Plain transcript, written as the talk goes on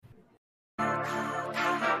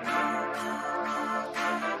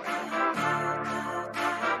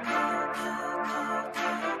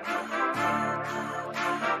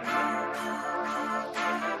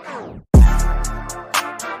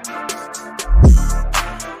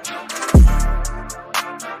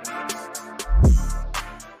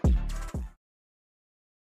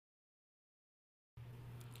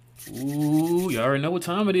Ooh, you already know what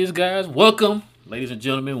time it is, guys. Welcome, ladies and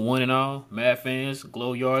gentlemen, one and all, Mad fans,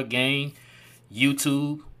 Glow Yard Gang,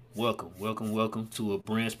 YouTube. Welcome to a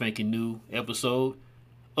brand spanking new episode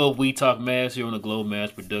of We Talk Mavs here on the Glow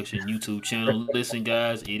Mavs Production YouTube channel. Listen,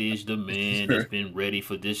 guys, it is the man that's been ready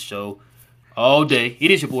for this show all day. It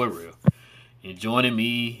is your boy Real. And joining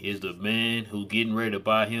me is the man who's getting ready to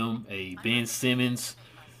buy him a Ben Simmons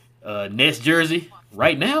Nets jersey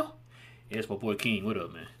right now. It's my boy King. What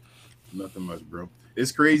up, man? Nothing much, bro.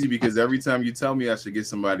 It's crazy because every time you tell me I should get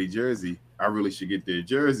somebody jersey, I really should get their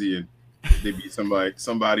jersey, and they be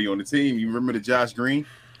somebody on the team. You remember the Josh Green?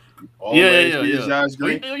 All last year, Josh Oh,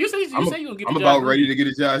 Green. you say you gonna get I'm the about Josh ready Green. to get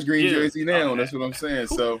a Josh Green Yeah. jersey now. That's what I'm saying.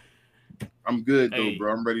 So I'm good though, Hey.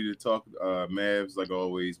 bro. I'm ready to talk Mavs like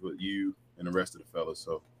always with you and the rest of the fellas.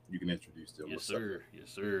 So you can introduce them. Yes, sir.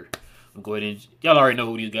 Yes, sir. I'm going and y'all already know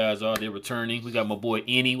who these guys are. They're returning. We got my boy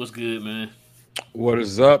Any. What's good, man? What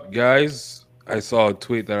is up, guys? I saw a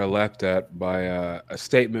tweet that I laughed at by a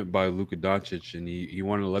statement by Luka Doncic, and he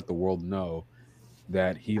wanted to let the world know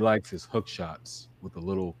that he likes his hook shots with a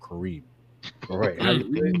little Kareem. All right, how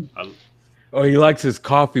you say it? I, Oh, he likes his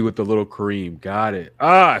coffee with a little Kareem. Got it.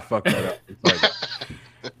 I fucked that up.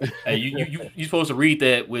 It's like, hey, you supposed to read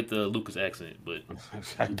that with Lucas accent, but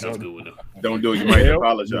that's a good one though. Don't do it. You might have to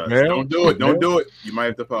apologize. Don't do it. Don't do it. You might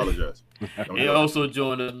have to apologize. And also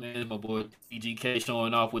joined us, man, my boy TGK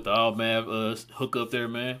showing off with the All Mav hook up there,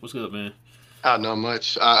 man. What's good, man? Not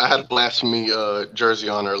much. I had a blasphemy jersey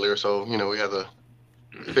on earlier, so we had to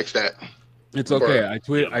fix that. It's okay. I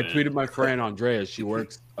tweeted my friend Andrea. She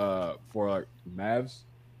works for like Mavs.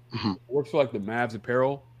 Works for like the Mavs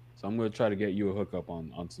apparel. So I'm gonna try to get you a hookup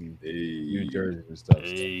on some new jerseys and stuff.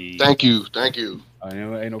 Hey. Thank you. Ain't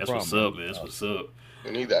no That's problem. what's up, man. That's what's up.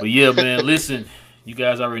 We need that. But yeah, man, listen. You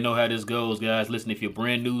guys already know how this goes, guys. Listen, if you're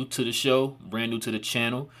brand new to the show, brand new to the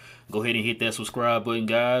channel, go ahead and hit that subscribe button,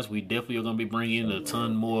 guys. We definitely are going to be bringing a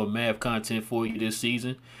ton more Mav content for you this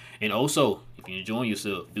season. And also, if you're enjoying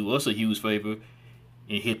yourself, do us a huge favor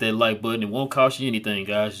and hit that like button. It won't cost you anything,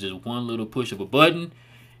 guys. It's just one little push of a button,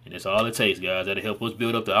 and that's all it takes, guys. That'll help us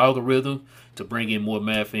build up the algorithm to bring in more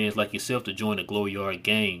Mav fans like yourself to join the Glow Yard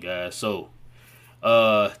gang, guys. So,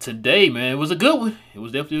 today, man, it was a good one. It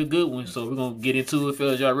was definitely a good one. So we're gonna get into it,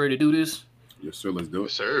 fellas. Y'all ready to do this? Yes, sir. Let's do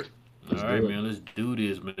it, sir. All right, man. Let's do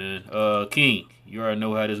this, man. King, you already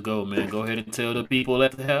know how this go, man. Go ahead and tell the people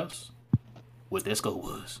at the house what that score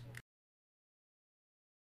was.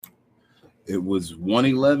 It was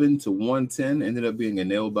 111 to 110. Ended up being a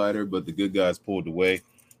nail biter, but the good guys pulled away.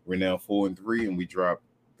 We're now 4-3, and we dropped.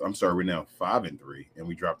 I'm sorry, we're now 5-3, and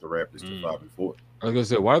we dropped the Raptors to 5-4. I was gonna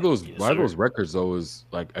say, why are those records always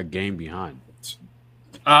like a game behind? It's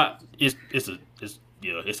a thing.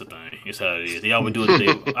 It's how it is. They always do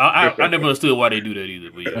it. I never understood why they do that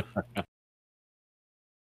either. But yeah.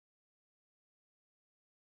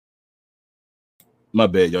 My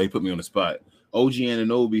bad, y'all. You put me on the spot. OG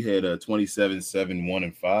Anunoby had 27, 7, 1,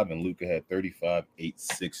 and 5, and Luka had 35, 8,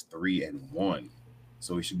 6, 3, and 1.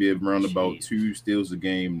 So he should be around about 2 steals a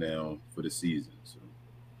game now for the season. So.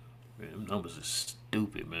 Man, them numbers are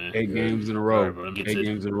stupid, man. 8 games in a row. Right, bro, 8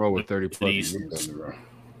 games in a row with 30 plus.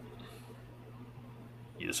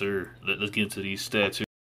 Yes, sir. Let's get into these stats here.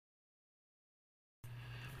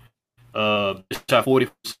 Shot 40%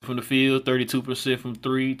 from the field, 32% from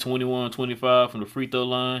 3, 21-25 from the free throw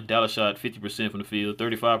line. Dallas shot 50% from the field,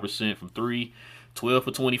 35% from 3, 12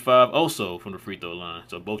 for 25 also from the free throw line.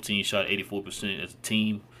 So both teams shot 84% as a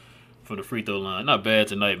team from the free throw line. Not bad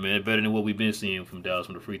tonight, man. Better than what we've been seeing from Dallas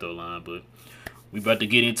from the free throw line. But we about to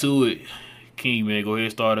get into it. King, man, go ahead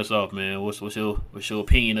and start us off, man. What's your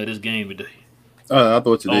opinion of this game today? I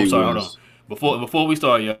thought today hold on. Before we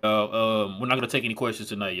start, y'all, we're not gonna take any questions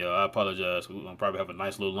tonight, y'all. I apologize. We're gonna probably have a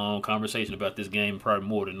nice little long conversation about this game, probably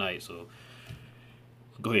more tonight. So,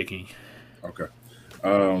 go ahead, King. Okay.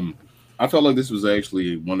 I felt like this was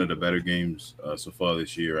actually one of the better games so far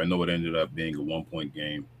this year. I know it ended up being a 1-point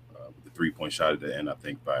game with the 3-point shot at the end. I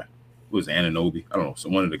think by it was Anunoby. I don't know. So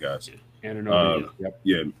one of the guys. Anunoby.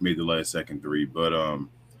 Yeah, made the last second three, but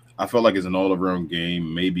I felt like it's an all-around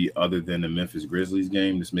game. Maybe other than the Memphis Grizzlies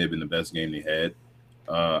game, this may have been the best game they had.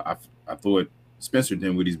 I thought Spencer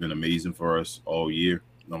Dinwiddie's been amazing for us all year.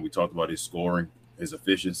 We talked about his scoring, his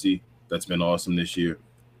efficiency. That's been awesome this year.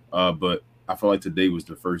 But I felt like today was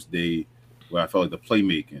the first day where I felt like the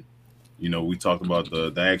playmaking. We talked about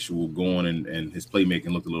the actual going and his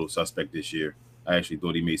playmaking looked a little suspect this year. I actually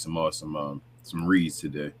thought he made some awesome some reads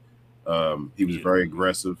today. He was very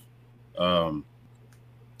aggressive. I'm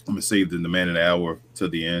gonna save the man of the hour to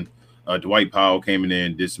the end. Dwight Powell came in there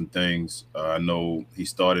and did some things. I know he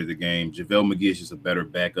started the game. JaVale McGee is just a better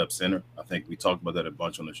backup center. I think we talked about that a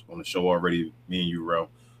bunch on the show already, me and you, Rel.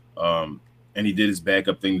 And he did his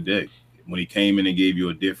backup thing today. When he came in and gave you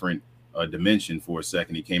a different dimension for a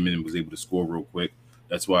second, he came in and was able to score real quick.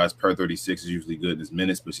 That's why his per 36 is usually good in his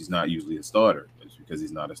minutes, but he's not usually a starter. It's because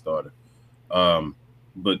he's not a starter.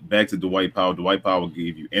 But back to Dwight Powell. Dwight Powell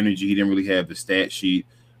gave you energy. He didn't really have the stat sheet.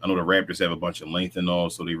 I know the Raptors have a bunch of length and all,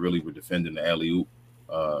 so they really were defending the alley-oop.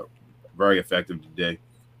 Very effective today.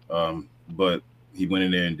 But he went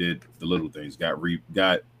in there and did the little things. Got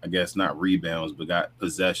I guess not rebounds, but got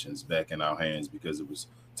possessions back in our hands because it was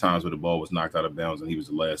times where the ball was knocked out of bounds and he was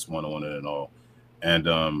the last one on it and all. And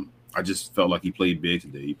I just felt like he played big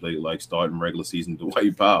today. He played like starting regular season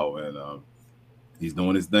Dwight Powell, and he's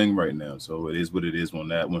doing his thing right now. So it is what it is on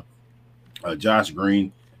that one. Josh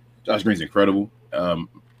Green's incredible.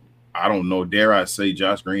 I don't know. Dare I say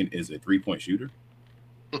Josh Green is a 3-point shooter?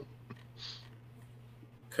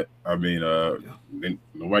 I mean,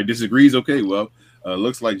 nobody disagrees. Okay, well,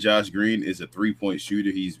 looks like Josh Green is a 3-point shooter.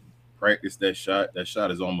 He's practiced that shot. That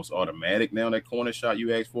shot is almost automatic now. That corner shot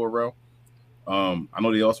you asked for, Rel. I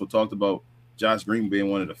know they also talked about Josh Green being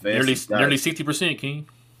one of the fastest guys. Nearly 60%, King.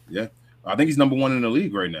 Yeah, I think he's number one in the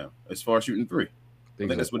league right now as far as shooting three. I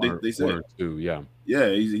think that's what they said. 1 or 2, yeah. Yeah,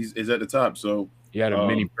 he's at the top. So he had a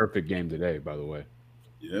mini perfect game today, by the way.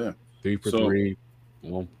 Yeah, 3 for 3,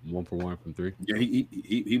 1 for 1 from 3. Yeah,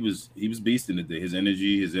 he was beasting today. His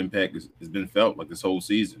energy, his impact has been felt like this whole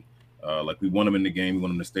season. Like we want him in the game, we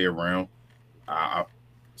want him to stay around.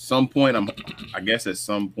 Some point, I guess at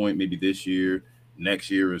some point, maybe this year, next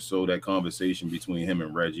year or so, that conversation between him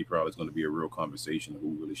and Reggie probably is going to be a real conversation of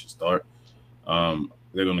who really should start.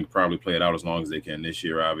 They're going to probably play it out as long as they can this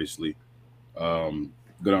year, obviously.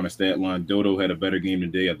 Good on the stat line. Dodo had a better game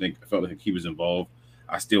today. I felt like he was involved.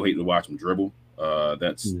 I still hate to watch him dribble.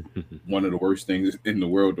 That's one of the worst things in the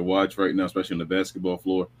world to watch right now, especially on the basketball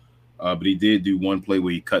floor. But he did do one play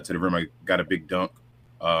where he cut to the rim. I got a big dunk,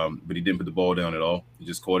 but he didn't put the ball down at all. He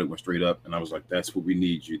just caught it, went straight up, and I was like, that's what we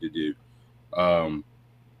need you to do. I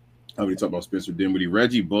already talked about Spencer Dinwiddie.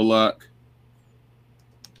 Reggie Bullock.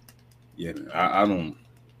 Yeah, I don't.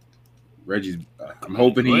 Reggie's. I'm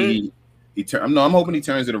hoping I'm hoping he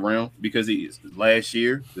turns it around because last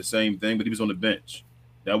year the same thing, but he was on the bench.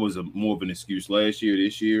 That was more of an excuse last year.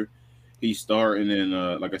 This year, he's starting,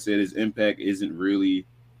 and like I said, his impact isn't really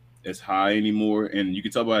as high anymore. And you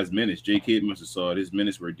can talk about his minutes. J. Kidd must have saw it. His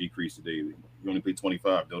minutes were decreased today. He only played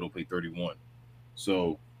 25. Dodo played 31.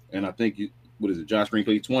 So, and I think Josh Green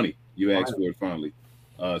played 20. You asked for it finally.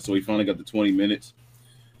 So he finally got the 20 minutes.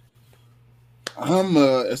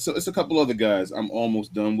 It's a couple other guys I'm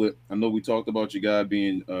almost done with. I know we talked about your guy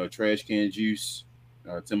being trash can juice,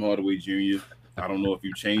 Tim Hardaway Jr. I don't know if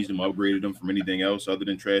you changed him, upgraded him from anything else other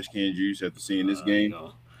than trash can juice after seeing this game.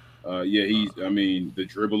 No. I mean, the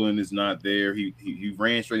dribbling is not there. He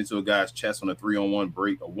ran straight into a guy's chest on a 3-on-1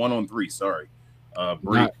 break, a 1-on-3, sorry.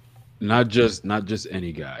 Break. Not just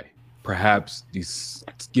any guy. Perhaps the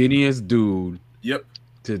skinniest dude. Yep.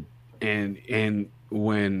 And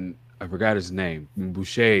when I forgot his name,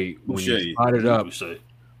 Boucher, when he spotted up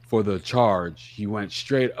for the charge, he went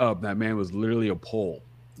straight up. That man was literally a pole.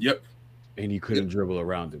 Yep. And he couldn't dribble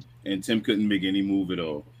around him. And Tim couldn't make any move at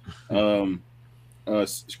all.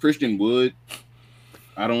 Christian Wood,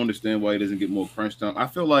 I don't understand why he doesn't get more crunch time. I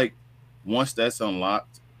feel like once that's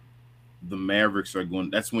unlocked, the Mavericks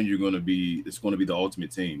that's when it's going to be the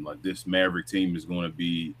ultimate team. Like this Maverick team is going to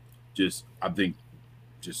be just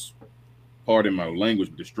pardon my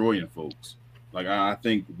language, destroying folks. Like I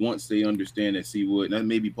think once they understand that Seawood, that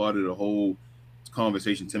may be part of the whole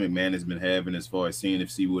conversation Tim McMahon has been having as far as seeing if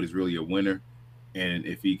Seawood is really a winner and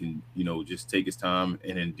if he can, just take his time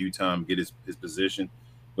and in due time get his position.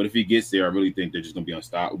 But if he gets there, I really think they're just going to be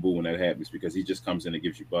unstoppable when that happens because he just comes in and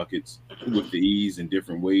gives you buckets with the ease in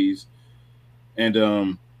different ways. And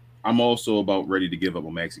I'm also about ready to give up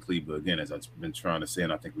on Maxi Kleber again, as I've been trying to say,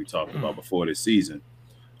 and I think we talked about before this season.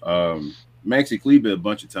 Maxi Kleber, a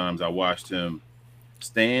bunch of times I watched him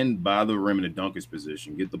stand by the rim in the dunker's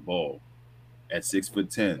position, get the ball at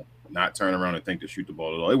 6'10", not turn around and think to shoot the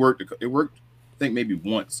ball at all. It worked. I think maybe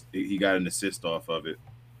once he got an assist off of it.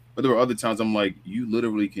 But there were other times I'm like, you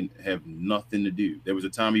literally can have nothing to do. There was a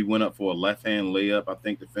time he went up for a left-hand layup, I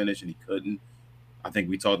think, to finish, and he couldn't. I think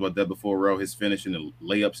we talked about that before, Ro. His finishing the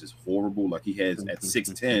layups is horrible. Like he has at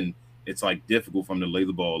 6'10", it's like difficult for him to lay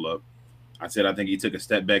the ball up. I said I think he took a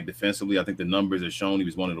step back defensively. I think the numbers have shown he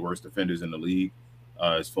was one of the worst defenders in the league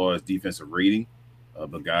as far as defensive rating.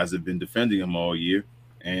 But guys have been defending him all year.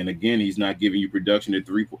 And again, he's not giving you production at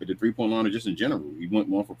the 3-point line or just in general. He went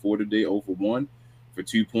 1 for 4 today, 0 for 1 for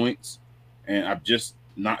 2 points. And I'm just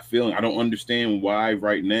not feeling. I don't understand why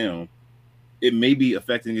right now. It may be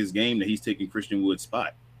affecting his game that he's taking Christian Wood's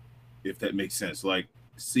spot, if that makes sense. Like,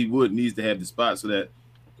 C. Wood needs to have the spot so that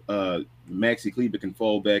Maxi Kleber can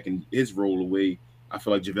fall back in his role away. I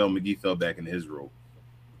feel like JaVale McGee fell back in his role.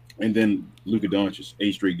 And then Luka Doncic,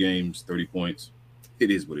 8 straight games, 30 points.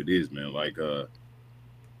 It is what it is, man. Like,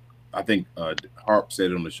 I think Harp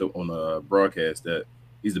said it on the show, on the broadcast, that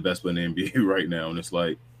he's the best player in the NBA right now. And it's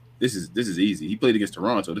like, this is easy. He played against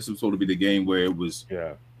Toronto. This was supposed to be the game where it was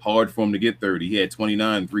hard for him to get 30. He had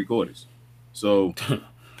 29 in 3 quarters. So,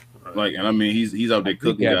 like, and I mean, he's out there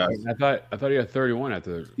cooking guys. I thought he had 31 at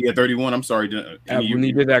the. He had 31. I'm sorry. When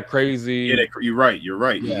he did that crazy. Yeah, you're right. You're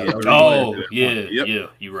right. Yeah. Yeah,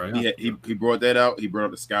 you're right. He brought that out. He brought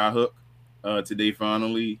up the sky hook today.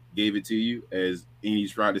 Finally, gave it to you, as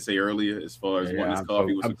Enie's tried to say earlier. As far as when his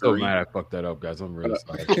coffee was. I'm so mad I fucked that up, guys. I'm really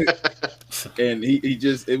sorry. And it's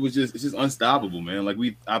just unstoppable, man. Like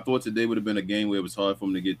I thought today would have been a game where it was hard for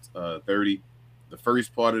him to get 30. The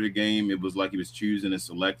first part of the game, it was like he was choosing and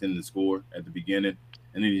selecting the score at the beginning,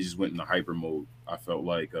 and then he just went into hyper mode. I felt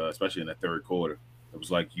like, especially in the third quarter, it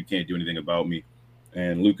was like, you can't do anything about me.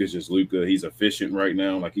 And Luka's just Luka. He's efficient right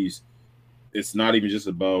now. Like it's not even just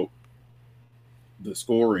about the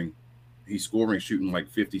scoring. He's scoring, shooting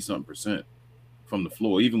like 50-something% from the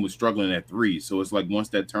floor, even with struggling at 3. So it's like once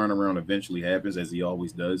that turnaround eventually happens, as he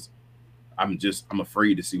always does, I'm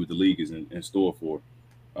afraid to see what the league is in store for.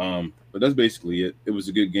 But that's basically it. It was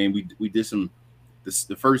a good game. We did some.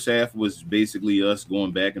 The first half was basically us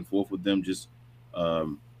going back and forth with them, just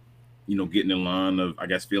getting in line of, I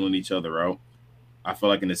guess, feeling each other out. I felt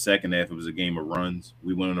like in the second half it was a game of runs.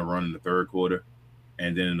 We went on a run in the third quarter,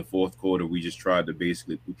 and then in the fourth quarter we just tried to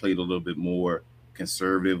we played a little bit more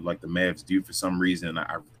conservative, like the Mavs do for some reason.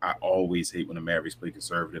 I always hate when the Mavericks play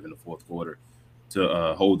conservative in the fourth quarter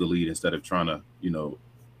to hold the lead instead of trying to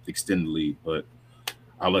extend the lead, but.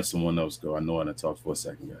 I'll let someone else go. I know I talked for a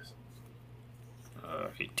second, guys.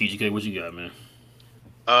 TGK, what you got, man?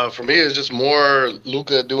 For me, it's just more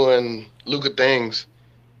Luka doing Luka things.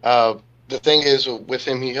 The thing is, with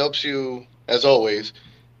him, he helps you, as always,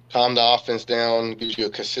 calm the offense down, gives you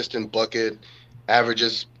a consistent bucket,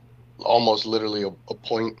 averages almost literally a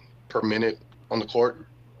point per minute on the court,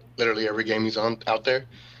 literally every game he's out there.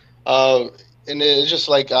 And it's just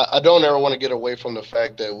like, I don't ever want to get away from the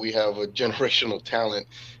fact that we have a generational talent,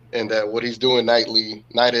 and that what he's doing nightly,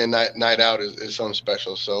 night in, night out is something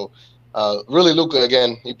special. So really, Luka,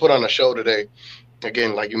 again, he put on a show today.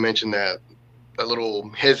 Again, like you mentioned, that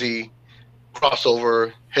little hezzy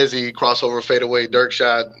crossover fadeaway Dirk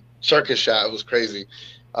shot, circus shot was crazy.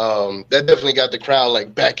 That definitely got the crowd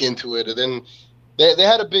like back into it. And then they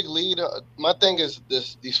had a big lead. My thing is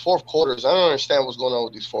these fourth quarters. I don't understand what's going on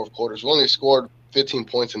with these fourth quarters. We only scored 15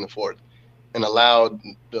 points in the fourth and allowed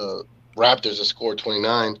the Raptors to score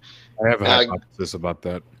 29. I have a hypothesis about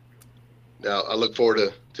that. Now, I look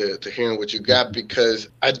forward to hearing what you got, because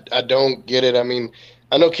I don't get it. I mean,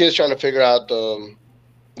 I know kids trying to figure out the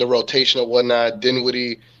rotation and whatnot.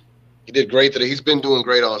 Dinwiddie, he did great today. He's been doing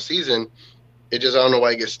great all season. It just, I don't know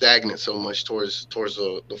why he gets stagnant so much towards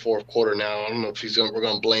the fourth quarter now. I don't know if we're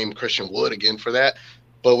going to blame Christian Wood again for that,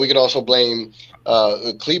 but we could also blame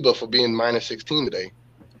Kleber for being minus 16 today.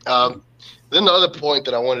 Then the other point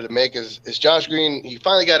that I wanted to make is Josh Green. He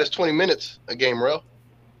finally got his 20 minutes a game, Rel.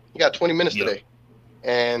 He got 20 minutes today,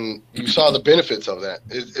 and you saw the benefits of that.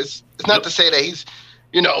 It's not to say that he's,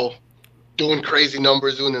 doing crazy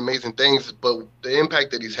numbers, doing amazing things, but the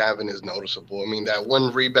impact that he's having is noticeable. I mean, that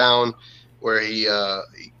one rebound where I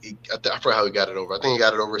forgot how he got it over. I think he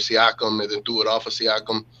got it over Siakam and then threw it off of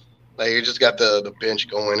Siakam. Like, he just got the bench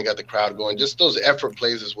going, he got the crowd going. Just those effort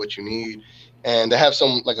plays is what you need. And to have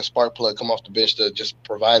like a spark plug come off the bench to just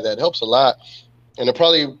provide that helps a lot. And it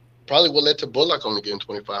probably will lead to Bullock only getting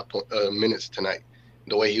 25 minutes tonight,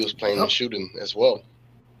 the way he was playing and shooting as well.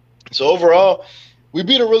 So overall, we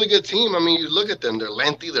beat a really good team. I mean, you look at them; they're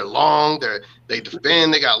lengthy, they're long, they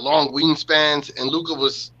defend, they got long wingspans, and Luka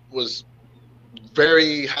was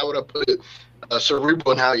very, how would I put it,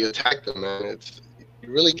 cerebral in how you attack them, man.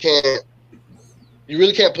 You really can't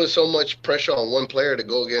put so much pressure on one player to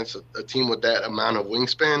go against a team with that amount of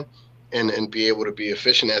wingspan and be able to be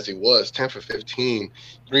efficient as he was. 10 for 15,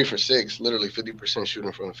 3 for 6, literally 50%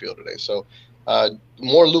 shooting from the field today. So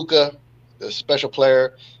more Luka, the special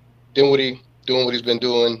player, Dinwiddie doing what he's been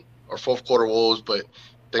doing, our fourth quarter woes, but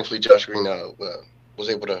thankfully Josh Green was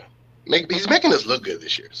able to he's making us look good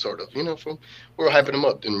this year, sort of. We were hyping him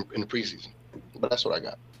up in the preseason. But that's what I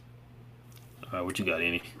got. What you got,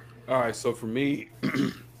 any? All right, so for me,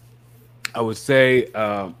 I would say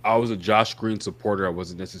I was a Josh Green supporter. I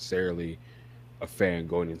wasn't necessarily a fan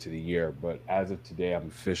going into the year, but as of today, I'm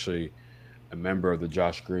officially a member of the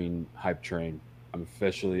Josh Green hype train.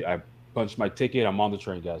 I punched my ticket. I'm on the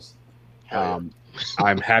train, guys. Hell yeah. Um,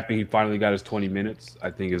 I'm happy he finally got his 20 minutes.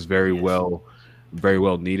 I think is Yes. very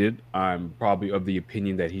well needed. I'm probably of the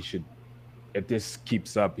opinion that he should, if this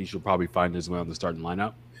keeps up, he should probably find his way on the starting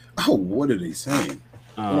lineup. Oh, what are they saying?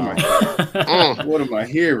 What am Um, I? Mm. What am I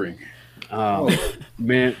hearing? um, Oh,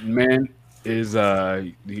 man is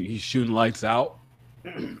he's shooting lights out.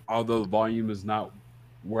 Although the volume is not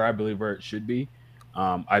where it should be.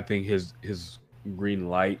 I think his green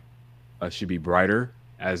light should be brighter.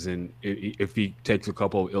 As in, if he takes a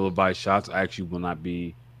couple of ill-advised shots, I actually will not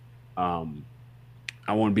be. Um,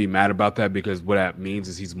 I won't be mad about that because what that means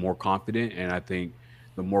is he's more confident, and I think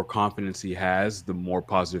the more confidence he has, the more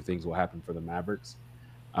positive things will happen for the Mavericks.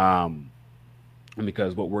 Um, and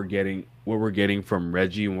because what we're getting from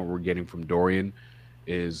Reggie and what we're getting from Dorian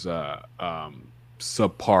is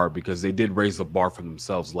subpar because they did raise the bar for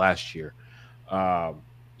themselves last year.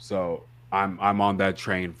 So I'm on that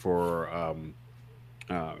train for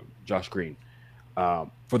Josh Green.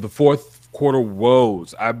 For the fourth quarter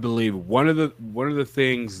woes, I believe one of the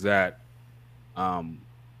things that um,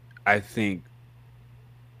 I think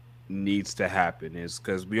needs to happen is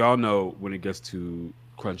because we all know when it gets to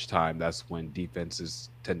crunch time, that's when defenses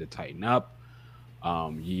tend to tighten up.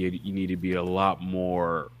 You need to be a lot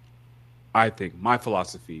more. I think my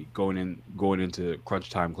philosophy going into crunch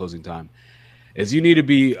time, closing time, is you need to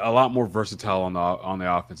be a lot more versatile on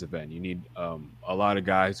the offensive end. You need a lot of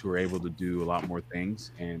guys who are able to do a lot more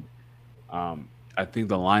things, and I think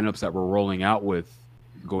the lineups that we're rolling out with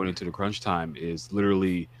going into the crunch time is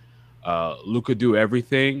literally Luca do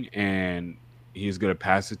everything, and he's going to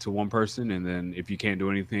pass it to one person, and then if you can't do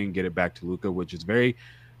anything, get it back to Luca, which is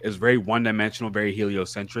very one dimensional, very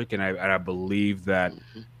heliocentric, and I believe that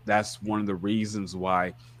Mhm. that's one of the reasons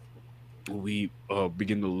why we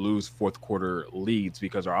begin to lose fourth quarter leads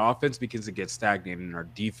because our offense begins to get stagnated and our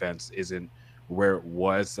defense isn't where it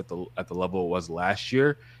was at the level it was last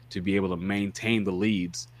year to be able to maintain the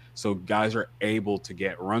leads. So guys are able to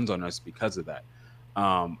get runs on us because of that.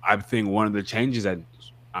 I think one of the changes that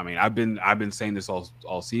I've been saying this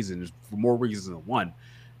all season is for more reasons than one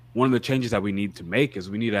of the changes that we need to make is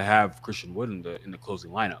we need to have Christian Wood in the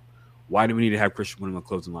closing lineup. Why do we need to have Christian Wood in the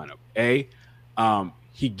closing lineup?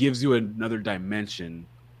 He gives you another dimension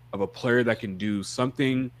of a player that can do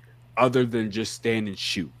something other than just stand and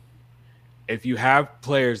shoot. If you have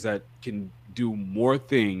players that can do more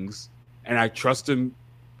things, and I trust him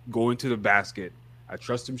going to the basket, I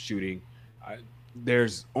trust him shooting. I,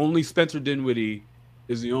 there's only Spencer Dinwiddie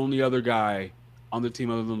is the only other guy on the team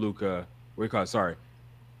other than Luca. What do you call it? Sorry,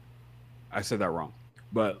 I said that wrong.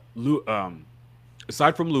 But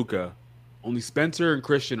aside from Luca, only Spencer and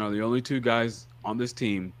Christian are the only two guys on this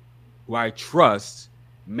team who I trust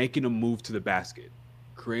making a move to the basket,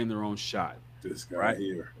 creating their own shot. this guy Right?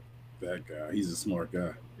 here, that guy, he's a smart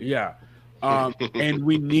guy. Yeah. And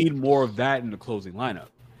we need more of that in the closing lineup.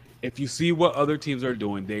 If you see what other teams are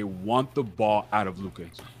doing, they want the ball out of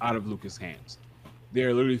Luca's hands.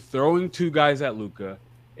 They're literally throwing two guys at Luca.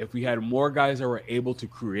 If we had more guys that were able to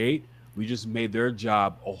create, we just made their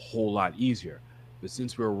job a whole lot easier. But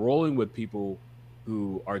since we're rolling with people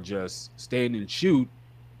who are just stand and shoot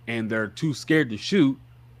and they're too scared to shoot,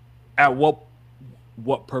 at what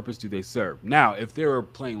purpose do they serve? Now, if they were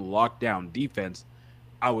playing lockdown defense,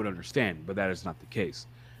 I would understand, but that is not the case.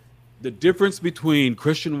 The difference between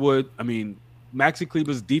Maxi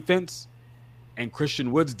Kleber's defense and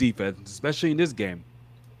Christian Wood's defense, especially in this game,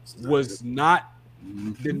 It's not good. was not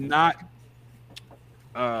did Mhm. not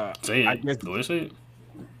Say I it. guess Go ahead, say it.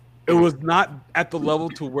 it was not at the level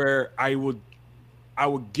to where I would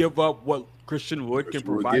give up what Christian Wood can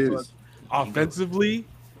Christian Wood provide to us gives. offensively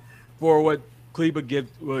for what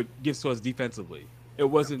gives to us defensively. It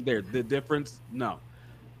wasn't there. The difference, no.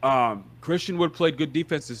 Christian Wood played good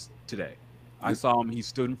defenses today. I Yep. saw him. He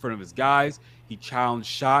stood in front of his guys. He challenged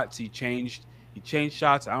shots. He changed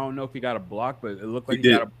shots. I don't know if he got a block, but it looked He like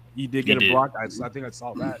did. he did He get a did. block. I think I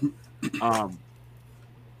saw that. Um,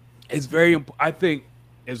 it's very. I think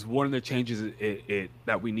is one of the changes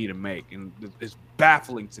that we need to make, and it's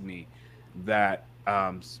baffling to me that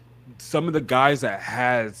some of the guys that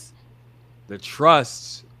has the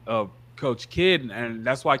trust of Coach Kidd, and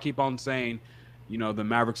that's why I keep on saying, the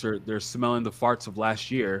Mavericks they're smelling the farts of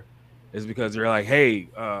last year, is because they're like, hey,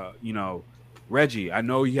 Reggie, I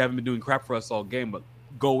know you haven't been doing crap for us all game, but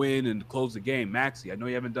go in and close the game. Maxey, I know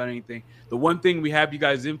you haven't done anything. The one thing we have you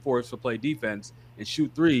guys in for is to play defense and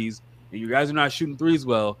shoot threes, and you guys are not shooting threes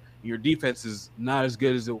well, and your defense is not as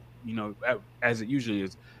good as as it usually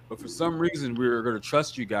is. But for some reason, we're going to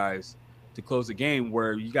trust you guys to close the game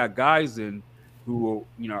where you got guys in who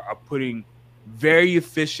are putting very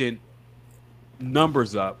efficient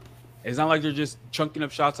numbers up. It's not like they're just chunking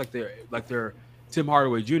up shots like they're Tim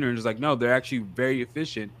Hardaway Jr. And it's like, no, they're actually very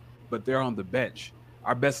efficient, but they're on the bench.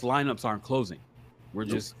 Our best lineups aren't closing. We're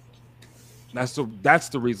just that's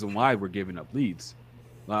the reason why we're giving up leads.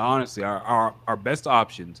 Like, honestly, our best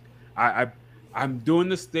options. I'm doing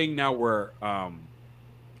this thing now where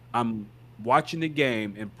I'm watching the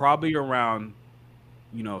game and probably around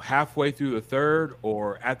halfway through the third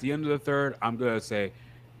or at the end of the third, I'm gonna say,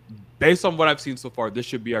 based on what I've seen so far, this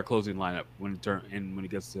should be our closing lineup when it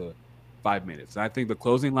gets to 5 minutes. And I think the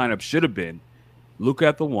closing lineup should have been Luka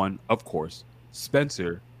at the 1, of course,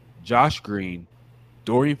 Spencer, Josh Green,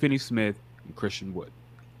 Dorian Finney-Smith, and Christian Wood.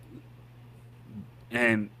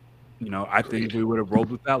 And I think if we would have rolled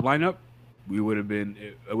with that lineup, it would have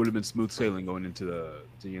been smooth sailing going into the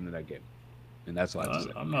end of that game. And that's all I have to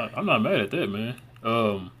say. I'm not mad at that, man.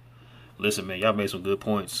 Listen, man, y'all made some good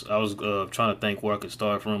points. I was trying to think where I could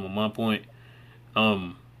start from on my point.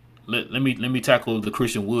 Let me tackle the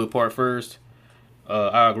Christian Wood part first.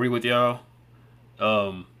 I agree with y'all.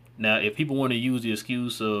 Now, if people want to use the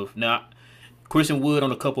excuse of Christian Wood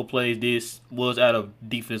on a couple plays, this was out of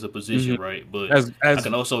defensive position, right? But I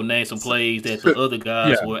can also name some plays that the other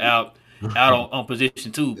guys were out on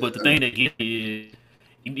position too. But the thing that gets me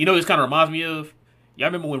is, this kind of reminds me of, y'all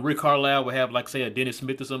remember when Rick Carlisle would have, like, say, a Dennis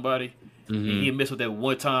Smith or somebody, and he'd miss with that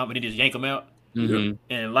one time and then just yank him out? Mm-hmm.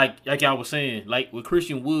 And like y'all was saying, like with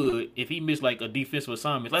Christian Wood, if he missed like a defensive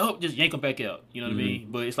assignment, it's like, just yank him back out. You know what I mean?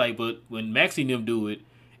 But it's like, when Maxey and them do it,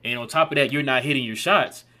 and on top of that, you're not hitting your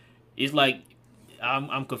shots, it's like,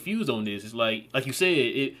 I'm confused on this. It's like you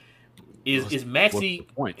said, is Maxey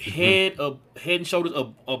head and shoulders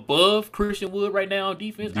above Christian Wood right now on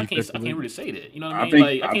defense? I can't really say that. You know what I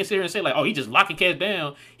mean? I can't sit here and say like, oh, he just locking cats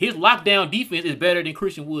down. His lockdown defense is better than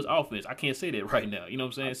Christian Wood's offense. I can't say that right now. You know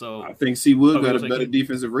what I'm saying? So I think C Wood got a better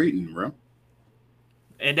defensive rating, bro.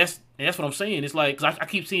 And that's what I'm saying. It's like, because I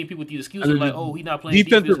keep seeing people with these excuses like, oh, he's not playing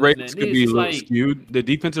defensive defense. Ratings can be a little skewed. The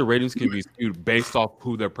defensive ratings can be skewed based off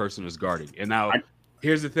who their person is guarding. And now,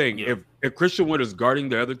 here's the thing: if Christian Wood is guarding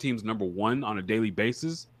the other team's number 1 on a daily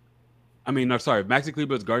basis, if Maxi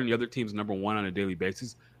Kleber is guarding the other team's number 1 on a daily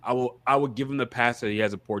basis, I would give him the pass that he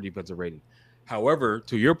has a poor defensive rating. However,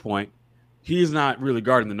 to your point, he's not really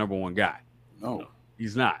guarding the number 1 guy. No,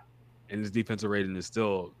 he's not, and his defensive rating is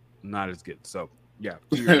still not as good. So. Yeah,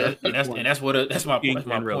 that's my point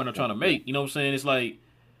I'm trying to make. You know what I'm saying? It's like,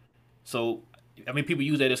 so I mean, people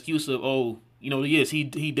use that excuse of, oh, yes, he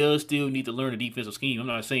does still need to learn the defensive scheme. I'm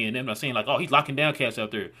not saying that. I'm not saying like, oh, he's locking down cats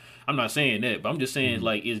out there. I'm not saying that, but I'm just saying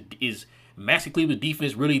like, is Maxey Kleber's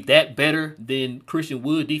defense really that better than Christian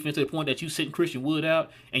Wood defense to the point that you sitting Christian Wood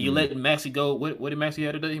out and you're letting Maxey go? What did Maxey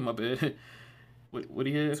have today? My bad. What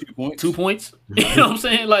did he have? 2 points. 2 points. You know what I'm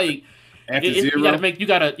saying? Like. After zero, you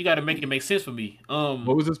gotta make it make sense for me.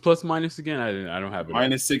 What was his plus minus again? I don't have it.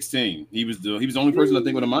 Minus 16. He was the only person I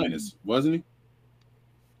think with a minus, wasn't he?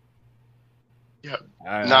 Yeah.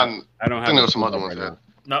 I don't have. I think there was some other ones.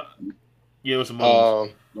 No. Yeah, it was some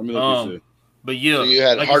other ones. But yeah, so you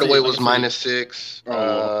had like Hardaway was minus 6.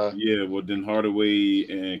 Yeah, well then Hardaway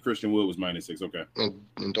and Christian Wood was minus 6. Okay,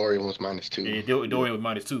 and Dorian was minus 2. Yeah, Dorian was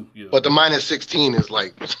minus 2. Yeah, but the minus 16 is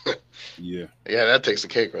like, yeah, that takes the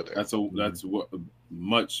cake right there. That's what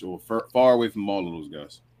much or far away from all of those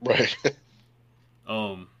guys. Right.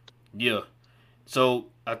 Yeah. So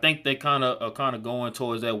I think they kind of going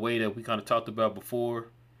towards that way that we kind of talked about before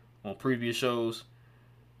on previous shows.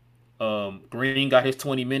 Green got his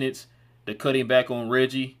 20 minutes. They're cutting back on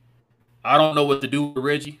Reggie. I don't know what to do with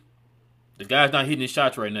Reggie. The guy's not hitting his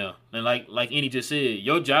shots right now. And like Andy just said,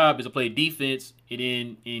 your job is to play defense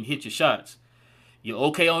and hit your shots. You're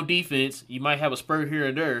okay on defense. You might have a spurt here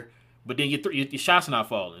and there, but then your shots are not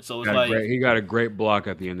falling. So it's he got a great block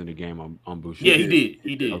at the end of the game on Boucher. Yeah,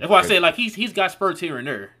 he did. That's why I say like he's got spurts here and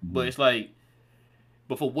there, but it's like,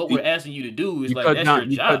 but for what we're asking you to do is like that's your job.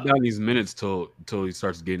 You cut down these minutes till he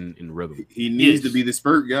starts getting in rhythm. He needs to be the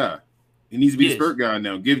spurt guy. He needs to be the spurt guy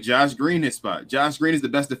now. Give Josh Green his spot. Josh Green is the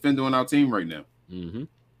best defender on our team right now. Mm-hmm.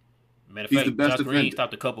 Matter of fact, Josh Green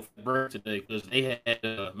stopped a couple for break today because they had.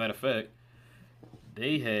 Matter of fact,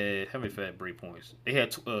 they had how many fat break points? They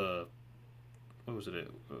had what was it?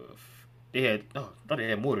 They had I thought they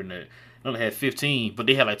had more than that. I know they had 15, but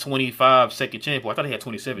they had like 25 second chance points. I thought they had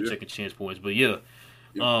 27 second chance points. But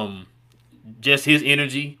just his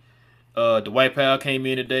energy. Dwight Powell came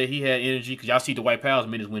in today. He had energy because y'all see Dwight Powell's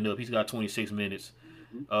minutes went up. He's got 26 minutes.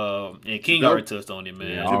 And King already touched on it,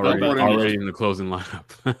 man. Yeah, JaVale already in the closing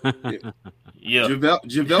lineup. Yeah.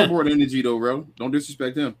 JaVale brought energy though, bro. Don't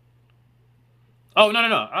disrespect him. Oh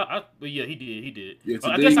no. But yeah, he did. Yeah,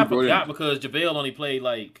 I today guess he I brought forgot energy. because JaVale only played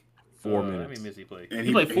like 4 How minutes. many minutes he played? And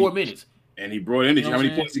He played 4 minutes. And he brought energy. You know How what many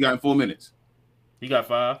I'm saying? points he got in 4 minutes? He got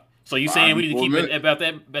 5. So you 5 saying we in need to 4 keep minutes? it about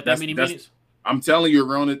that many minutes? I'm telling you,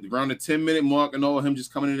 around the 10-minute mark and all, him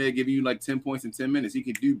just coming in there giving you like 10 points in 10 minutes. He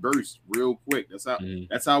can do bursts real quick. That's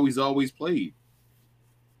how he's always played.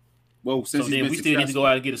 Well, since So he's then been we still need to successful. go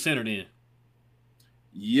out and get a center then.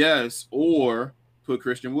 Yes, or put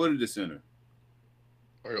Christian Wood at the center.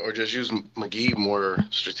 Or just use McGee more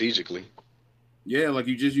strategically. Yeah, like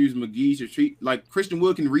you just use McGee to treat like Christian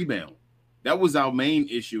Wood can rebound. That was our main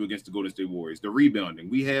issue against the Golden State Warriors, the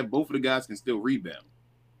rebounding. We have both of the guys can still rebound.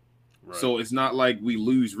 Right. So it's not like we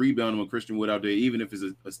lose rebounding with Christian Wood out there, even if it's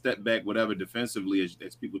a step back, whatever, defensively,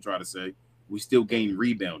 as people try to say, we still gain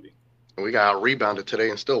rebounding. And we got rebounded today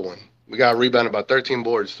and still won. We got rebounded by 13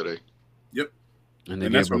 boards today. Yep. And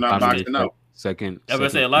that's from not boxing out. Second. I was gonna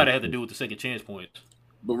say a lot of that had to do with the second chance points.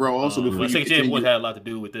 But bro, also before you second chance continue, points had a lot to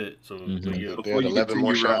do with that. So yeah. before you 11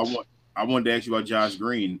 more continue, shots. I wanted to ask you about Josh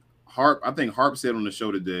Green. I think Harp said on the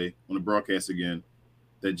show today, on the broadcast again,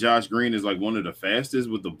 that Josh Green is like one of the fastest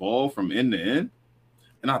with the ball from end to end.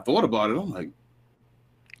 And I thought about it. I'm like,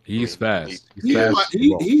 he's fast.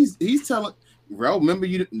 He's telling. Bro, remember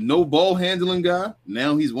no ball handling guy?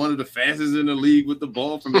 Now he's one of the fastest in the league with the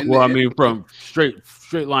ball from end to end. I mean, from straight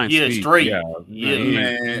line speed. Straight. Yeah.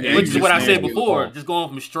 Man. Which is what I said before. Just going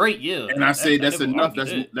from straight, yeah. And I say that's enough.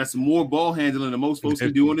 That's more ball handling than most folks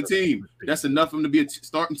can do on the team. That's enough for him to be a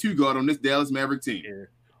starting 2 guard on this Dallas Maverick team. Yeah.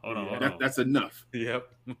 Hold on. That's enough. Yep.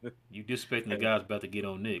 You disrespecting the guys about to get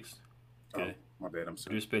on Knicks. Okay. Oh, my bad. I'm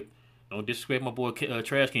sorry. Don't disrespect my boy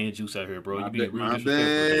Trash Can Juice out here, bro. You being real My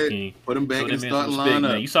disrespectful. bad. Put him back in the that man starting some respect, lineup.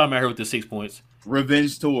 man. You saw him out here with the 6 points.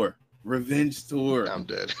 Revenge tour. I'm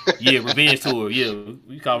dead. Yeah, revenge tour. Yeah,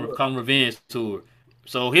 we call him revenge tour.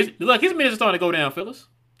 So his minutes are starting to go down, fellas.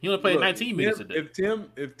 He only played 19 minutes a day.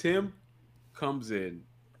 If Tim comes in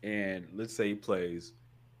and let's say he plays,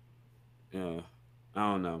 I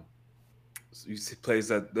don't know, so he plays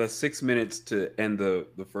the 6 minutes to end the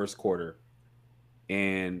first quarter,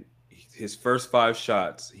 and his first 5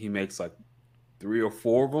 shots he makes like 3 or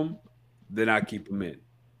 4 of them, then I keep him in.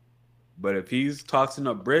 But if he's tossing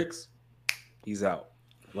up bricks, he's out.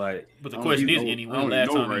 Like, but the question is, Andy, when the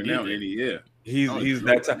last time he did that? He's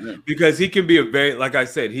that time because he can be a very, like I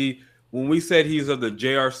said, when we said he's of the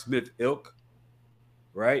J.R. Smith ilk,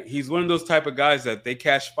 right? He's one of those type of guys that they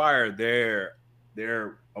catch fire.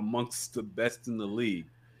 They're amongst the best in the league.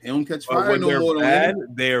 He don't catch But fire when no they're more. bad,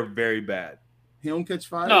 they're very bad. He don't catch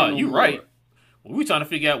fire. No, no you're more. right. Well, we trying to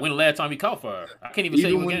figure out when the last time he caught fire. I can't even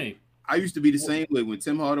say what game. I used to be the same way. When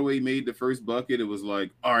Tim Hardaway made the first bucket, it was like,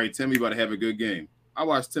 all right, Tim, you about to have a good game. I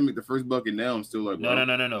watched Tim make the first bucket. Now I'm still like,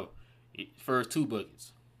 no. First 2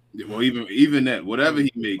 buckets. Well, even that, whatever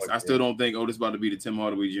he makes, I still don't think, this is about to be the Tim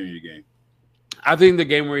Hardaway Jr. game. I think the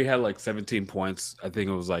game where he had like 17 points, I think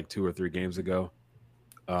it was like 2 or 3 games ago.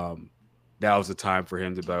 That was the time for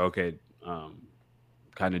him to be like, okay,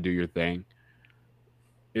 kind of do your thing.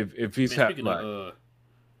 If he's speaking of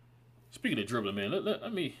dribbling, man,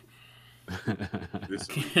 let me. It's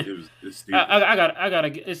stupid. I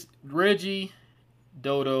gotta. It's Reggie,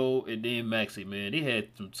 Dodo, and then Maxey, man. They had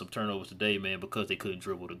some turnovers today, man, because they couldn't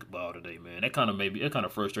dribble the ball today, man. That kind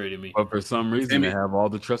of frustrated me. But for some reason, they have all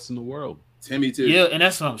the trust in the world. Timmy too. Yeah, and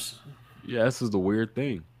that's something. Yeah, this is the weird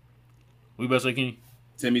thing. We better say Kenny.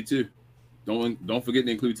 Timmy too. Don't forget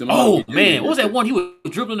to include Tim. Oh man, what was that one? He was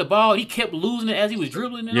dribbling the ball. He kept losing it as he was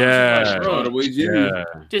dribbling it. Yeah,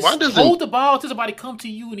 just hold the ball till somebody come to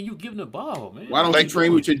you and you give him the ball, man. Why don't you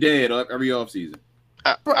train with your dad every offseason?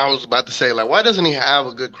 I was about to say, like, why doesn't he have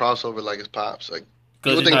a good crossover like his pops? Like,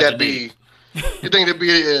 you would think that'd be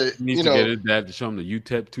needs to get his dad to show him the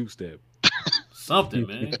UTEP 2-step. Something,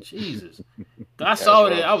 man. Jesus. I saw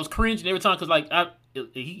that. I was cringing every time because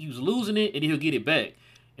he was losing it and he'll get it back.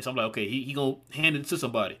 And so I'm like, okay, he gonna hand it to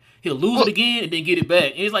somebody. He'll lose it again and then get it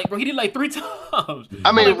back. And it's like, bro, he did it like 3 times.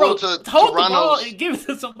 I mean, bro, to hold the ball and give it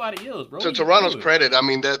to somebody else, bro. To Toronto's credit, I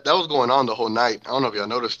mean that was going on the whole night. I don't know if y'all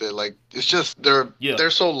noticed it. Like, it's just they're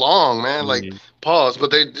so long, man. Like, pause,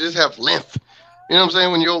 but they just have length. You know what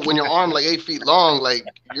I'm saying? When your arm like 8 feet long, like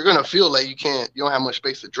you're gonna feel like you don't have much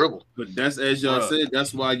space to dribble. But that's, as y'all said,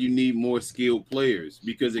 that's why you need more skilled players,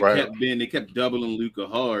 because they kept doubling Luka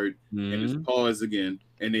hard and just pause again,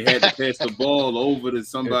 and they had to pass the ball over to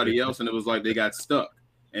somebody else, and it was like they got stuck.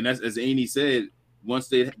 And that's as Aney said. Once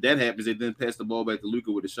that happens, they then pass the ball back to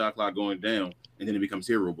Luka with the shot clock going down, and then it becomes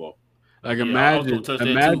hero ball. Like Yeah, I was gonna touch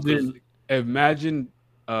that too, imagine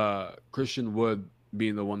Christian Wood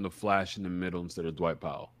being the one to flash in the middle instead of Dwight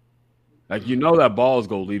Powell. Like, you know that ball is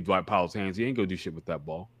gonna leave Dwight Powell's hands. He ain't gonna do shit with that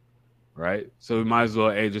ball, right? So we might as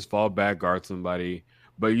well just fall back, guard somebody.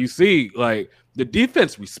 But you see, like, the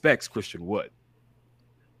defense respects Christian Wood.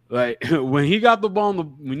 Like, when he got the ball on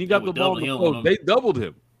the post, they doubled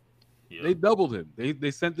him. Yeah. They doubled him.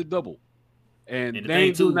 They sent the double. And they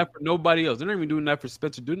ain't doing that for nobody else. They're not even doing that for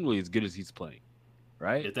Spencer Dinwiddie as good as he's playing,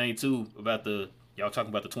 right? The thing too about y'all talking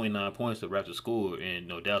about the 29 points the Raptors scored,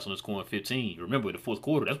 and Dallas was scoring 15. Remember the fourth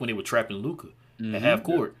quarter? That's when they were trapping Luka at half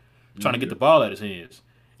court, trying to get the ball out of his hands.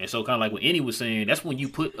 And so, kind of like what Andy was saying, that's when you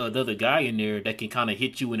put another guy in there that can kind of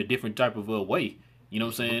hit you in a different type of way. You know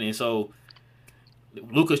what I'm saying? And so,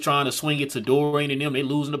 Luka's trying to swing it to Dorian and them. They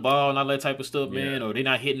losing the ball and all that type of stuff, man. Or they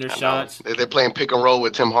not hitting their shots. They're playing pick and roll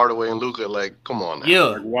with Tim Hardaway and Luka. Like, come on now. Yeah.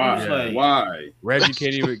 Like, why? Yeah. Like, why? Reggie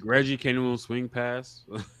can't even swing pass.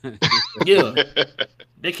 Yeah.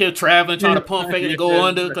 They kept traveling, trying to pump fake it and go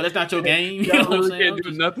under because that's not your game. You know what I'm saying? Can't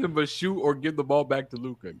do nothing but shoot or give the ball back to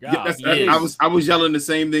Luka. I was yelling the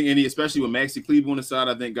same thing, and especially with Maxi Kleber on the side,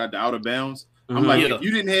 I think got the out of bounds. I'm like, if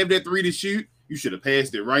you didn't have that 3 to shoot, you should have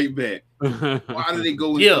passed it right back. Why did they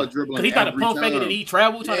go and start dribbling? Because he tried to pump fake it and he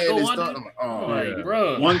traveled, trying to go under.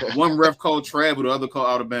 Bro. One ref called travel, the other called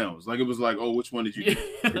out of bounds. Like, it was like, oh, which one did you do?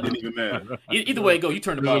 It didn't even matter. Either way it go, you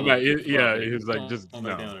turn the ball over. It was like, just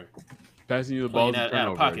passing you the ball out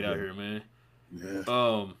of pocket out here, man.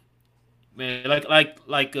 Yeah. Man, like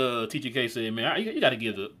TGK said, man, you got to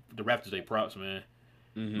give the Raptors their props, man.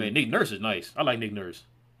 Man, Nick Nurse is nice. I like Nick Nurse.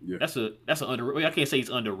 Yeah. That's an underrated. I can't say he's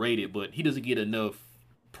underrated, but he doesn't get enough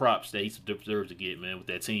props that he deserves to get, man, with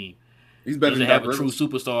that team. He's better than Doc Rivers. Have a true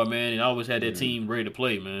superstar, man, and always had that team ready to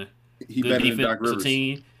play, man. He better than Doc Rivers.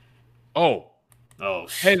 Team. Oh,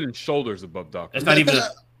 head and shoulders above Doc. That's not even.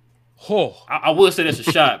 I would say that's a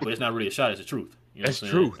shot, but it's not really a shot. It's the truth. You know that's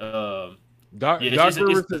true. Doc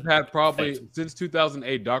Rivers has had probably since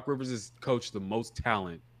 2008. Doc Rivers has coached the most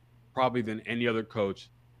talent, probably than any other coach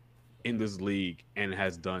in this league, and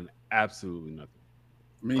has done absolutely nothing.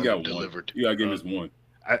 I mean, he got delivered. You got to give him his one.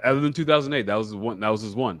 Other than 2008, that was his one. That was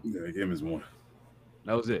his one. Yeah, give him his one.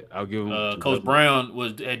 That was it. I'll give him. Coach Brown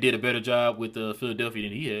did a better job with Philadelphia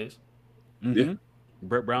than he has. Yeah,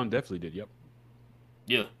 Brett Brown definitely did. Yep.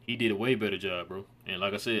 Yeah, he did a way better job, bro. And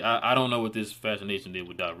like I said, I don't know what this fascination did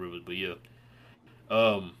with Doc Rivers, but yeah.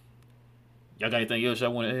 Y'all got anything else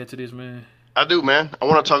y'all want to add to this, man? I do, man. I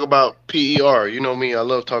want to talk about PER. You know me. I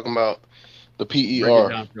love talking about the PER. Break it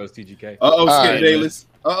down for us, TGK.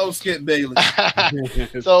 Skip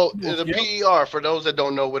Bayless. So the PER, for those that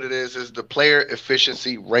don't know what it is the player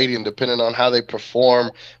efficiency rating, depending on how they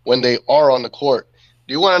perform when they are on the court.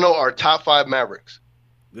 Do you want to know our top 5 Mavericks?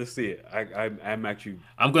 Let's see it. I'm actually.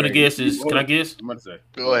 I'm gonna guess this. Can I guess? I'm gonna say.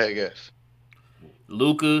 Go ahead, guess.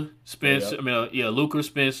 Luka, Spencer. Luka,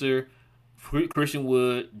 Spencer, Christian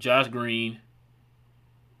Wood, Josh Green,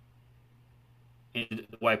 and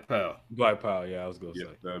Dwight Powell. Yeah, I was gonna say.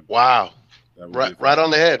 Wow, right on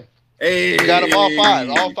the head. Hey, you got them all 5.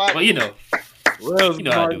 All 5. Well, you know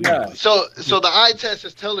how I do. So the eye test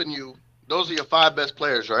is telling you those are your 5 best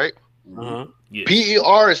players, right? Yes.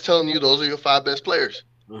 PER is telling you those are your 5 best players.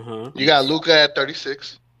 You got Luka at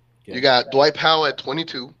 36. You got Dwight Powell at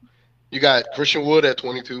 22. You got Christian Wood at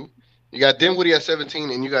 22. You got Dinwiddie at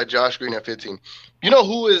 17, and you got Josh Green at 15. You know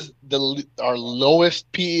who is our lowest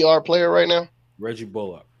PER player right now? Reggie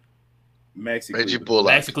Bullock. Reggie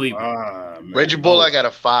Bullock. Reggie Bullock at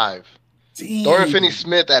a 5. Dorian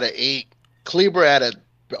Finney-Smith at an 8. Kleber at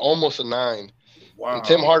almost a 9. Wow. And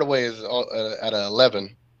Tim Hardaway is at an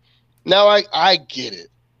 11. Now I get it.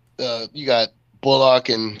 You got Bullock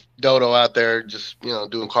and Dodo out there just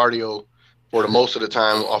doing cardio for the most of the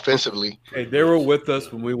time offensively. Hey, they were with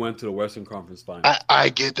us when we went to the Western Conference Finals. I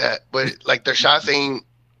get that, but like their shots ain't.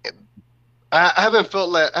 I haven't felt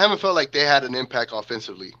like they had an impact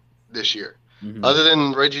offensively this year, other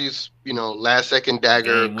than Reggie's last second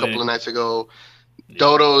dagger a couple of nights ago. Yeah.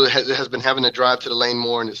 Dodo has been having to drive to the lane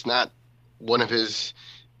more, and it's not one of his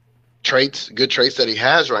good traits that he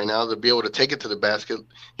has right now to be able to take it to the basket.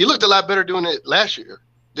 He looked a lot better doing it last year.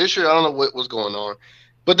 This year, I don't know what was going on,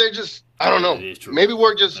 but they're just, I don't know. Maybe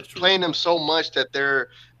we're just playing them so much that they're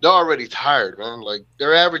already tired, man. Like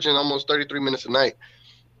they're averaging almost 33 minutes a night.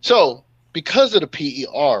 So because of the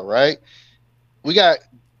PER, right? We got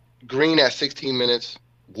Green at 16 minutes,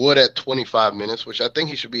 Wood at 25 minutes, which I think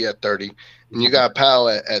he should be at 30, and you got Powell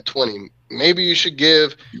at 20. Maybe you should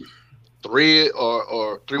give three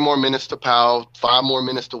more minutes to Powell, 5 more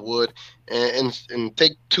minutes to Wood, and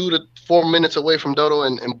take 2 to 4 minutes away from Dodo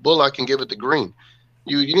and Bullock and give it to Green.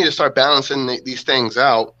 You need to start balancing these things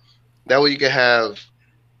out. That way you can have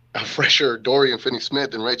a fresher Dorian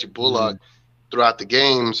Finney-Smith and Reggie Bullock throughout the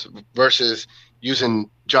games versus using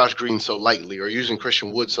Josh Green so lightly or using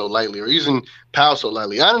Christian Wood so lightly or using Powell so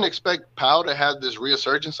lightly. I didn't expect Powell to have this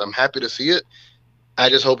resurgence. I'm happy to see it. I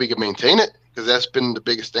just hope he can maintain it because that's been the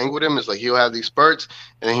biggest thing with him is like he'll have these spurts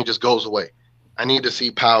and then he just goes away. I need to see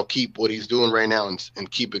Powell keep what he's doing right now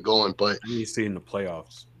and keep it going. But I need to see in the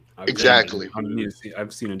playoffs. Exactly.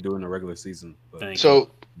 I've seen him do it in the regular season. But.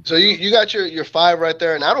 So you got your five right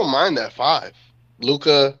there, and I don't mind that five.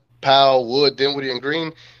 Luka, Powell, Wood, Dinwiddie, and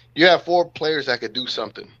Green. You have 4 players that could do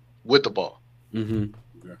something with the ball. Mm-hmm.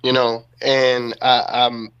 You know, and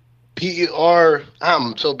I'm PER.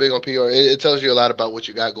 I'm so big on PER. It tells you a lot about what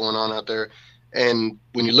you got going on out there. And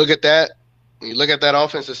when you look at that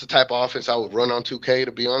offense, it's the type of offense I would run on 2K,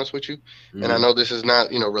 to be honest with you. Mm-hmm. And I know this is not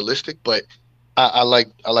realistic, but I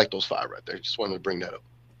like those 5 right there. Just wanted to bring that up.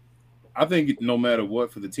 I think no matter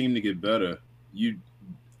what, for the team to get better, you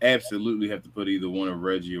absolutely have to put either one of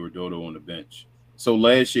Reggie or Dodo on the bench. So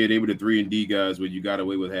last year they were the 3-and-D guys where you got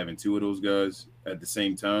away with having 2 of those guys at the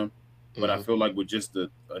same time. But I feel like with just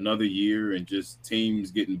another year and just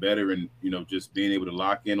teams getting better and just being able to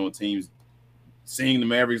lock in on teams, seeing the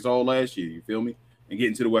Mavericks all last year, you feel me? And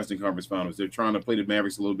getting to the Western Conference Finals, they're trying to play the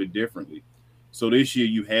Mavericks a little bit differently. So this year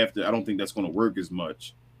you have to. I don't think that's going to work as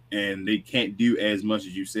much. And they can't do as much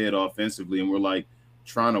as you said offensively. And we're like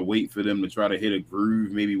trying to wait for them to try to hit a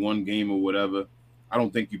groove, maybe one game or whatever. I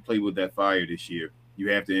don't think you play with that fire this year.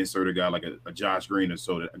 You have to insert a guy like a Josh Green or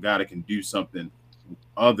so, a guy that can do something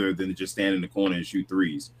other than just stand in the corner and shoot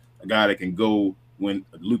threes. A guy that can go when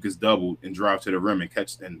Luka's doubled and drive to the rim and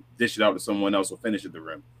catch and dish it out to someone else or finish at the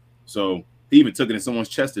rim. So he even took it in someone's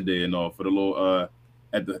chest today and all for the little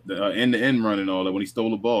at the end-to-end run and all that when he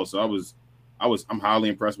stole the ball. So I'm highly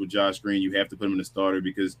impressed with Josh Green. You have to put him in the starter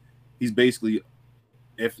because he's basically,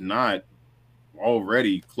 if not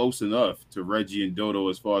already, close enough to Reggie and Dodo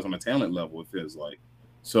as far as on a talent level, it feels like.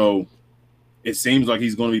 So it seems like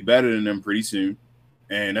he's going to be better than them pretty soon.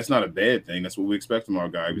 And that's not a bad thing. That's what we expect from our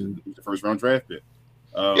guy. He was the first-round draft pick.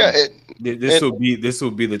 This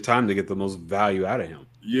will be the time to get the most value out of him.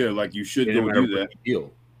 Yeah, like you should go do that.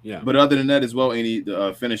 Deal. Yeah. But other than that as well, Andy,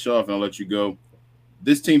 to finish off, and I'll let you go.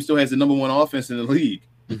 This team still has the number 1 offense in the league.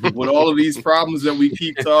 With all of these problems that we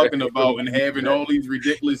keep talking about and having all these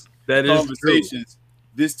ridiculous conversations,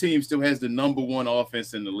 this team still has the number 1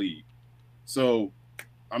 offense in the league. So,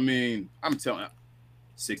 I mean, I'm telling you,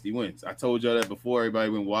 60 wins. I told y'all that before. Everybody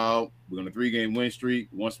went wild. We're on a 3-game win streak.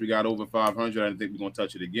 Once we got over 500, I didn't think we're going to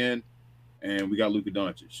touch it again. And we got Luka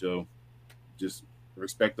Doncic. So, just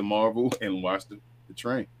respect the marvel and watch the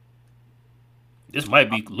train. This might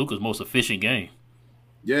be Luka's most efficient game.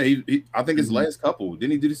 Yeah, he I think his last couple.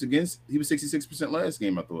 Didn't he do this against? He was 66% last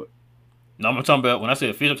game, I thought. No, I'm talking about when I say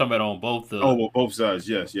efficient, I'm talking about on both. Both sides.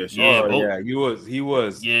 Yes. Yeah, he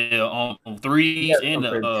was. Yeah, on threes and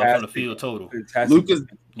from the field total.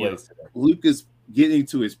 Luka's getting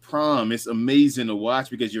to his prime. It's amazing to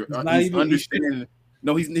watch because he's understanding.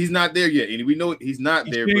 No, he's not there yet, and we know he's not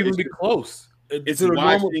there. He shouldn't even be close. It's to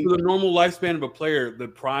the normal lifespan of a player. The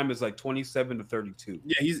prime is like 27 to 32.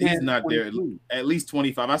 Yeah, he's not there. At least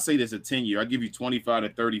 25. I say there's a 10-year. I give you 25 to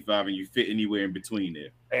 35, and you fit anywhere in between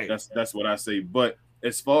there. Hey, that's what I say. But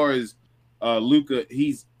as far as Luka,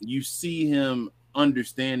 you see him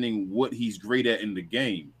understanding what he's great at in the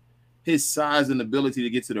game. His size and ability to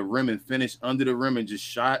get to the rim and finish under the rim and just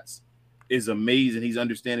shots is amazing. He's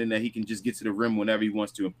understanding that he can just get to the rim whenever he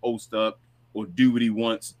wants to and post up or do what he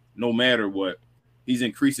wants. No matter what, he's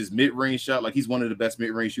increased his mid-range shot. Like he's one of the best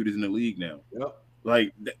mid-range shooters in the league now. Yep.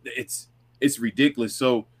 Like it's ridiculous.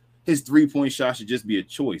 So his 3-point shot should just be a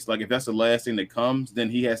choice. Like if that's the last thing that comes, then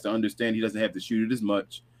he has to understand he doesn't have to shoot it as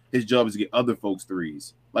much. His job is to get other folks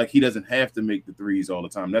threes. Like he doesn't have to make the threes all the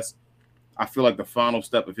time. I feel like the final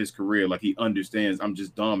step of his career. Like he understands I'm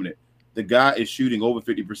just dominant. The guy is shooting over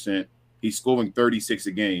 50%. He's scoring 36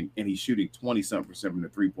 a game, and he's shooting 20-something% from the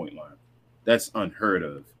 3-point line. That's unheard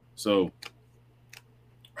of. So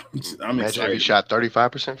I'm imagine if he shot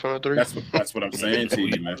 35% from the 3. That's what I'm saying to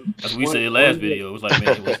you, man. That's what we said last video. It was like,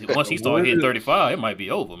 man, once he started hitting 35, it might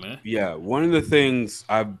be over, man. Yeah, one of the things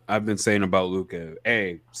I've been saying about Luka,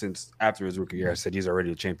 since after his rookie year, I said he's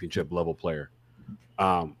already a championship level player.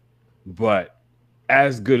 But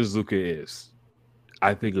as good as Luka is,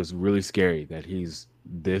 I think it's really scary that he's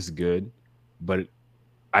this good, but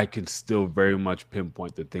I can still very much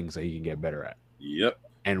pinpoint the things that he can get better at. Yep.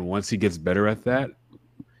 And once he gets better at that,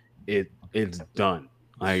 it's done.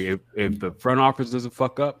 Like if the front office doesn't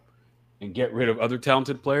fuck up and get rid of other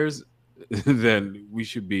talented players, then we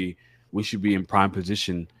should be in prime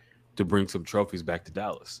position to bring some trophies back to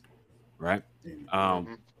Dallas, right? And Um,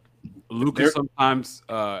 Hmm. Lucas there, sometimes,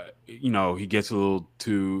 he gets a little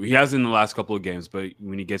too. He has in the last couple of games, but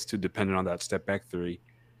when he gets too dependent on that step back three,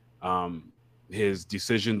 um, his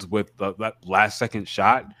decisions with that last second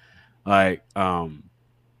shot, like, I'm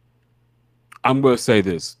going to say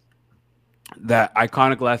this: that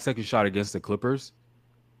iconic last second shot against the Clippers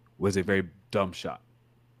was a very dumb shot.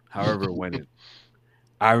 However, it went in.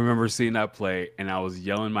 I remember seeing that play and I was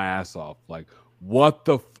yelling my ass off, like, "What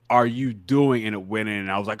the are you doing?" And it went in,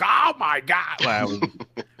 and I was like, "Oh my god!" Like I was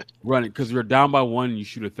running because you're down by one, and you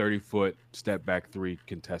shoot a 30-foot step back three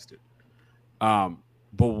contested.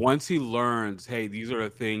 But once he learns, hey, these are the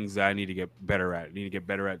things that I need to get better at. I need to get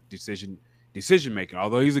better at decision making.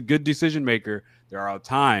 Although he's a good decision maker, there are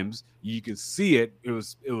times you can see it. It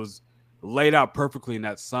was laid out perfectly in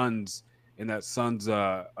that Suns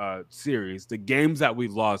series. The games that we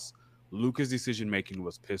lost, Luca's decision making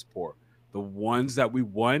was piss poor. The ones that we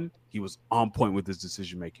won, he was on point with his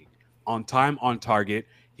decision making, on time, on target.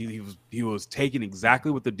 He was taking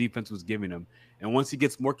exactly what the defense was giving him, and once he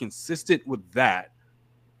gets more consistent with that,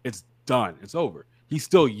 it's done. It's over. He's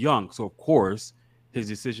still young, so of course his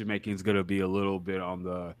decision making is going to be a little bit on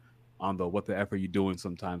the what the F are you doing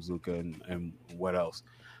sometimes, Luca, and what else.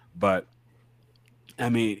 But I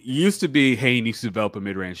mean, it used to be, hey, he needs to develop a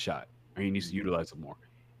mid range shot, or he needs to utilize it more.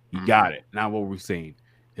 He got it. Now what we're seeing,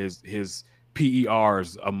 his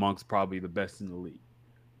PERs amongst probably the best in the league.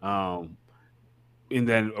 Um, and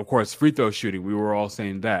then of course free throw shooting. We were all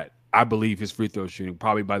saying that. I believe his free throw shooting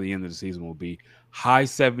probably by the end of the season will be high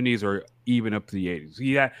 70s or even up to the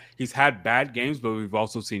 80s. He's had bad games, but we've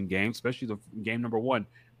also seen games, especially the game number one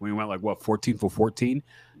when he went like what 14 for 14.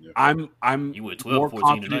 yeah. I'm You went 12 more 14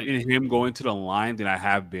 confident tonight. in him going to the line than I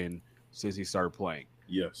have been since he started playing.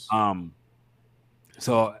 Yes. Um,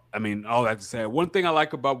 so I mean, all that to say, one thing I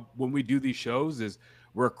like about when we do these shows is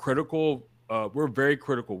we're critical. We're very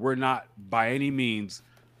critical. We're not by any means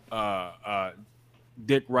uh, uh,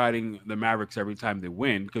 dick riding the Mavericks every time they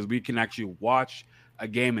win because we can actually watch a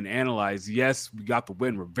game and analyze. Yes, we got the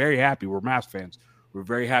win. We're very happy. We're Mavs fans. We're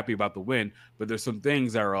very happy about the win. But there's some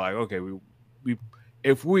things that are like, okay, we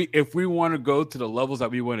if we want to go to the levels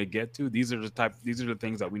that we want to get to, these are the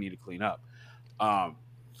things that we need to clean up. Um,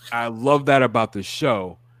 I love that about the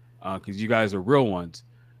show because you guys are real ones.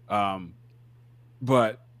 Um,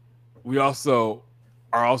 but we also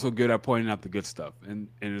are also good at pointing out the good stuff, and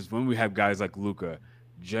it's when we have guys like Luca,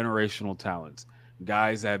 generational talents,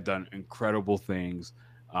 guys that have done incredible things.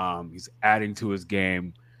 He's adding to his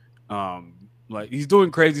game. Like he's doing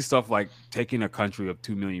crazy stuff, like taking a country of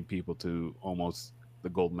 2 million people to almost the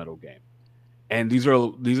gold medal game. And these are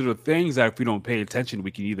the things that if we don't pay attention, we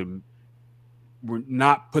can either we're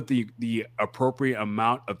not put the appropriate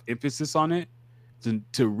amount of emphasis on it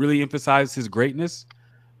to really emphasize his greatness.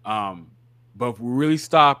 Um, but if we really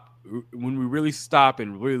stop, when we really stop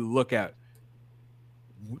and really look at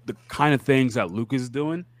the kind of things that Luke is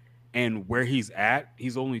doing and where he's at,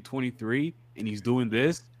 he's only 23 and he's doing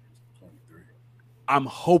this. 23. I'm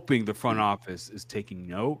hoping the front office is taking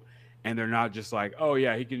note and they're not just like, oh,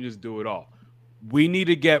 yeah, he can just do it all. We need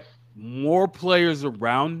to get more players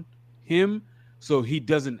around him so he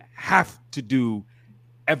doesn't have to do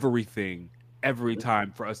everything every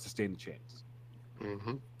time for us to stand a chance.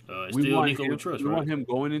 Hmm. It's We still want Nico we him. trust, We right? want him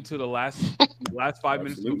going into the last 5 minutes of the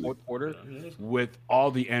Absolutely. fourth quarter Yeah, with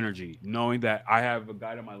all the energy, knowing that I have a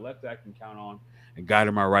guy to my left that I can count on, and a guy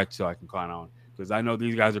to my right so I can count on. Because I know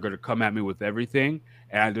these guys are going to come at me with everything,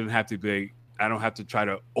 and I don't have to be. I don't have to try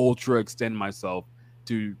to ultra extend myself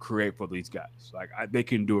to create for these guys. Like they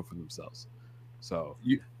can do it for themselves. So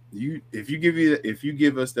You if you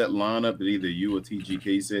give us that lineup that either you or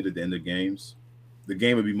TGK said at the end of games, the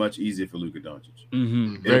game would be much easier for Luka Doncic.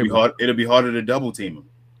 It'll very be much. hard. It'll be harder to double team him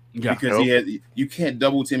Yeah. because you can't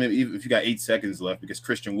double team him even if you got 8 seconds left because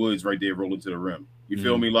Christian Wood's right there rolling to the rim. You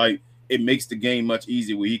feel me? Like it makes the game much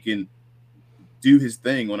easier where he can do his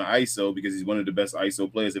thing on an ISO because he's one of the best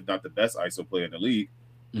ISO players, if not the best ISO player in the league.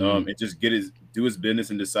 And just do his business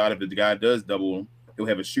and decide if the guy does double him, he'll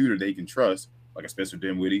have a shooter that he can trust, like a Spencer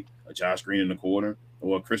Dinwiddie, a Josh Green in the corner,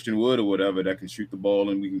 or a Christian Wood or whatever that can shoot the ball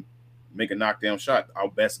and we can make a knockdown shot. Our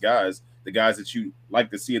best guys, the guys that you like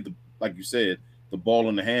to see at the like you said, the ball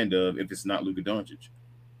in the hand of if it's not Luka Doncic.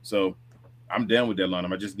 So I'm down with that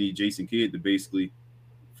lineup. I just need Jason Kidd to basically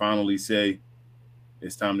finally say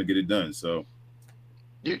it's time to get it done. So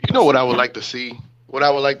You know what I would like to see? What I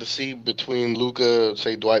would like to see between Luca,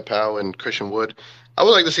 say Dwight Powell, and Christian Wood. I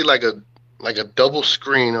would like to see like a double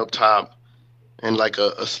screen up top and like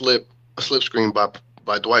a slip screen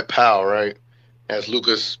by Dwight Powell, right? As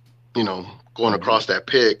Lucas, going across that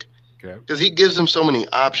pick. Okay. Because he gives him so many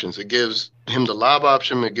options. It gives him the lob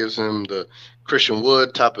option. It gives him the Christian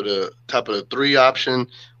Wood top of the three option,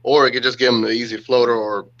 or it could just give him the easy floater.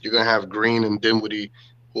 Or you're gonna have Green and Dinwiddie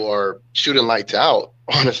who are shooting lights out,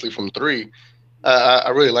 honestly, from three. I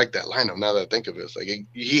really like that lineup. Now that I think of it, it's like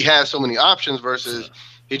he has so many options versus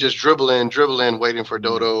he just dribble in, waiting for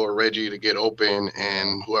Dodo or Reggie to get open,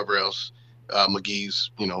 and whoever else, McGee's,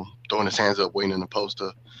 throwing his hands up, waiting in the post.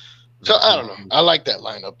 So I don't know. I like that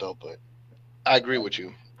lineup though, but I agree with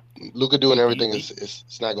you. Luka doing everything is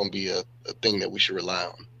it's not going to be a thing that we should rely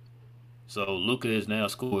on. So Luka has now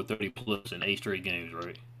scored 30 plus in 8 straight games,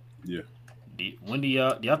 right? Yeah. When do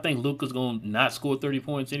y'all think Luka's going to not score 30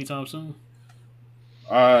 points anytime soon?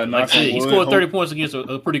 Like I said, he scored 30 points against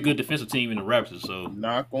a pretty good defensive team in the Raptors. So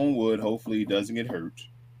knock on wood. Hopefully he doesn't get hurt.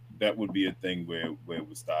 That would be a thing where it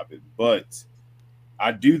would stop it. But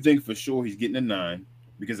I do think for sure he's getting a 9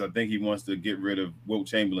 because I think he wants to get rid of Wilt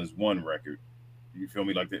Chamberlain's 1 record. You feel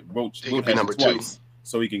me? Like that. Wilt has it number twice, 2,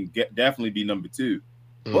 so he can definitely be number 2.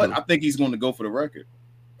 Mm-hmm. But I think he's going to go for the record.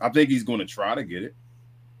 I think he's going to try to get it.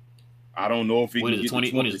 I don't know if he can get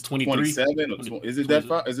 20, 23? 27 or 20. Is it that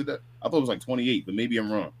far? Is it that? I thought it was like 28, but maybe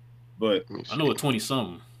I'm wrong. But I know it's 20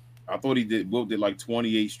 something. I thought Wilt did like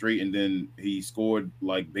 28 straight, and then he scored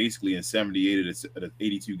like basically in 78 of the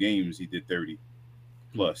 82 games. He did 30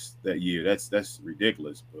 plus that year. That's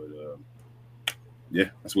ridiculous. But yeah,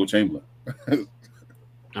 that's Wilt Chamberlain.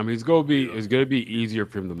 I mean, it's gonna be easier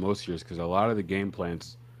for him than most years because a lot of the game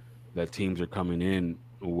plans that teams are coming in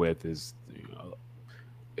with is,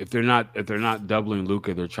 if they're not doubling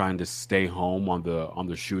Luka, they're trying to stay home on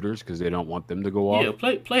the shooters because they don't want them to go off. Yeah,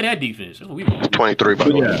 play that defense. 23, by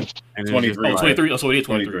the way. And 23. 23. Oh, so it is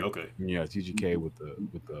 23. Okay. Yeah, TGK with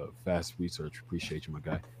the fast research. Appreciate you, my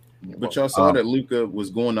guy. But y'all saw that Luka was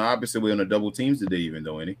going the opposite way on the double teams today, even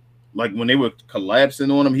though any. Like when they were collapsing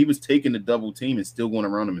on him, he was taking the double team and still going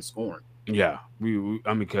around him and scoring. Yeah, I mean,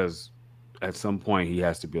 because at some point he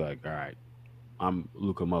has to be like, all right, I'm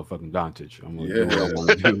Luka motherfucking Doncic. I'm gonna do what I want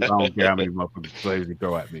to do. I don't care how many motherfucking players you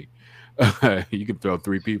throw at me. You can throw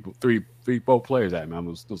three, 4 players at me.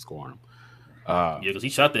 I'm still scoring them. Yeah, because he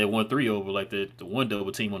shot that 1-3 over like the one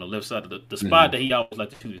double team on the left side of the spot that he always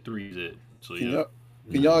like to shoot the threes at. So yeah.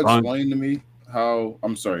 Can y'all explain to me how?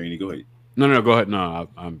 I'm sorry, Andy. Go ahead. No, go ahead. No,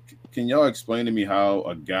 I'm. Can y'all explain to me how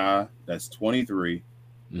a guy that's 23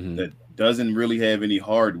 that doesn't really have any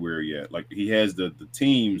hardware yet, like he has the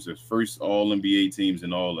teams, the first All NBA teams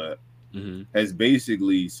and all that, has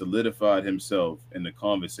basically solidified himself in the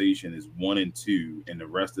conversation as 1 and 2, and the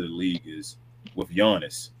rest of the league is with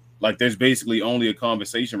Giannis. Like there's basically only a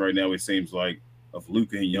conversation right now, it seems like, of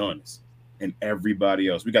Luka and Giannis and everybody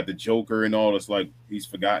else. We got the Joker and all this, like he's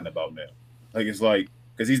forgotten about now. Like it's like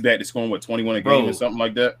because he's back to scoring 21 a game or something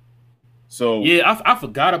like that. So yeah, I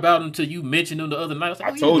forgot about him until you mentioned him the other night.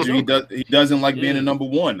 I told you he doesn't like being a number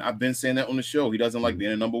 1. I've been saying that on the show. He doesn't like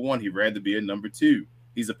being a number 1. He'd rather be a number 2.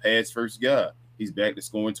 He's a pass first guy. He's back to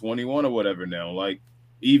scoring 21 or whatever now. Like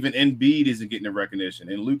even Embiid isn't getting the recognition,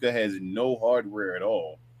 and Luka has no hardware at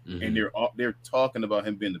all. And they're talking about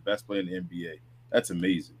him being the best player in the NBA. That's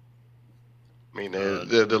amazing. I mean,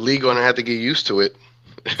 the league gonna have to get used to it.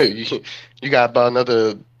 you got about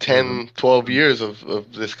another 10, 12 years of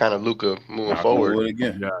this kind of Luka moving forward.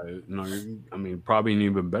 Again. Yeah, no, I mean, probably an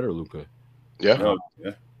even better Luka. Yeah.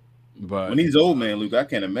 Yeah. But when he's old man Luka, I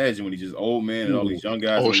can't imagine when he's just old man and all these young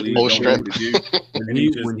guys old in the league don't know what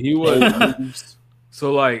to do. when he was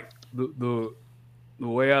so like the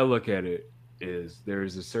way I look at it is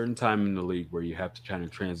there's a certain time in the league where you have to try to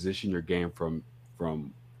transition your game from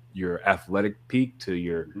your athletic peak to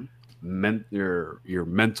your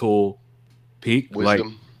mental peak. Wisdom.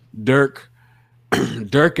 Like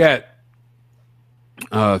Dirk at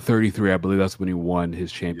 33, I believe that's when he won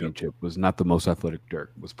his championship. Was not the most athletic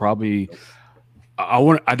Dirk. Was probably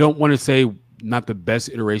I don't want to say not the best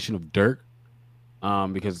iteration of Dirk,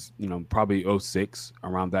 because probably 06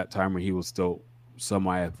 around that time when he was still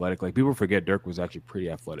semi-athletic. Like people forget Dirk was actually pretty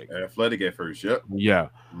athletic. Athletic at first, yep. Yeah.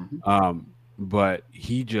 But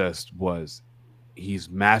he just was. He's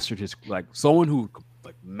mastered his someone who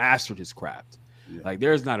mastered his craft. Yeah. Like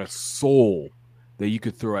there's not a soul that you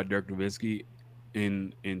could throw at Dirk Nowitzki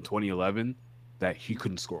in 2011 that he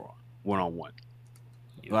couldn't score on one-on-one.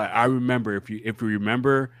 Yeah. Like I remember if you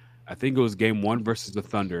remember, I think it was game 1 versus the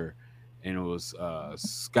Thunder, and it was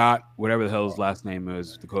Scott, whatever the hell his last name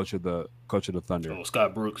is, the coach of the Thunder. Oh,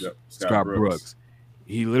 Scott Brooks. Yep. Scott Brooks.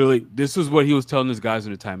 He literally, this is what he was telling his guys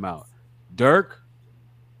in the timeout. Dirk,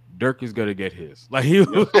 Dirk is gonna get his. Like he,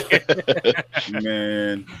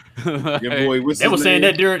 Man, like, your boy, what's They his were saying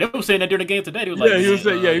name? that during the game today. They was yeah, like, he was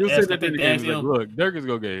saying, he was saying I that think in the they game. asked He's like, him. look, Dirk is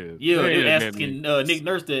gonna get his. Yeah, They they were ain't gonna get asking me. Nick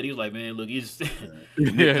Nurse that. He was like, man, look, he's Nick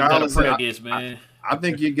Yeah, gotta Collison, pray, I guess, man. I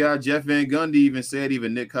think your guy Jeff Van Gundy even said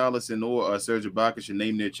even Nick Collison or Serge Ibaka should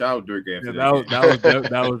name their child Dirk after Yeah, that.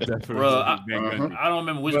 that was definitely Bro, Van Gundy. I don't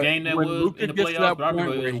remember which But game that when was Luka in the gets to playoffs, that but I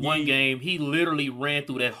remember point it was where one game. He literally ran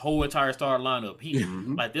through that whole entire starting lineup. He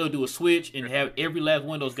Mhm. like they'll do a switch and have every last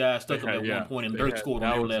one of those guys stuck up at one point, and Dirk scored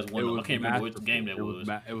on every last one of them. I can't remember which game that was.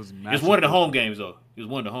 It was It's one of the home games though. It was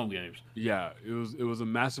one of the home games. Yeah, it was a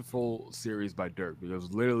masterful series by Dirk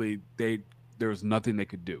because literally there was nothing they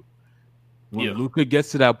could do. When Yeah. Luka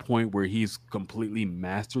gets to that point where he's completely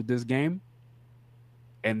mastered this game,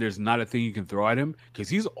 and there's not a thing you can throw at him because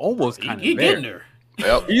he's almost kind of He there. getting there.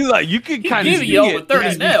 Yep. He's like you can He kind of giving you over 30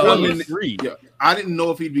 He's now. becoming- Ellis. Yeah, I didn't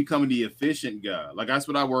know if he'd becoming the efficient guy. Like that's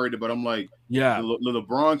what I worried about. I'm like, Yeah, the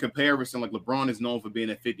LeBron comparison, like LeBron is known for being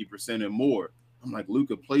at 50% or more. I'm like,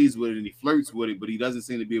 Luka plays with it and he flirts with it, but he doesn't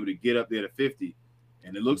seem to be able to get up there to 50.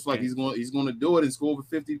 And it looks like he's going to do it and score over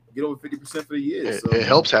 50, get over 50% for the year. So It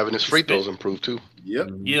helps having his free throws improve too. Yep.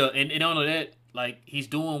 Yeah, and on that, like he's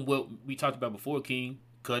doing what we talked about before, King.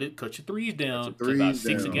 Cut your threes down to about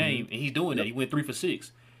 6 a down. game, and he's doing that. He went 3 for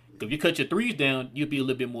 6. If you cut your threes down, you'll be a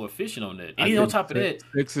little bit more efficient on that. I And on think top of that,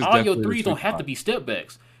 six is all your definitely the threes don't sweet have to spot. be step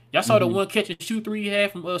backs. Y'all saw the one catch and shoot three he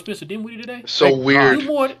had from Spencer Dinwiddie today. So Thank weird. You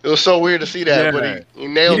more, It was so weird to see that, Yeah. but he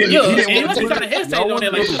nailed He it. didn't- yeah, he and didn't he wanna must take kind of it. hesitated on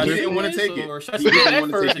that, like, He didn't wanna take it. or should I He shoot didn't that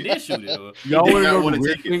wanna first take and it. then shoot it? Or, Y'all did want to not know wanna the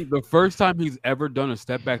weird take it. thing? The first time he's ever done a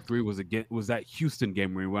step back three was that Houston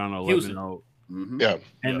game where he went on 11-0. Mhm. Yeah.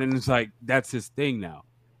 And then it's like that's his thing now.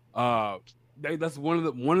 That's one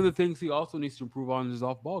of the things he also needs to improve on is his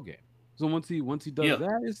off ball game. So once he does Yeah.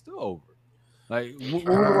 that, it's still over. Like when was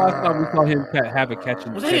the last time we saw him have a catch?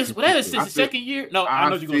 was that his I feel- second year? No, I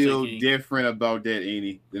know I you're gonna feel say King. different about that,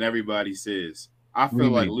 Aney, than everybody says. I What do feel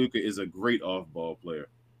you like mean? Luka is a great off-ball player.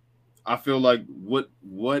 I feel like what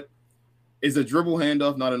is a dribble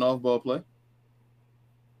handoff not an off-ball play?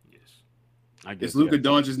 Yes. I guess Is Luka yeah.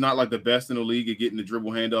 Doncic not like the best in the league at getting the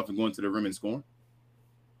dribble handoff and going to the rim and scoring?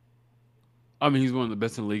 I mean, he's one of the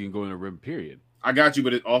best in the league and going to rim. Period. I got you,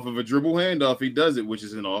 but off of a dribble handoff, he does it, which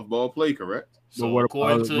is an off-ball play, correct? So But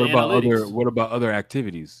according to analytics, what about other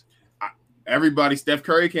activities? Everybody, Steph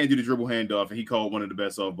Curry can't do the dribble handoff, and he called one of the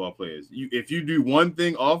best off-ball players. If you do one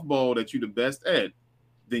thing off-ball that you're the best at,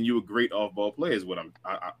 then you're a great off-ball player. Is what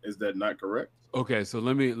is that not correct? Okay, so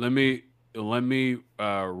let me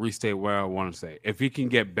restate what I want to say. If he can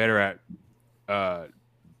get better at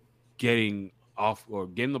getting off or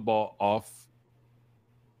getting the ball off,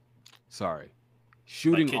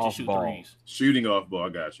 shooting like catch and off shoot ball. threes. Shooting off-ball, I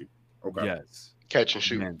got you. Okay. Yes, Catch and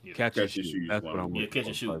shoot. man, Yeah. catch and shoot. shoot is That's one what of I'm them. Yeah, looking catch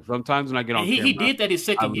and for. shoot. Sometimes when I get on And he camera, did that his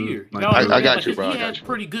I second lose year. my- Y'all I remember got that? you, bro, He I got had you.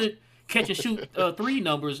 pretty good catch and shoot three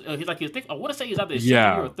numbers. He's like, I want to say he's out there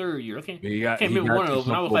Yeah. second year or third year. I can't He got- remember he got one of those.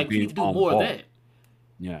 And I was comfortable like, he being need to do on more ball. of that.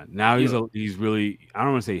 Yeah, now he's Yeah. he's really. I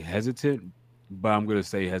don't want to say hesitant, but I'm gonna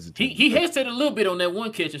say hesitant. He hesitated a little bit on that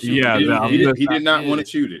one catch and shoot. Yeah, He, I'm did, just- he did not yeah. want to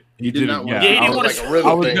shoot it. He did didn't, not want yeah. to Yeah, he shoot didn't it. wanna Like a shoot-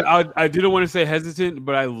 rhythm thing. I didn't want to say hesitant,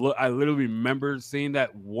 but I literally remember seeing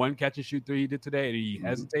that one catch and shoot three he did today, and he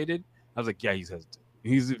hesitated. I was like, yeah, he's hesitant.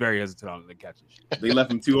 He's very hesitant on the catch and shoot. They left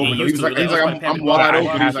him too open. He He was used like, to it. That was like I'm wide Patrick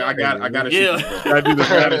open. Beverley. He's like, I got to Yeah. shoot it, Did I do bro. the I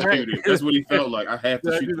gotta step shoot it. That's what he felt like. I have Did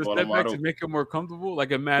to I shoot do the the ball. step I'm wide back to open. make him more comfortable? Like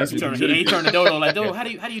He imagine. That's what turned, he turned the dodo like, Dodo, how do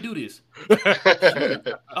you do this?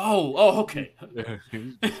 Oh, okay.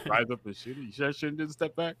 He just rise up and shoot it. You sure I shouldn't do the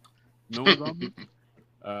step back? No one's on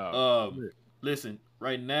me. Listen,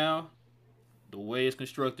 right now, the way it's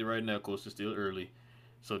constructed right now, of course, it's still early.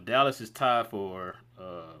 So Dallas is tied for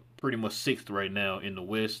pretty much sixth right now in the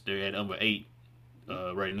West. They're at number 8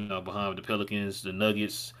 right now behind the Pelicans, the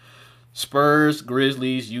Nuggets, Spurs,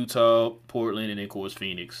 Grizzlies, Utah, Portland, and then, of course,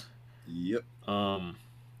 Phoenix. Yep.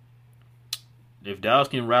 If Dallas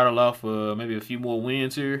can rattle off maybe a few more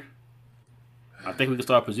wins here, I think we can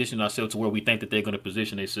start positioning ourselves to where we think that they're going to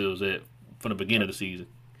position themselves at from the beginning of the season.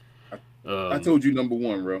 I told you number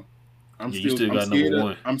one, bro. you still got number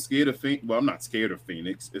one. I'm scared of Phoenix. Well, I'm not scared of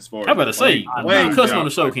Phoenix as far as How about to say, playing you cussing down. on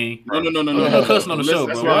the show, King. No. No cussing on the show,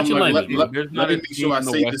 That's bro. why Watch I'm your like, language, let There's me not a make team sure I in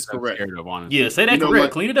the say West this I'm correct. scared of, honestly. Yeah, say that You know, correct.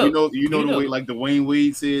 like, Clean it up. You know Clean it the way, up. like Dwayne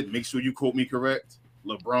Wade said, make sure you quote me correct.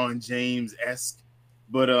 LeBron James-esque.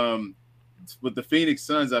 But with the Phoenix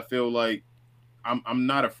Suns, I feel like I'm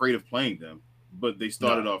not afraid of playing them, but they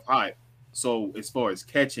started off high. So as far as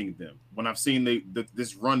catching them, when I've seen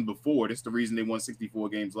this run before, that's the reason they won 64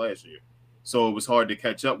 games last year. So it was hard to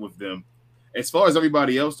catch up with them. As far as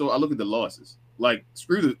everybody else, though, I look at the losses. Like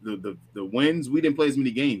screw the wins. We didn't play as many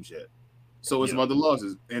games yet, so it's about the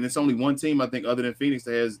losses. And it's only one team I think other than Phoenix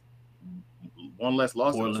that has one less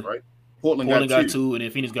loss than us, right? Portland got two, and then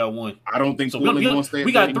Phoenix got one. I don't think Portland going to stay.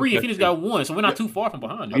 We got 3, and Phoenix got 1, so we're not too far from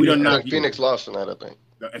behind. We done knock Phoenix lost tonight, I think.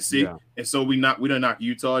 And see, and so we done knock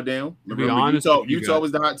Utah down. Remember, Utah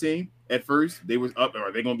was the hot team at first. They was up.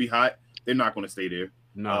 Are they going to be hot? They're not going to stay there.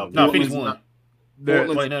 No, Phoenix won. Their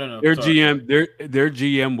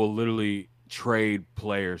GM will literally trade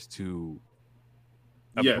players to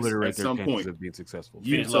obliterate their chances of being successful.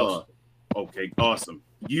 Utah, okay, awesome.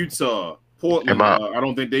 Utah, Portland. I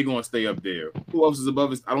don't think they're going to stay up there. Who else is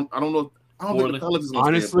above us? I don't know. I don't think the Pelicans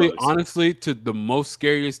going to stay above us. Honestly, to the most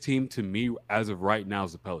scariest team to me as of right now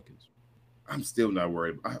is the Pelicans. I'm still not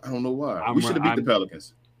worried. I don't know why. We should have beat the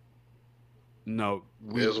Pelicans. No,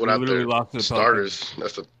 we literally lost to the starters. We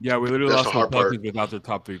literally lost to the Pelicans without their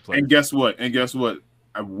top 3 players. And guess what?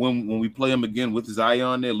 When we play them again with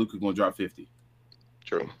Zion there, Luka going to drop 50.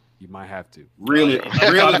 True. You might have to. Really,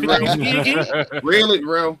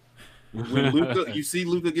 bro. When you see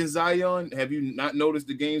Luka against Zion, have you not noticed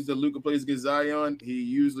the games that Luka plays against Zion? He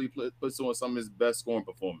usually puts on some of his best scoring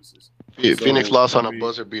performances. Phoenix lost on a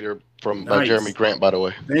buzzer beater by Jeremy Grant, by the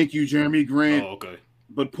way. Thank you, Jeremy Grant. Oh, okay.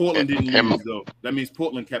 But Portland didn't lose, though. That means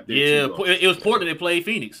Portland kept their it was Portland that played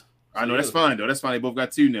Phoenix. I know, that's fine, though. That's fine. They both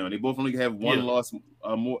got 2 now. They both only have 1 loss,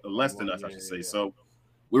 less than us, I should say. So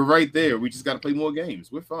we're right there. We just got to play more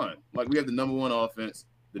games. We're fine. Like, we have the number 1 offense.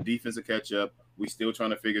 The defense will catch up. We still trying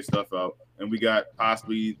to figure stuff out. And we got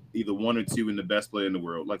possibly either 1 or 2 in the best player in the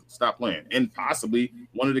world. Like, stop playing. And possibly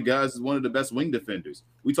one of the guys is one of the best wing defenders.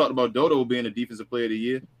 We talked about Dodo being a defensive player of the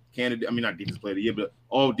year. Candidate, I mean, not defensive player of the year, but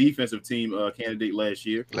all defensive team candidate last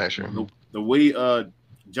year. The way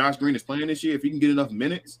Josh Green is playing this year, if he can get enough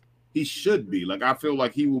minutes, he should be. Like, I feel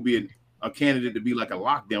like he will be a candidate to be like a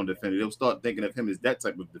lockdown defender. They'll start thinking of him as that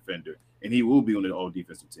type of defender, and he will be on the all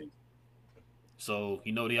defensive team. So,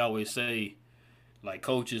 they always say, like,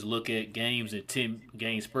 coaches look at games in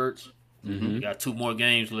 10-game spurts. Mm-hmm. We got 2 more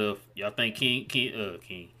games left. Y'all think King?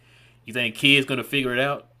 You think Kid's going to figure it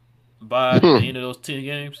out by the end of those 10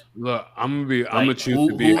 games? Look, I'm gonna choose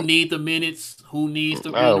to be. Who needs the minutes? Who needs the?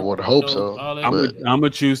 I would hope so. I'm gonna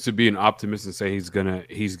choose to be an optimist and say he's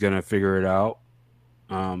gonna figure it out.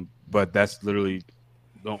 But that's literally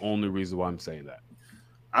the only reason why I'm saying that.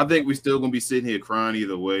 I think we're still gonna be sitting here crying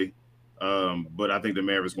either way. But I think the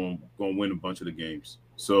Mavericks gonna win a bunch of the games.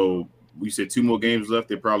 So we said 2 more games left.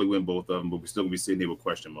 They probably win both of them, but we're still gonna be sitting here with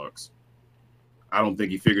question marks. I don't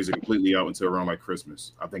think he figures it completely out until around like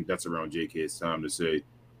Christmas. I think that's around JK's time to say,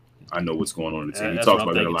 I know what's going on in the team. He talks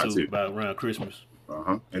about that a lot too. About around Christmas.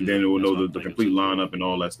 And then we'll know the complete lineup and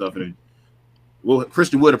all that stuff. And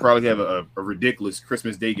Christian Wood will probably have a ridiculous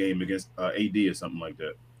Christmas Day game against AD or something like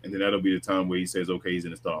that. And then that'll be the time where he says, okay, he's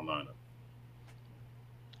in the starting lineup.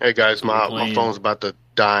 Hey guys, my phone's about to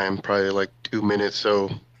die in probably like 2 minutes, so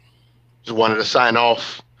just wanted to sign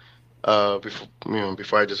off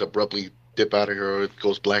before I just abruptly dip out of here or it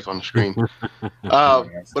goes black on the screen.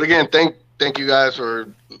 But again, thank you guys for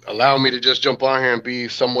allowing me to just jump on here and be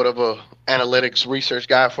somewhat of a analytics research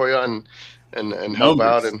guy for you and help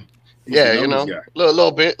out and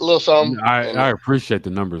little something. I appreciate the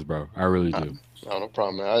numbers, bro. I really do. No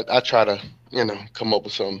problem, man. I try to come up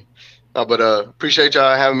with something. But appreciate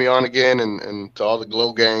y'all having me on again and to all the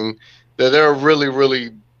Glow gang. They're a really,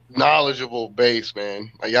 really knowledgeable base,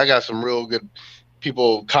 man. Like, y'all got some real good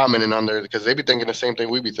people commenting on there because they be thinking the same thing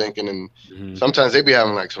we be thinking, and sometimes they be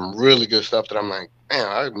having like some really good stuff that I'm like,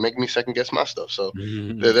 man, it make me second guess my stuff. So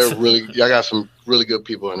they're really, y'all got some really good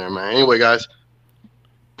people in there, man. Anyway, guys,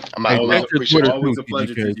 I'm out. Always a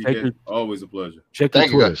pleasure, TGK. Always a pleasure.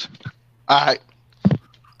 Thank you, guys. All right,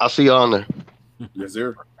 I'll see you on there. Yes,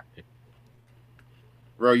 sir.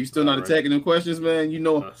 Bro, you still not attacking them questions, man?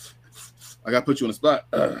 I got to put you on the spot.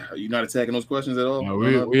 Are you not attacking those questions at all? No,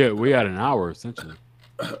 we had an hour, essentially.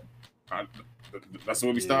 That's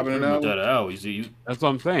what we stopping an hour? That's what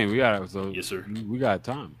I'm saying. Yes, sir. We got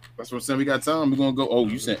time. That's what I'm saying. We got time. We're going to go. Oh,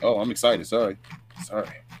 you said, I'm excited. Sorry.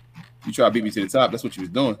 You try to beat me to the top. That's what you was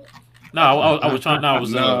doing. No, I was trying. trying to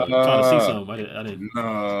see something. I didn't.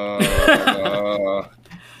 No.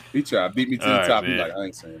 He tried to beat me to the top. He's like, I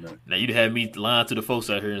ain't saying that. Now, you'd have me lying to the folks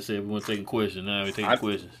out here and say, we want to take a question. Now we're taking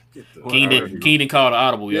questions. Keenan called the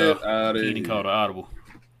audible, y'all. Keenan called the audible.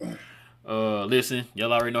 Listen,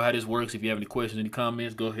 y'all already know how this works. If you have any questions, any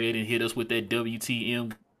comments, go ahead and hit us with that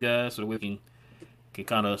WTM, guys, so that we can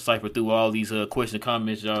kind of cipher through all these question and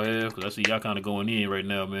comments y'all have. Because I see y'all kind of going in right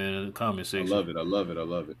now, man, in the comment section. I love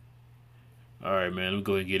it. All right, man. Let me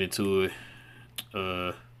go ahead and get into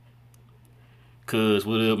it. Cuz,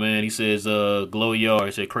 what up, man? He says, Glow Yard.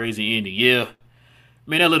 He said, crazy ending. Yeah.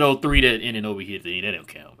 Man, that little 3 that ended over here, that don't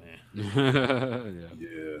count, man.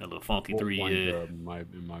 Yeah. That little funky 3 he had. In my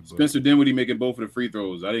book. Spencer Dinwiddie making both of the free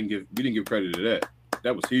throws. We didn't give credit to that.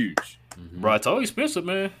 That was huge. Bro, I told you Spencer,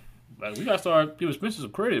 man. Like, we gotta start giving Spencer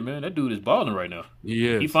some credit, man. That dude is balling right now.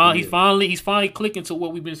 He's finally clicking to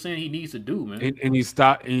what we've been saying he needs to do, man. And he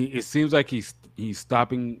stopped. It seems like he's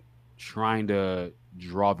stopping trying to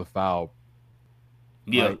draw the foul.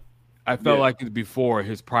 Yeah. Like, I felt like before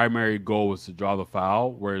his primary goal was to draw the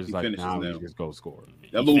foul, whereas He like now he just go score.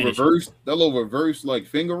 That little reverse like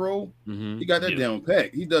finger roll, he got that down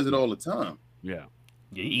pat. He does it all the time. Yeah.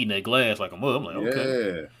 Yeah, he eating that glass like a mug. I'm like,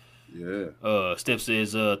 okay. Yeah. Steph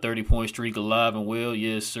says 30-point streak alive and well.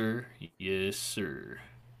 Yes, sir. Yes, sir.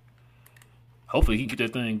 Hopefully he can get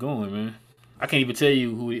that thing going, man. I can't even tell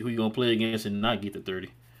you who you gonna play against and not get the 30.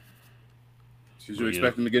 Because you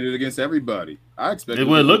expect him to get it against everybody. I expect it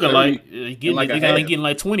was looking like getting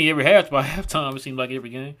like 20 every half by halftime. It seemed like every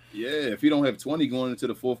game. Yeah, if you don't have 20 going into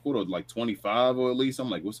the fourth quarter, like 25 or at least, I'm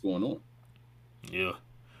like, what's going on? Yeah.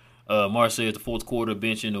 Mark says the fourth quarter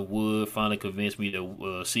benching of Wood finally convinced me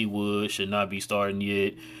that C. Wood should not be starting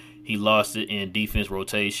yet. He lost it in defense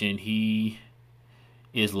rotation. He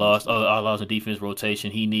is lost. I lost in defense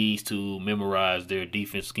rotation. He needs to memorize their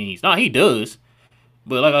defense schemes. No, he does.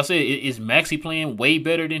 But like I said, is Maxey playing way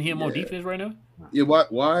better than him on defense right now? Yeah.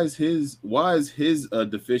 Why is his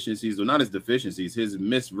deficiencies, or not his deficiencies, his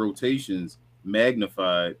missed rotations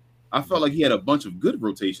magnified? I felt like he had a bunch of good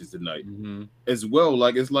rotations tonight as well.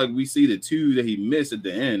 Like, it's like we see the 2 that he missed at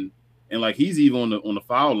the end, and like he's even on the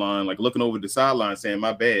foul line, like looking over the sideline saying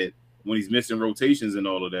my bad when he's missing rotations and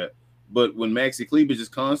all of that. But when Maxi Kleber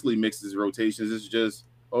just constantly mixes rotations, it's just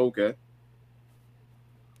okay.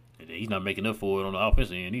 And he's not making up for it on the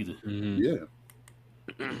offensive end either. Yeah.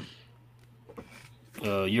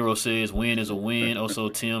 Euro says win is a win. Also,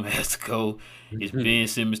 Tim has to go. Is Ben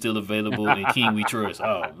Simmons still available? And King we trust.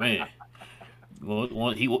 Oh man. You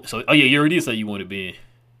already did say you wanted Ben.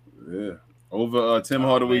 Yeah. Over Tim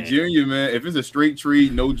Hardaway Jr., man. If it's a straight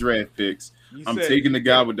trade, no draft picks, I'm taking the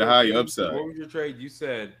guy with the higher upside. What was your trade? You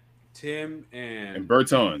said Tim and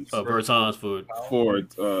Bertans. Bertans for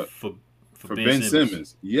Ben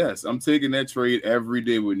Simmons. Yes, I'm taking that trade every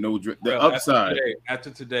day with no the upside. After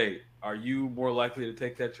today, are you more likely to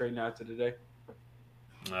take that trade now after today?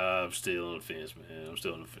 I'm still on the fence, man. I'm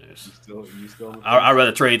still on the fence. You still on the fence? I'd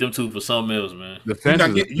rather trade them 2 for something else, man.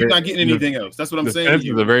 You're not getting anything else. That's what I'm saying. This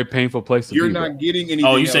is a very painful place to be. You're not getting anything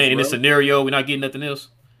else. Oh, you saying in this scenario we're not getting nothing else?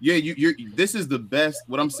 Yeah, this is the best.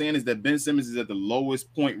 What I'm saying is that Ben Simmons is at the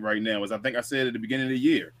lowest point right now, as I think I said at the beginning of the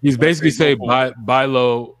year. He's basically saying buy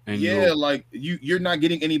low and like you're not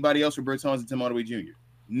getting anybody else for Bertans and Tim Hardaway Jr.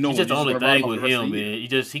 No, it's just the only thing with him, man.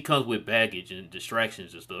 He comes with baggage and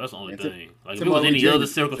distractions and stuff. That's the only thing. Like if it was any other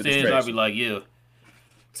circumstance, I'd be like, yeah.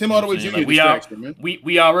 Tim Hardaway Jr. Like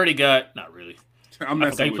we already got not really. I'm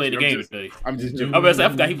not saying he played the game today. I'm just joking. I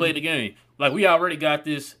forgot he played the game. Like we already got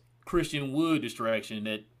this Christian Wood distraction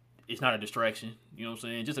that it's not a distraction. You know what I'm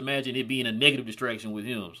saying? Just imagine it being a negative distraction with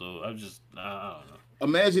him. So I don't know.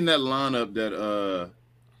 Imagine that lineup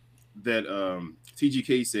that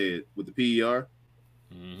TGK said with the PER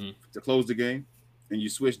to close the game, and you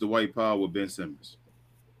switch the Dwight Powell with Ben Simmons.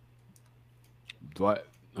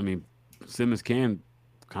 Simmons can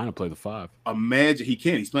kind of play the 5. Imagine he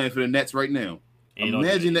can. He's playing for the Nets right now.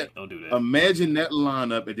 Imagine that. Don't do that. Imagine that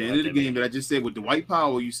lineup at the end of the game that I just said with Dwight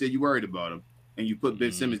Powell. You said you worried about him, and you put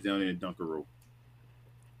Ben Simmons down in a dunker roll.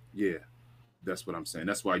 Yeah, that's what I'm saying.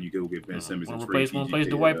 That's why you go get Ben Simmons and replace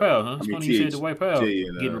Dwight Powell, huh? It's funny you said Dwight Powell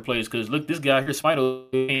getting replaced because look, this guy here,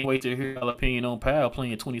 Smito, can't wait to hear our opinion on Powell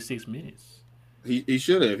playing 26 minutes. He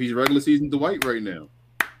should have. He's regular season Dwight right now.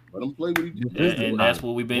 Let him play what he did. And that's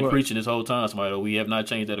what we've been preaching this whole time, Smito. We have not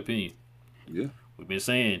changed that opinion. Yeah, we've been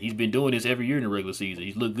saying he's been doing this every year in the regular season.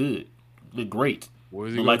 He's looked good, looked great.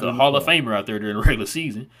 Look like a Hall of Famer out there during the regular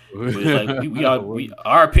season. But it's like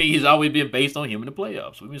our opinion has always been based on him in the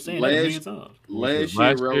playoffs. We've been saying that a million times. Last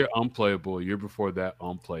year, unplayable. Year before that,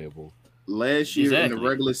 unplayable. Last year in the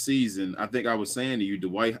regular season, I think I was saying to you,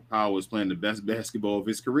 Dwight Powell was playing the best basketball of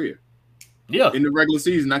his career. Yeah. In the regular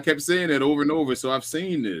season, I kept saying that over and over. So I've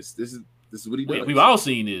seen this. This is what he does. We've all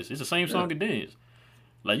seen this. It's the same song and dance.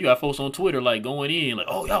 Like, you got folks on Twitter, like, going in, like,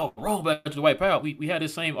 oh, y'all wrong about Dwight Powell. We had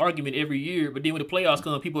this same argument every year, but then when the playoffs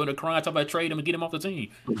come, people are crying, talking about trade him and get him off the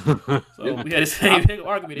team. So we had the same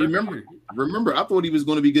argument every year. Remember, I thought he was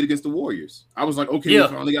going to be good against the Warriors. I was like, okay, he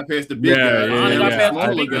finally got past the big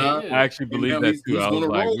guy. I actually believe that, too. He's going to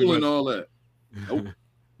roll and all that. Nope.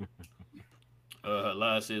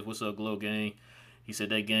 Elias says, what's up, Glow Gang? He said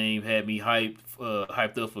that game had me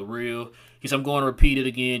hyped up for real. He said I'm going to repeat it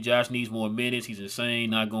again. Josh needs more minutes. He's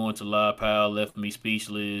insane. Not going to lie, pal. Left me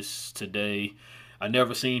speechless today. I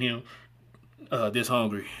never seen him this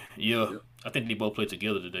hungry. Yeah, Yep. I think they both played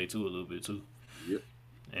together today too, a little bit too. Yep.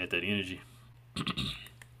 Add that energy.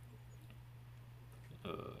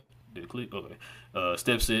 Did it click? Okay.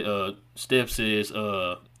 Steph says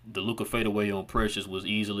the Luka fadeaway on Precious was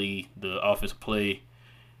easily the offensive play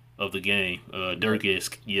of the game.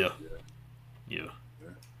 Dirk-esque. Yeah.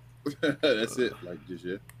 That's it. Like just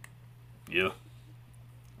Yeah.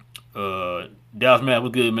 Dallas Matt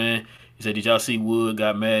was good, man. He said, "Did y'all see Wood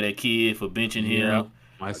got mad at Kid for benching Yeah, him?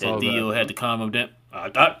 I saw That Theo that. had to calm him down."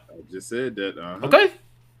 I just said that. Okay.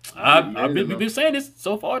 We've Been saying this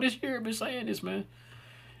so far this year. I've been saying this, man.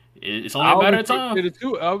 It's only I a would matter be of time. frustrated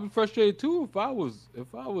too. I would be frustrated too if I was.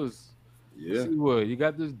 Yeah. See what you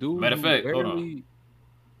got this dude. Matter of who fact, hold on. barely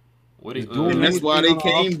What is is doing And that's why anything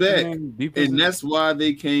they on the came back. offensive end, defensive And that's why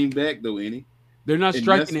they came back, though, Annie. They're not and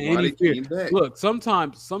striking that's at why any they fear. came back. Look,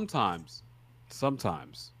 sometimes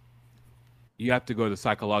you have to go the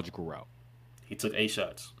psychological route. he took 8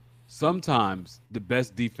 shots. Sometimes the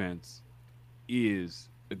best defense is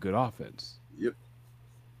a good offense. Yep.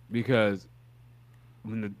 Because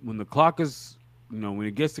when the clock is, when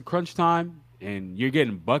it gets to crunch time and you're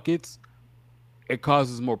getting buckets, it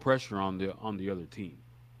causes more pressure on the other team.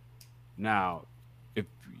 Now,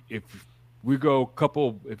 if we go a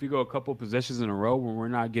couple possessions in a row when we're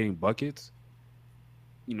not getting buckets,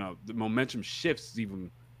 the momentum shifts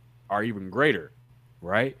are even greater,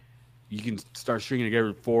 right? You can start stringing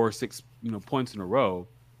together 4 or 6 points in a row.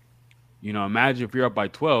 Imagine if you're up by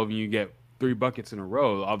 12 and you get 3 buckets in a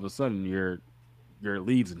row, all of a sudden your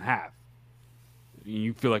lead's in half.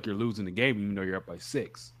 You feel like you're losing the game even though you're up by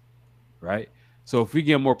 6, right? So if we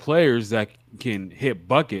get more players that can hit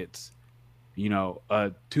buckets,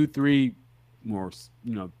 2, 3 more,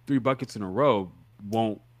 3 buckets in a row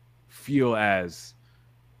won't feel as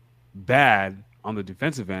bad on the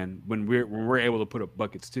defensive end when we're able to put up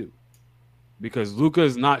buckets too. Because Luka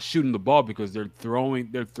is not shooting the ball because they're throwing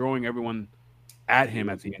everyone at him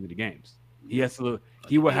at the end of the games. He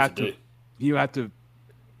would have to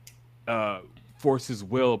force his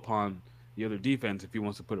will upon the other defense if he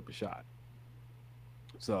wants to put up a shot.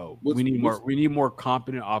 So we need more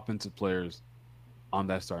competent offensive players on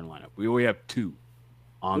that starting lineup. We only have 2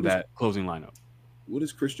 on that closing lineup. What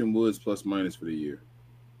is Christian Wood's plus minus for the year?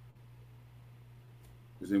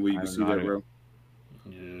 Is there any way you can see that, bro?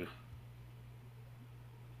 Yeah.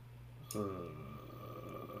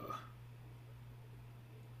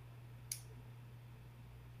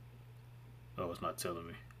 It's not telling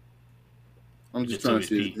me. I'm just trying to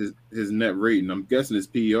see his net rating. I'm guessing his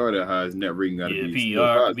PER that high. His net rating got to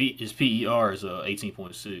be his PER is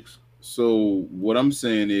 18.6. So what I'm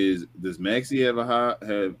saying is, does Maxey have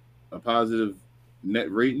a positive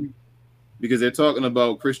net rating? Because they're talking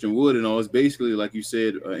about Christian Wood and all. It's basically like you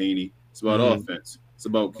said, Annie. It's about offense. It's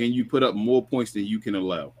about, can you put up more points than you can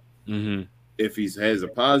allow? Mm-hmm. If he has a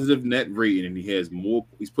positive net rating and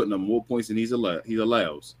he's putting up more points than he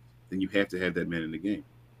allows, then you have to have that man in the game.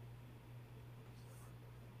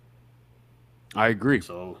 I agree.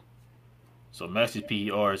 So Max's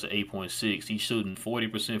PER is 8.6. He's shooting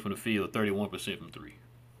 40% from the field, 31% from 3.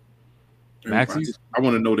 Maxey? I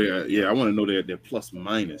want to know their plus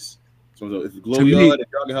minus. So if y'all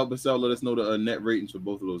can help us out, let us know the net ratings for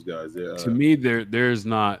both of those guys. To me, there's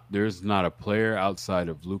not a player outside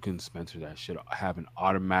of Luka and Spencer that should have an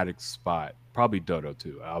automatic spot. Probably Dodo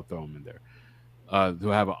too. I'll throw him in there. Who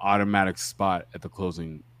have an automatic spot at the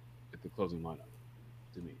closing lineup.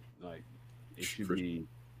 To me, like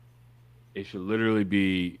it should literally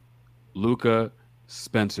be Luka,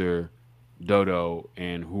 Spencer, Dodo,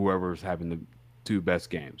 and whoever's having the 2 best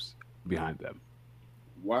games behind them.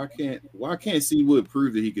 Why can't C Wood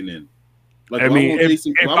prove that he can end? Like, I mean, if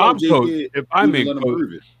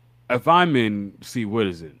I'm in, C Wood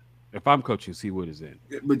is in. If I'm coaching, C Wood is in.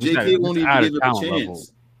 But JK won't even give him a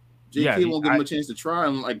chance. JK won't give him a chance to try,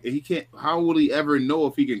 and like he can't. How will he ever know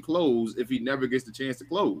if he can close if he never gets the chance to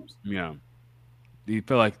close? Yeah. Do you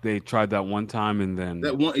feel like they tried that one time and then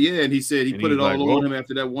that one? Yeah, and he said he put it all on him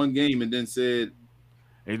after that one game, and then said.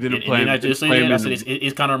 He didn't play. I just say that. I said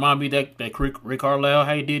it's kind of remind me that Rick Carlisle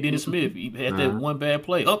how he did Dennis Smith. He had that one bad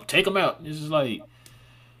play. Oh, take him out. This is like,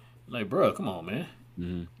 bro, come on, man.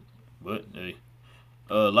 Mm-hmm. But hey,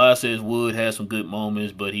 Lai says Wood has some good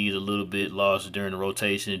moments, but he's a little bit lost during the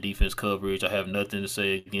rotation and defense coverage. I have nothing to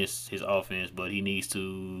say against his offense, but he needs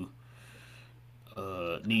to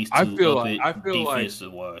needs I to feel up like it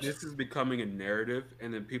defensive wise. this is becoming a narrative,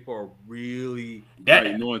 and then people are really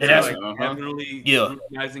Biting onto that's it. heavily yeah.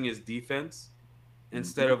 scrutinizing his defense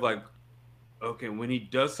instead of like, okay, when he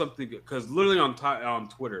does something, because literally on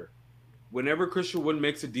Twitter, whenever Christian Wood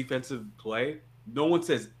makes a defensive play, no one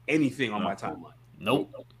says anything on my timeline.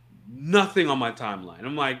 Nope. Nothing on my timeline.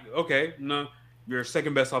 I'm like, okay, no, your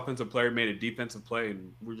second best offensive player made a defensive play,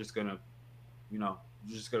 and we're just gonna, you're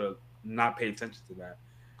just gonna not pay attention to that.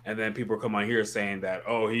 And then people come on here saying that,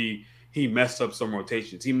 oh, he messed up some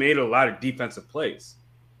rotations. He made a lot of defensive plays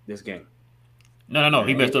this game. No.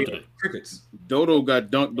 He messed up today. Crickets. Dodo got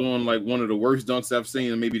dunked on like one of the worst dunks I've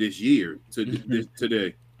seen maybe this year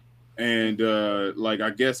today. And like I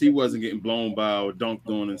guess he wasn't getting blown by or dunked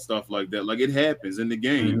on and stuff like that. Like it happens in the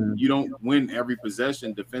game. Mm-hmm. You don't win every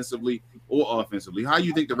possession defensively or offensively. How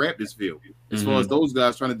you think the Raptors feel as far as those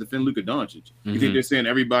guys trying to defend Luka Doncic? You think they're saying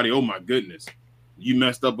everybody, oh my goodness, you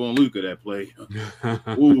messed up on Luka that play.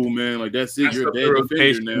 Ooh man, like that's it. You're a bad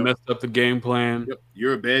defender now. Messed up the game plan. Yep.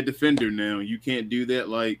 You're a bad defender now. You can't do that.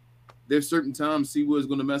 Like there's certain times Seawood's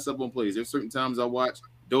going to mess up on plays. There's certain times I watch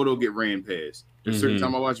Dodo get ran past. There's certain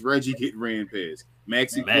time I watch Reggie get ran past.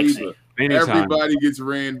 Maxi Cleaver. Everybody gets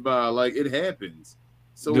ran by. Like it happens.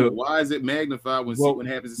 So why is it magnified when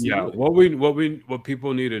happens to Seawood? What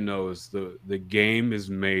people need to know is the game is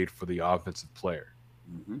made for the offensive player.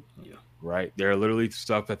 Mm-hmm. Yeah. Right. There are literally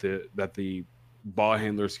stuff that the ball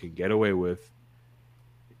handlers can get away with,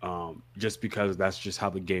 just because that's just how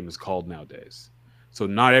the game is called nowadays. So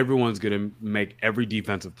not everyone's gonna make every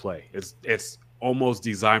defensive play. It's almost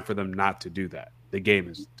designed for them not to do that. The game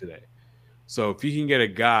is today. So if you can get a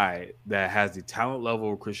guy that has the talent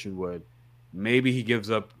level of Christian Wood, maybe he gives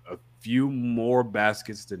up a few more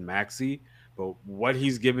baskets than Maxey, but what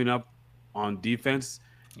he's giving up on defense,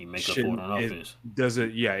 he makes up for it on offense.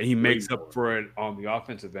 He makes up for it on the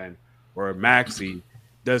offensive end, where Maxey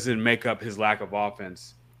doesn't make up his lack of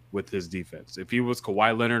offense with his defense. If he was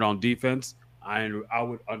Kawhi Leonard on defense, I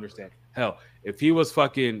would understand. Hell, if he was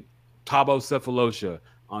fucking Thabo Cephalosha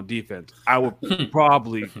on defense, I would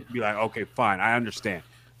probably be like, okay, fine, I understand.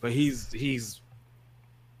 But he's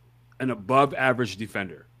an above average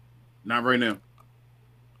defender. Not right now.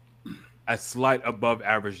 A slight above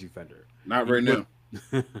average defender. Not right now.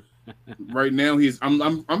 Right now,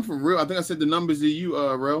 I'm for real. I think I said the numbers to you,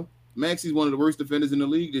 Ro. Maxey's one of the worst defenders in the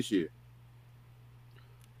league this year.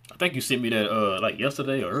 I think you sent me that like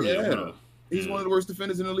yesterday or earlier. Yeah. He's one of the worst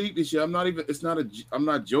defenders in the league this year. I'm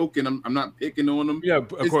not joking. I'm not picking on him. Yeah,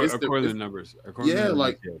 according to the numbers.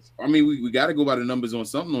 I mean, we got to go by the numbers on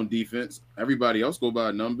something on defense. Everybody else go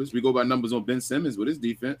by numbers. We go by numbers on Ben Simmons with his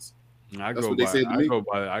defense. That's what they said to me.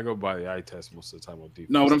 I go by the eye test most of the time on defense.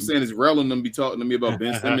 No, what I'm saying is Rel and them be talking to me about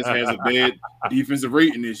Ben Simmons has a bad defensive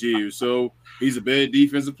rating this year. So he's a bad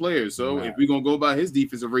defensive player. So if we're going to go by his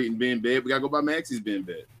defensive rating being bad, we got to go by Maxey's being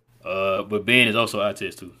bad. But Ben is also eye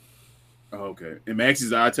test too. Oh, okay. And Max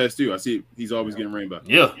is the eye test too. I see he's always getting rained by.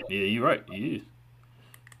 Yeah, you're right. He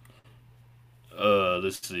is.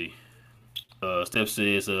 Let's see. Steph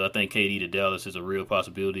says, I think KD to Dallas is a real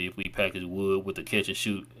possibility if we package Wood with a catch and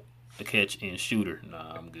shooter.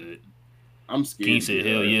 Nah, I'm good. I'm scared. King said,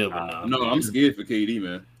 hell yeah, but nah. No, I'm scared for KD,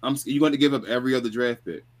 man. You're going to give up every other draft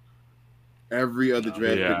pick. Every other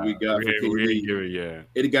draft pick we got for KD.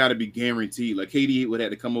 It got to be guaranteed. Like KD would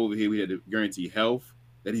have to come over here. We had to guarantee health,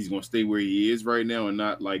 that he's going to stay where he is right now and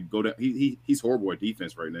not like go down. He's horrible at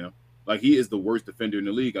defense right now. Like he is the worst defender in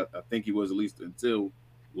the league. I think he was at least until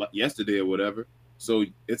yesterday or whatever. So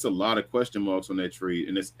it's a lot of question marks on that trade,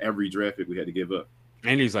 and it's every draft pick we had to give up.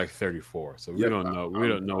 And he's like 34, so we don't know. We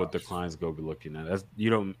don't know what the client's going to be looking at.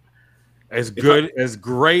 As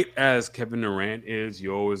great as Kevin Durant is,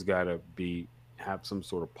 you always got to have some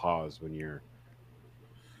sort of pause when you're.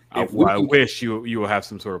 I wish you will have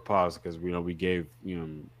some sort of pause because we gave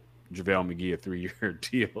JaVale McGee a 3-year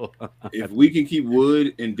deal. If we can keep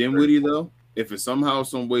Wood and Dinwiddie though, if it's somehow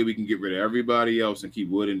some way we can get rid of everybody else and keep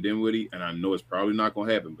Wood and Dinwiddie, and I know it's probably not going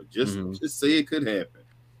to happen, but just say it could happen,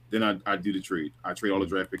 then I do the trade. I trade all the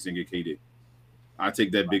draft picks and get KD. I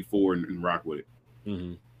take that big four and rock with it.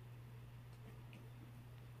 Mm-hmm.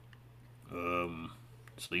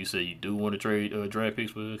 So you say you do want to trade draft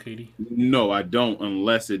picks for KD? No, I don't,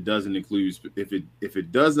 unless it doesn't include. If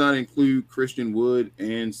it does not include Christian Wood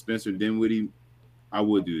and Spencer Dinwiddie, I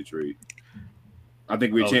would do the trade. I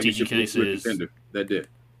think we're championship contender that day.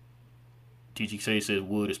 TGK says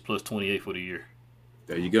Wood is plus 28 for the year.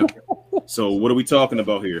 There you go. So what are we talking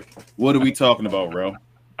about here? What are we talking about, bro?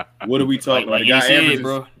 What are we talking about? Like said,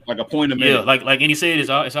 bro. Like a point a minute. Yeah, like any said,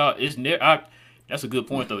 the That's a good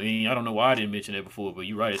point though, and I don't know why I didn't mention that before, but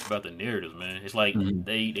you're right. It's about the narratives, man. It's like Mhm.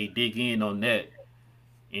 they dig in on that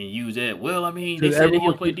and use that. Well, I mean, they Because said that he everyone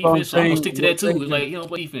don't play keeps on defense, so I'm gonna saying stick to what that too. It's like he don't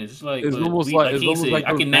play defense. It's like, it's but almost we like like it's he almost said, like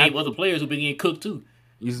I those can name other national. players who been getting cooked too,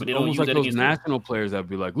 He's but they don't almost use like that those against them. national players that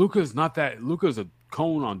be like, Luka's not that. Luka's a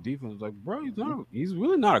cone on defense. Like, bro, he's not. He's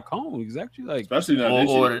really not a cone. He's actually like Especially not this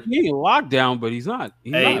Or year. the, he ain't locked down, but he's not.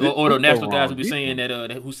 He's hey, not. or the super national guys on who be saying defense.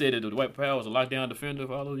 that who said that the Dwight Powell was a lockdown defender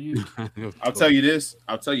for all those years. I'll tell you this.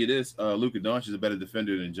 Luka Doncic is a better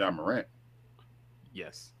defender than John Morant.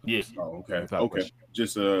 Yes. Yes. Oh, okay. Without Okay.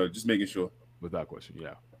 question. Just making sure. Without question.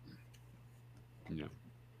 Yeah. Yeah.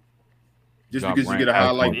 Just John because you Morant get a has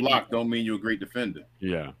highlight one. block don't mean you're a great defender.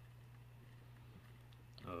 Yeah.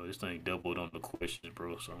 This thing doubled on the questions,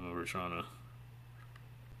 bro. So we're trying to.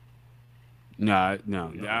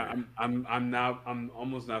 No. Yeah. I'm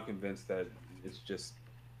almost now convinced that it's just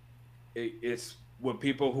it's what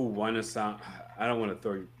people who want to sound. I don't want to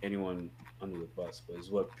throw anyone under the bus, but it's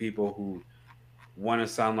what people who want to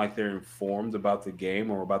sound like they're informed about the game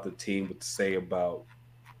or about the team would say about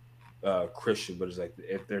Christian. But it's like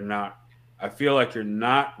if they're not, I feel like you're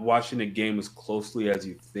not watching the game as closely as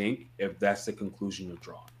you think. If that's the conclusion you're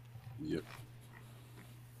drawing. Yep.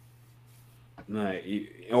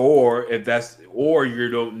 Or you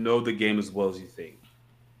don't know the game as well as you think.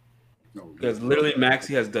 Because literally,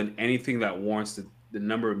 Maxey has done anything that warrants the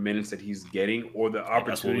number of minutes that he's getting or the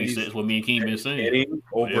opportunities. That's what me and King been saying.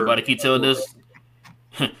 Over, everybody keep telling us,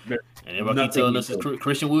 and everybody keep telling us it's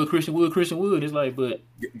Christian Wood. It's like, but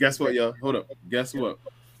guess what, y'all? Hold up. Guess what?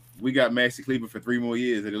 We got Maxi Kleber for 3 more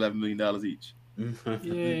years at $11 million each.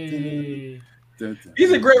 Yay.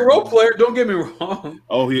 He's a great role player. Don't get me wrong.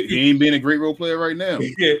 Oh, he ain't being a great role player right now.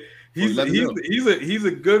 Yeah, he's a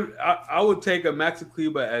good. I would take a Maxi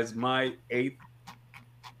Kleber as my 7th,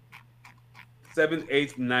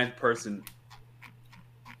 8th, 9th person.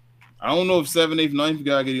 I don't know if 7th, 8th, 9th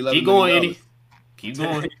guy get 11 Keep going, million. Eddie. Keep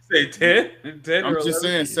going. You say 10? I'm just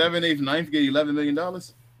saying 7th, 8th, 9th get $11 million.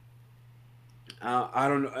 I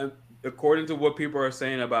don't know. According to what people are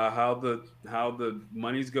saying about how the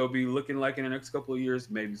money's gonna be looking like in the next couple of years,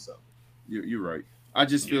 maybe so. You're right. I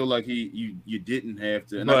just feel like you didn't have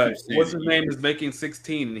to. And but what's his name is making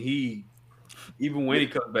 16, and he even when he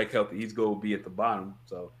comes back healthy, he's gonna be at the bottom.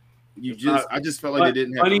 So I just felt like they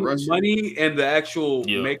didn't have to rush money and the actual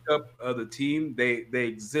makeup of the team. They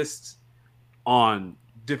exist on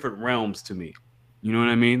different realms to me. You know what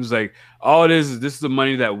I mean? It's like all it is this is the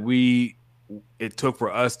money that it took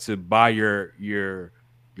for us to buy your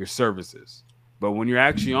services. But when you're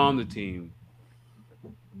actually on the team,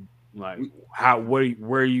 like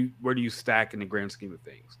where do you stack in the grand scheme of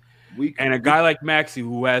things? And a guy like Maxey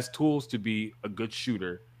who has tools to be a good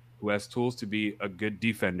shooter, who has tools to be a good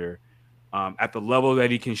defender, at the level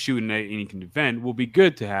that he can shoot and he can defend, will be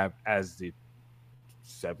good to have as the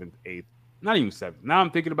 7th, 8th, not even 7th. Now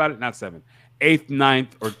I'm thinking about it, not 7th, 8th, 9th,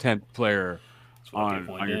 or 10th player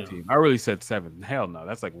on your team. I really said 7. Hell no,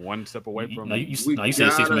 that's like one step away from. You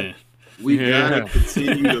said 6 man. We gotta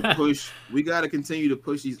continue to push. We gotta continue to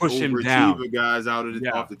push these overachiever guys out of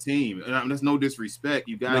off the team. And there's no disrespect.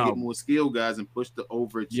 You gotta get more skilled guys and push the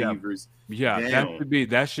overachievers. Yeah,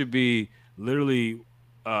 that should be literally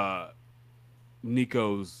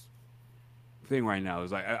Nico's thing right now.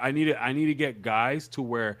 Is like I need to get guys to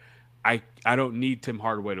where I don't need Tim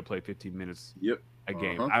Hardaway to play 15 minutes a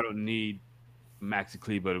game. I don't need Maxi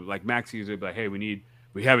Kleber, but like Maxi is like, hey,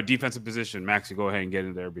 we have a defensive position. Maxi, go ahead and get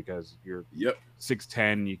in there because you're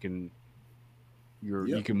 6'10". You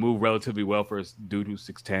can move relatively well for a dude who's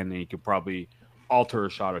 6'10", and you could probably alter a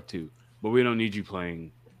shot or two. But we don't need you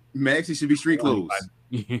playing. Maxi should be street clothes.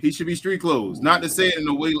 He should be street clothes. Not to say it in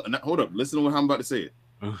a way. Hold up, listen to what I'm about to say.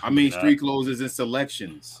 I mean, street clothes is in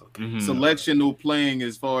selections. Selectional playing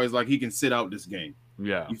as far as like he can sit out this game.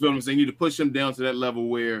 Yeah, you feel what I'm saying? You need to push him down to that level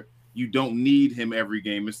where you don't need him every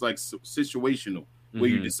game. It's like situational, where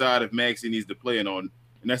you decide if Maxey needs to play and on.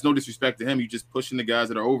 And that's no disrespect to him. You're just pushing the guys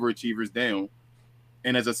that are overachievers down.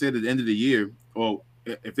 And as I said, at the end of the year, well,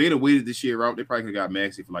 if they'd have waited this year out, they probably could have got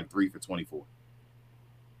Maxey for like 3 for 24.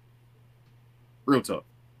 Real tough.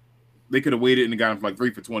 They could have waited and got him for like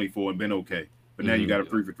 3 for 24 and been okay. But now you got a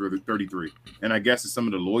 3 for 33. And I guess it's some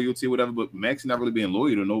of the loyalty or whatever, but Maxey not really being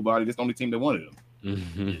loyal to nobody. That's the only team that wanted him.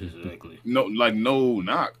 Exactly. No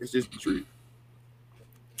knock. It's just the truth.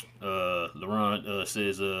 LeBron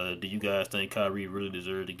says, do you guys think Kyrie really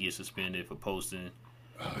deserved to get suspended for posting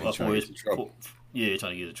trying to get in trouble. Trying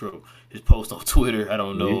to get in trouble. His post on Twitter. I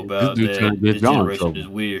don't know about that. This generation is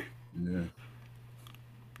weird.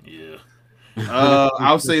 Yeah.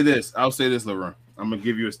 I'll say this, LeBron. I'm gonna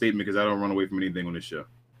give you a statement because I don't run away from anything on this show.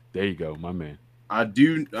 There you go, my man.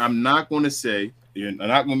 I'm not going to say I'm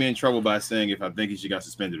not going to be in trouble by saying if I think he should got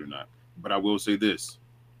suspended or not. But I will say this: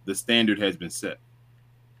 the standard has been set.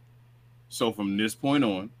 So from this point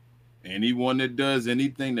on, anyone that does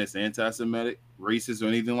anything that's anti-Semitic, racist, or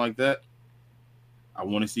anything like that, I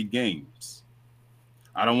want to see games.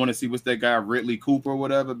 I don't want to see what's that guy Ridley Cooper or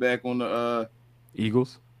whatever back on the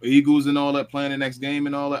Eagles and all that playing the next game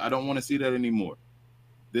and all that. I don't want to see that anymore.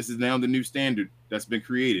 This is now the new standard that's been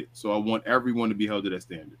created. So I want everyone to be held to that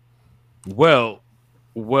standard. Well,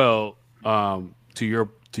 to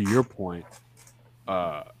your point,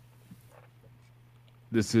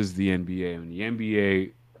 this is the NBA, and the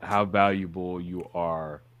NBA, how valuable you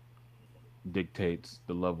are dictates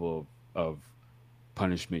the level of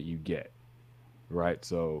punishment you get, right?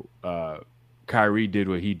 So Kyrie did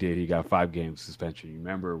what he did. He got 5 games suspension. You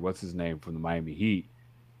remember what's his name from the Miami Heat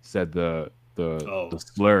said the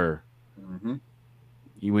slur. Mm-hmm.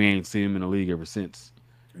 We ain't seen him in the league ever since.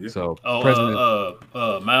 Yeah. So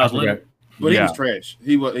Miles Leonard. But he was trash.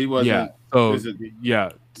 He wasn't.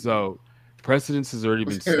 So precedence has already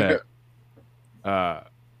been set.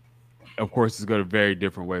 Of course, it's going to vary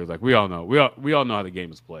different ways. Like we all know, we all know how the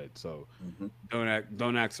game is played. So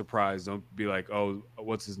don't act surprised. Don't be like, oh,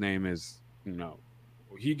 what's his name is,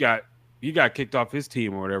 he got kicked off his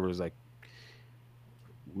team or whatever. It's like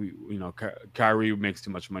Kyrie makes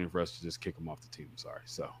too much money for us to just kick him off the team. Sorry,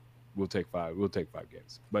 so we'll take 5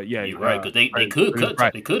 games. But yeah, you're right, because they could cut.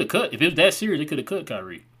 Right. They could have cut if it was that serious. They could have cut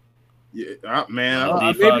Kyrie. Yeah, man.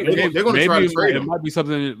 They're going to try to trade him. It might be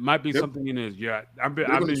something. It might be something in his. Yeah, I've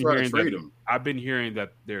been hearing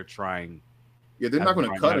that they're trying. Yeah, they're not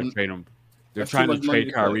going to cut him. Trade him. They're trying to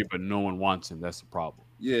trade Kyrie, but no one wants him. That's the problem.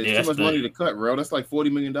 Yeah, it's too much money to cut, bro. That's like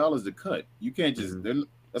 $40 million to cut. You can't just.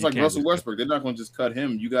 That's like Russell Westbrook. They're not going to just cut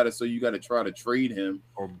him. You got to try to trade him.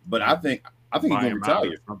 But I think he's going to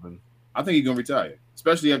retire. I think he's going to retire,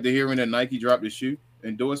 especially after hearing that Nike dropped his shoe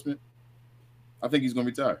endorsement. I think he's going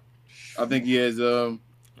to retire. I think he has. I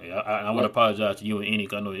want to apologize to you and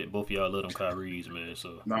Enoch. I know that both of y'all love them Kyries, man.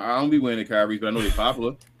 So no, I don't be wearing the Kyries, but I know they're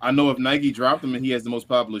popular. I know if Nike dropped them and he has the most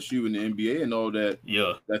popular shoe in the NBA and all that.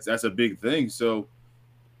 Yeah, that's a big thing. So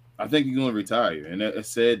I think he's going to retire, and that's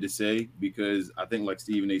sad to say because I think like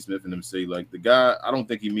Stephen A. Smith and them say, like the guy, I don't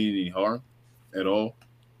think he means any harm at all.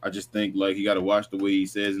 I just think like he got to watch the way he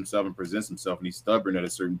says himself and presents himself, and he's stubborn at a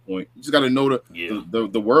certain point. You just got to know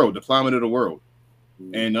the world, the climate of the world.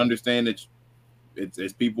 And understand that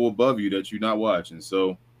it's people above you that you're not watching.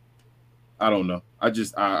 So I don't know.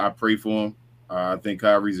 I pray for him. I think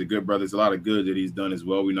Kyrie's a good brother. There's a lot of good that he's done as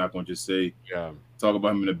well. We're not going to just say talk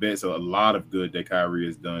about him in a bit. So a lot of good that Kyrie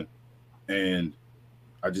has done, and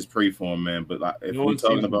I just pray for him, man. But if we're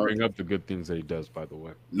talking about bring up the good things that he does, by the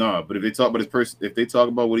way, no. But if they talk about if they talk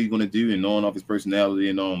about what he's going to do and knowing off his personality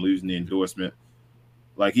and on losing the endorsement,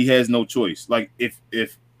 like he has no choice. Like if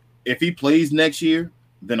he plays next year,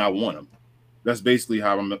 then I want him. That's basically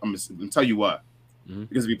how I'm going to tell you why. Mm-hmm.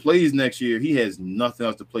 Because if he plays next year, he has nothing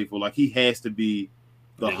else to play for. Like, he has to be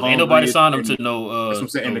the ain't nobody signed him to no. That's what I'm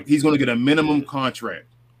saying. And he's going to get a minimum contract.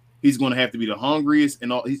 He's going to have to be the hungriest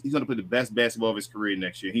and all. He's going to play the best basketball of his career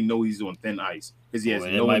next year. He knows he's on thin ice because he has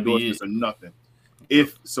no endorsements or nothing.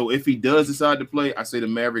 If he does decide to play, I say the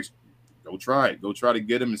Mavericks, go try it. Go try to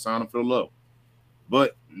get him and sign him for the low.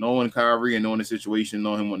 But knowing Kyrie and knowing the situation,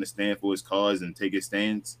 knowing him wanting to stand for his cause and take his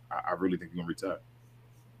stands, I really think he's going to retire.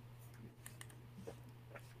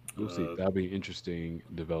 We'll see. That'll be an interesting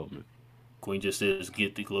development. Queen just says,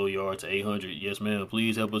 get the glow yard to 800. Yes, ma'am.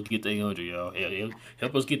 Please help us get to 800, y'all.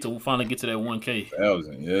 Help us finally get to that 1K.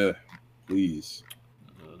 1,000, yeah. Please.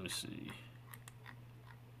 Let me see.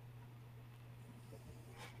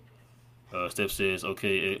 Steph says,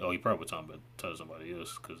 okay. Oh, you probably talking about somebody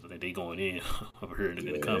else because I think they going in over here in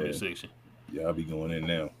the comment section. Yeah, I'll be going in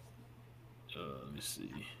now. Let me see.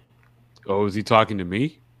 Oh, is he talking to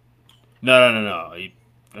me? No. I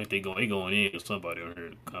think they going in with somebody over here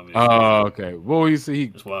in the comment section. Oh, okay. Well, you see,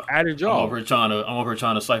 that's why added y'all. I'm over here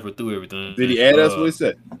trying to cipher through everything. Did he add us? What he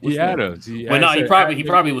said? He added us. Well, no, he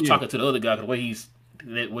probably was talking to the other guy because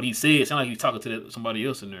what he said, it sounded like he was talking to somebody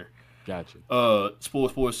else in there. Gotcha.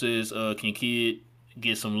 Sports says, can Kid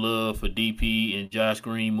get some love for DP and Josh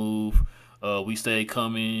Green move? We stay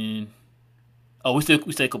coming. Oh, we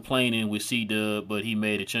stay complaining with C-Dub, but he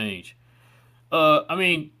made a change. I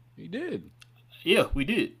mean, he did. Yeah, we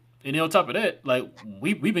did. And then on top of that, like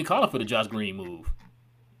we've been calling for the Josh Green move.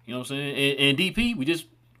 You know what I'm saying? And DP, we just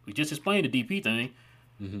explained the DP thing.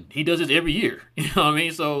 Mm-hmm. He does this every year. You know what I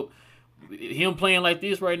mean? So him playing like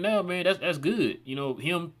this right now, man, that's good. You know,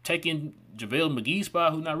 him taking JaVale McGee's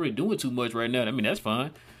spot, who's not really doing too much right now. I mean, that's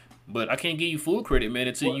fine. But I can't give you full credit, man,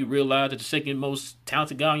 until you realize that the second most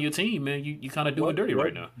talented guy on your team, man, you kind of doing dirty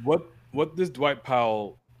right now. What this Dwight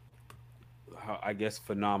Powell, I guess,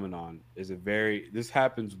 phenomenon is this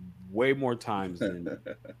happens way more times than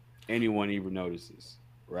anyone even notices,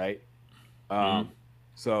 right?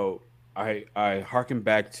 So I harken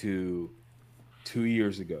back to 2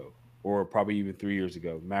 years ago, or probably even 3 years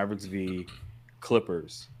ago, Mavericks v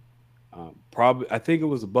Clippers. Probably, I think it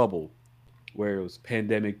was a bubble where it was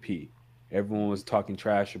Pandemic P. Everyone was talking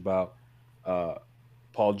trash about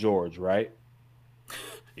Paul George, right?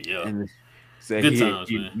 Yeah. And said good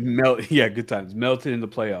times, man. Good times. Melted in the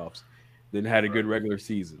playoffs. Then had a good regular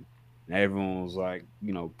season. And everyone was like,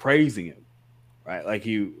 praising him. Right?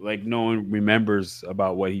 Like no one remembers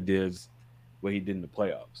about what he did in the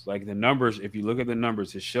playoffs. Like the numbers, if you look at the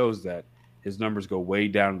numbers, it shows that his numbers go way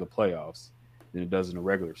down in the playoffs than it does in the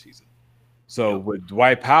regular season. So with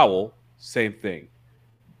Dwight Powell, same thing.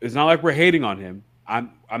 It's not like we're hating on him.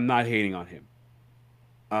 I'm not hating on him.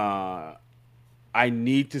 I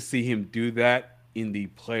need to see him do that in the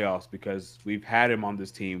playoffs because we've had him on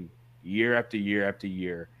this team year after year after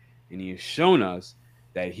year, and he has shown us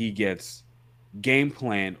that he gets game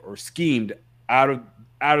planned or schemed out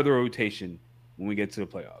of the rotation when we get to the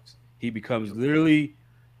playoffs. He becomes literally,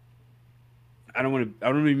 I don't want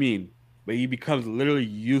to be mean, but he becomes literally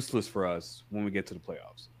useless for us when we get to the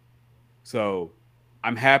playoffs. So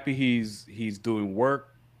I'm happy he's doing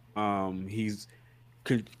work. He's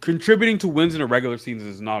contributing to wins in a regular season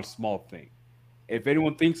is not a small thing. If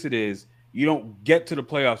anyone thinks it is, you don't get to the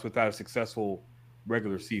playoffs without a successful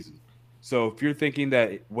regular season. So if you're thinking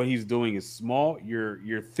that what he's doing is small,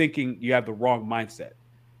 you're thinking you have the wrong mindset.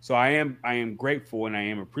 So I am grateful and I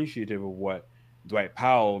am appreciative of what Dwight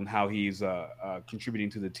Powell and how he's contributing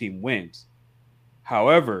to the team wins.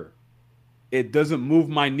 However, it doesn't move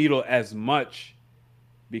my needle as much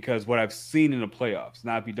because what I've seen in the playoffs.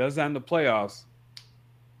 Now, if he does that in the playoffs,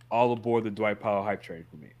 all aboard the Dwight Powell hype train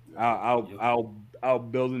for me. I'll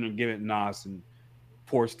build it and give it NOS and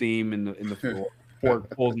pour steam in the floor, pour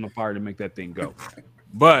coals in the fire to make that thing go.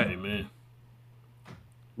 But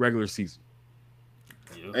regular season.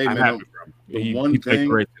 Hey man, the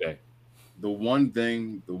one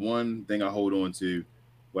thing I hold on to,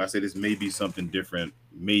 where I say this may be something different,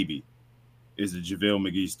 maybe, is the JaVale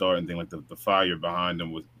McGee starting thing, like the fire behind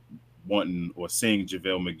them with wanting or seeing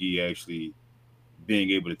JaVale McGee actually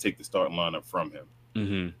being able to take the starting lineup from him.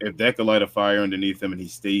 Mm-hmm. If that could light a fire underneath him and he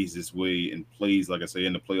stays this way and plays, like I say,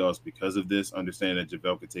 in the playoffs because of this, understand that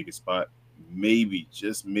JaVale could take his spot, maybe,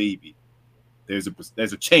 just maybe, there's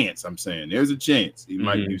a chance, I'm saying. There's a chance he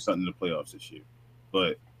might do something in the playoffs this year.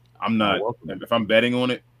 But I'm not, if I'm betting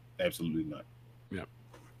on it, absolutely not. Yeah.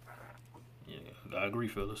 Yeah, I agree,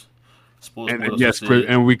 fellas.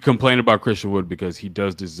 And we complain about Christian Wood because he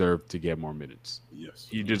does deserve to get more minutes. Yes.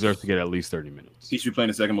 He deserves to get at least 30 minutes. He should be playing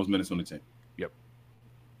the second most minutes on the team. Yep.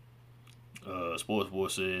 Sports Boy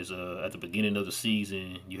says at the beginning of the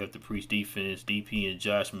season, you have to preach defense. DP and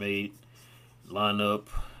Josh made lineup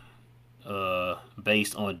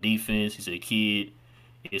based on defense. He said kid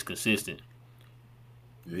is consistent.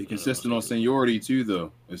 Yeah, he's consistent on seniority too,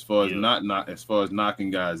 though. As far as as far as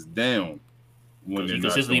knocking guys down. When he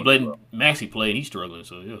consistently letting Maxey play, and he's struggling.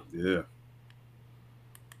 So yeah.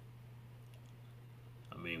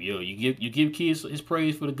 I mean, you give kids his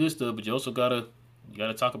praise for the good stuff, but you also gotta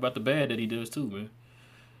talk about the bad that he does too, man.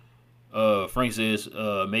 Frank says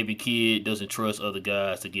maybe kid doesn't trust other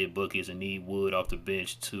guys to get buckets and need Wood off the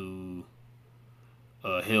bench to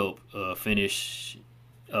help finishing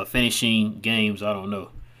games. I don't know.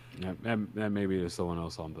 That maybe there's someone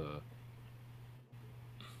else on the.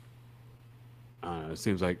 It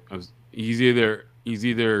seems like he's either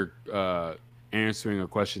answering a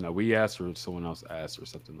question that we asked or someone else asked or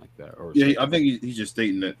something like that. Or I think he's just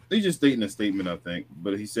stating that. He's just stating a statement, I think.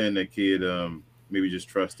 But he's saying that kid maybe just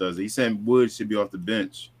trust us. He's saying Wood should be off the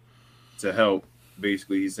bench to help.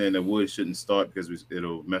 Basically, he's saying that Wood shouldn't start because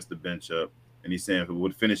it'll mess the bench up. And he's saying if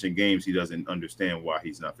Wood finishing games, he doesn't understand why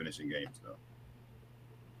he's not finishing games though.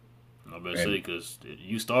 I better say because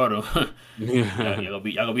you start him, y'all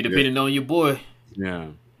gonna be depending on your boy. Yeah,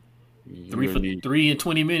 3 and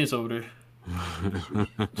 20 minutes over there.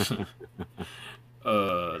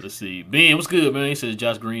 Let's see. Ben, what's good, man? He says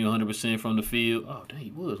Josh Green 100% from the field. Oh, dang,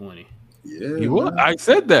 he was, wasn't he? Yeah, he was. I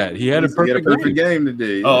said that he had a perfect game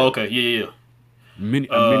today. Yeah. Oh, okay, yeah.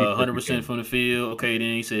 100% from the field. Okay,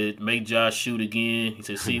 then he said make Josh shoot again. He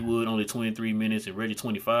said Seawood only 23 minutes and Reggie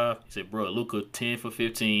 25. He said, bro, Luka 10 for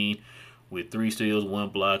 15 with 3 steals, 1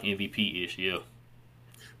 block, MVP-ish. Yeah.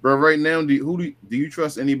 Bro, right now, do you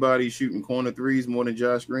trust anybody shooting corner threes more than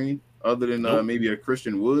Josh Green? other than Nope. maybe a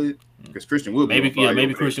Christian Wood, because Christian Wood be on fire Maybe over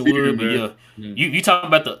there Christian too, Wood, but man. yeah, you talking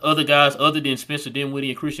about the other guys other than Spencer Dinwiddie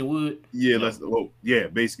and Christian Wood? Yeah, No.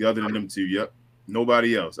 basically other than them two. Yep,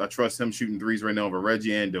 nobody else. I trust him shooting threes right now over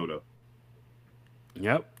Reggie and Dodo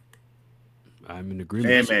Yep. I'm in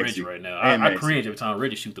agreement. and Reggie Maxey right now. and I Maxey. cringe every time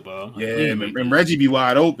Reggie shoot the ball. Like, Yeah, please man, make and this. Reggie be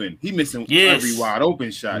wide open. He missing every Yes. wide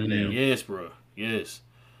open shot now. Yes, bro. Yes.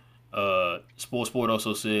 Sport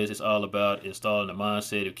also says it's all about installing the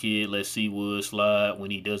mindset of kid. Let's see Wood slide when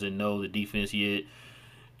he doesn't know the defense yet.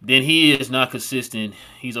 Then he is not consistent.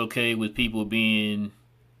 He's okay with people being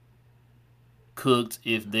cooked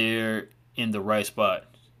if they're in the right spot.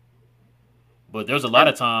 But there's a lot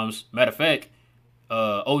of times, matter of fact,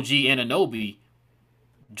 OG Anunoby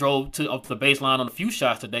drove to off the baseline on a few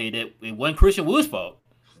shots today that it wasn't Christian Wood's fault.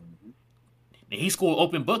 And he scored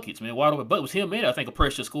open buckets, man. Wide open bucket was him, man. I think a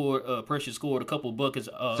Precious scored a couple of buckets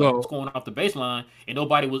scoring off the baseline, and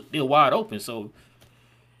nobody was still wide open. So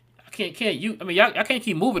I can't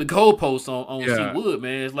keep moving the goalposts on C Wood,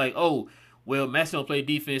 man. It's like, oh, well, Maxey don't play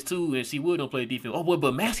defense too, and C Wood don't play defense. Oh, well,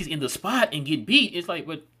 but Maxey's in the spot and get beat. It's like,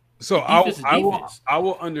 but so defense. I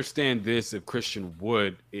will understand this if Christian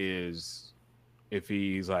Wood if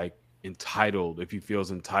he's like entitled, if he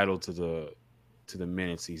feels entitled to the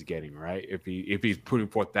minutes he's getting, right? If he's putting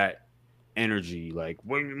forth that energy, like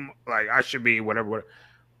I should be whatever.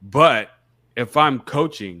 But if I'm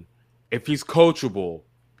coaching, if he's coachable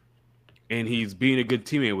and he's being a good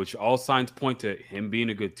teammate, which all signs point to him being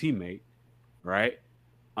a good teammate, right?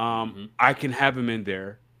 I can have him in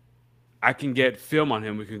there. I can get film on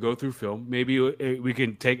him. We can go through film. Maybe we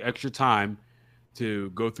can take extra time to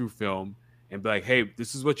go through film and be like, hey,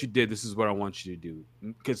 this is what you did. This is what I want you to do.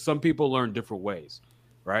 Because some people learn different ways,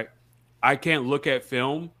 right? I can't look at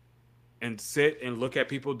film and sit and look at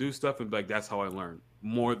people do stuff and be like, that's how I learn,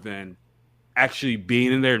 more than actually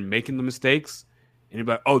being in there and making the mistakes. And you're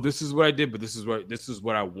like, oh, this is what I did, but this is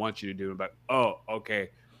what I want you to do. And like, oh, okay,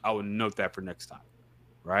 I will note that for next time,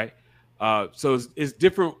 right? So it's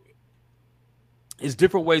different. It's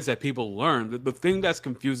different ways that people learn. The thing that's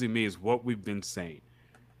confusing me is what we've been saying.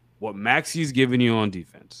 What Maxey's giving you on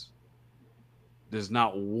defense does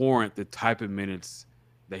not warrant the type of minutes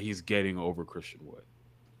that he's getting over Christian Wood.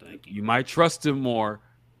 Thank you. You might trust him more.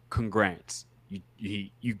 Congrats.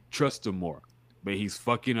 You trust him more, but he's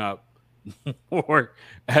fucking up or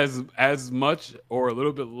as much or a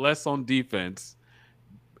little bit less on defense.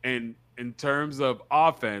 And in terms of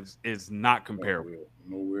offense, it's not comparable.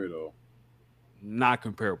 Nowhere though. Not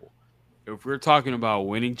comparable. If we're talking about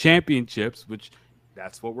winning championships, which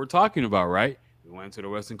that's what we're talking about, right? We went to the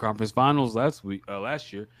Western Conference Finals last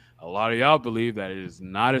year. A lot of y'all believe that it is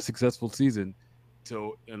not a successful season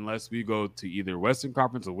unless we go to either Western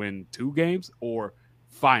Conference or win 2 games or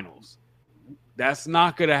Finals. That's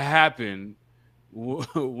not going to happen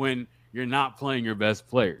when you're not playing your best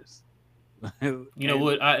players. You know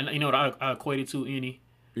what I equated to, Any?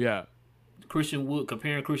 Yeah.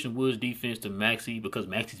 Comparing Christian Wood's defense to Maxey because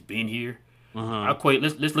Maxey's been here. Uh-huh.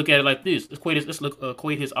 Let's look at it like this. Let's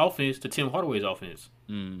equate his offense to Tim Hardaway's offense.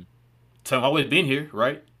 Tim Hardaway's been here,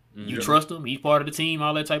 right? You trust him. He's part of the team,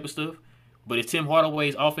 all that type of stuff. But is Tim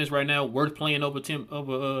Hardaway's offense right now worth playing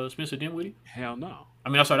over Spencer Dinwiddie? Hell no. I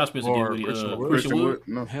mean, I'm sorry, not Spencer Dinwiddie. Christian Wood.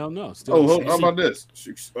 No. Hell no. Still, how about this?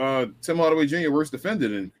 Tim Hardaway Jr. worse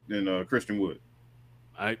defender than Christian Wood.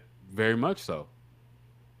 Very much so.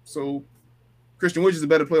 So Christian Wood is a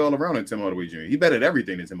better player all around than Tim Hardaway Jr. He better at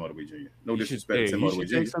everything than Tim Hardaway Jr. No disrespect to Tim Hardaway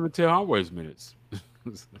Jr. Take some of Tim Hardaway's minutes.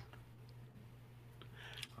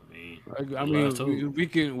 I mean,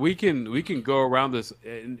 we can go around this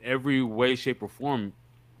in every way, shape, or form.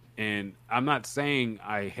 And I'm not saying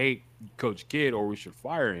I hate Coach Kidd or we should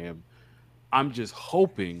fire him. I'm just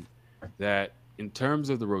hoping that in terms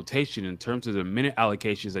of the rotation, in terms of the minute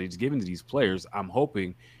allocations that he's given to these players, I'm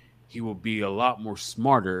hoping he will be a lot more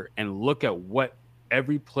smarter and look at what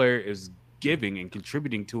every player is giving and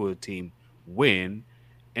contributing to a team win,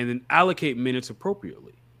 and then allocate minutes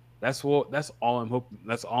appropriately. That's all I'm hoping.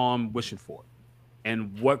 That's all I'm wishing for.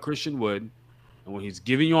 And what Christian Wood, and when he's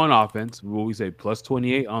giving you on offense, what we say plus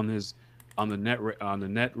 28 on the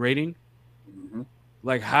net rating. Mm-hmm.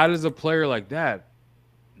 Like, how does a player like that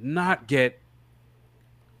not get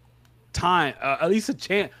time, at least a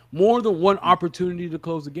chance, more than one opportunity to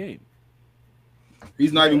close the game?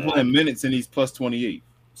 He's not even playing minutes, and he's plus 28.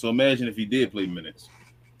 So imagine if he did play minutes.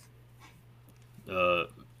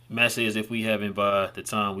 Matt says if we haven't by the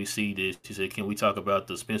time we see this, he said, can we talk about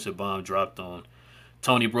the Spencer bomb dropped on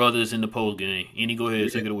Tony Brothers in the post game? Any, go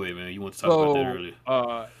ahead, take it away, man. You want to talk about that earlier?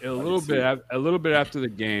 A little bit after the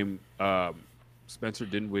game, Spencer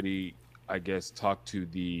Dinwiddie, I guess, talked to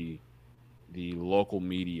the the local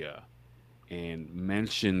media and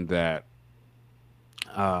mentioned that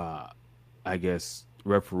uh, I guess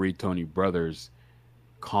referee Tony Brothers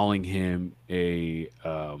calling him a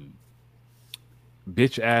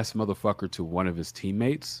bitch ass motherfucker to one of his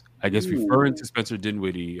teammates. I guess referring to Ooh. Spencer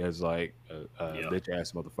Dinwiddie as like a Yeah. bitch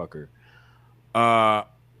ass motherfucker. Uh,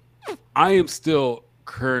 I am still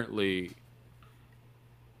currently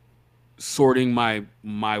sorting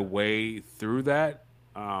my way through that.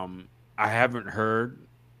 I haven't heard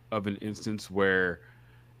of an instance where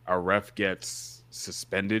a ref gets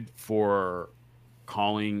suspended for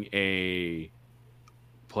calling a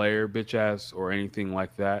player bitch ass or anything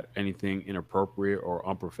like that, anything inappropriate or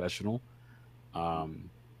unprofessional. Um,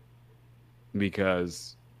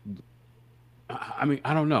 because I mean,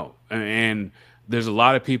 I don't know. And there's a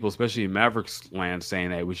lot of people, especially in Mavericks land,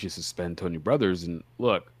 saying that we should suspend Tony Brothers. And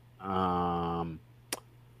look, I'm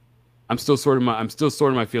still sorting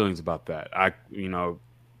my feelings about that. I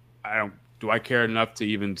don't do I care enough to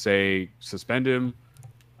even say suspend him?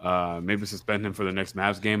 Maybe suspend him for the next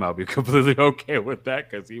Mavs game. I'll be completely okay with that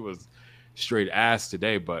because he was straight ass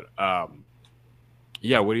today. But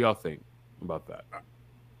yeah, what do y'all think about that?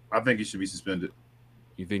 I think he should be suspended.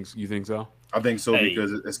 You think so? I think so Hey,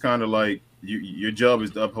 because it's kind of like your job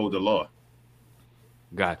is to uphold the law.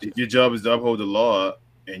 Gotcha. If your job is to uphold the law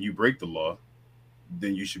and you break the law,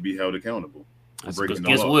 then you should be held accountable for That's a good because breaking the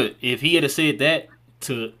guess point. law. what? If he had said that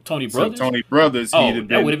to Tony So Brothers, Tony Brothers, he'd oh, have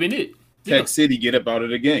that would been have been it. Yeah, Tech City, get up out of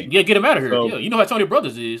the game. yeah, get him out of here. So Yeah, you know how Tony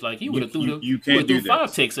Brothers is. Like he would you have threw you, the you he would can't have threw do that.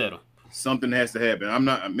 five takes at him. Something has to happen. I'm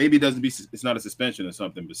not. Maybe it doesn't be. It's not a suspension or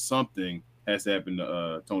something, but something has to happen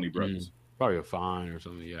to Tony Mm, Brothers. probably a fine or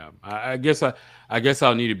something. Yeah, I guess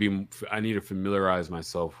I need to familiarize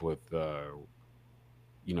myself with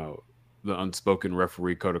you know the unspoken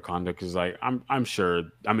referee code of conduct because I'm sure.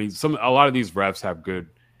 I mean, a lot of these refs have good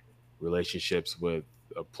relationships with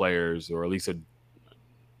players, or at least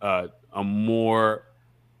a more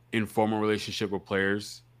informal relationship with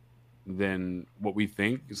players than what we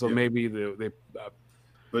think. So Yep. maybe they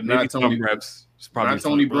But maybe not Tony. some reps probably Not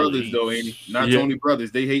Tony Tony some. Brothers, Brothers though, Andy. Not Yeah, Tony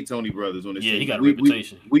Brothers. They hate Tony Brothers on this yeah, he team. got a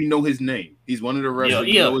reputation. We know his name. He's one of the refs Yeah, that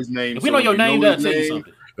we know yeah. his name. If we know So if your you name, know his that'll tell you name,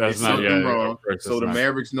 something. that's it's not. Yeah, something yeah, of wrong. course, So that's the not.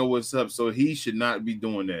 Mavericks know what's up. So he should not be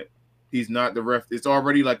doing that. He's not the ref. It's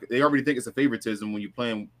already like they already think it's a favoritism when you're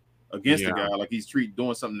playing against a Yeah. guy, like he's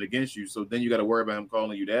doing something against you. So then you got to worry about him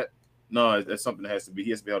calling you that. No, that's something that has to be. He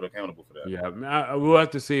has to be held accountable for that. Yeah, we'll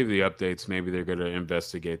have to see the updates. Maybe they're going to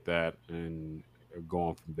investigate that and go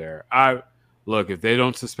on from there. I look if they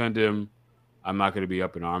don't suspend him, I'm not going to be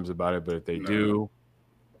up in arms about it. But if they Nah, do,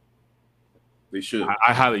 they should.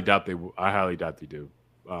 I highly doubt they. I highly doubt they do.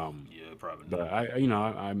 Yeah, probably But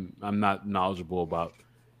not. I'm not knowledgeable about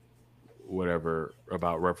whatever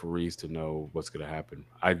about referees to know what's going to happen.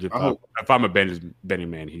 I hope. If I'm a Benny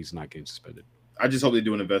man, he's not getting suspended. I just hope they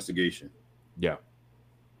do an investigation. Yeah,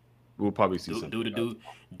 we'll probably see Do something. do the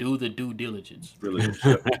do the due diligence. Really,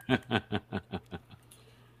 shut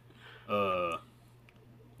Uh,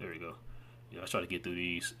 there we go. Yeah, I try to get through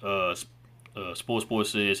these. Sports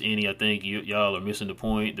says, Any, I think y'all are missing the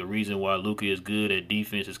point. The reason why Luca is good at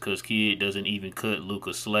defense is because Kid doesn't even cut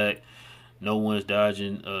Luca slack. No one's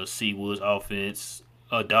dodging Seawood's offense.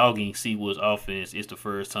 Dogging Seawood's offense. It's the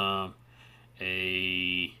first time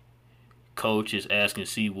a coach is asking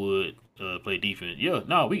Seawood play defense. Yeah,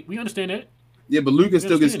 no, we understand that. Yeah, but Lucas We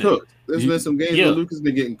still gets understand that. cooked. There's been some games where Yeah. Lucas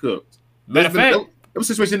been getting cooked. Matter There's of been fact, there was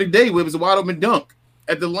a situation today where it was a wide open dunk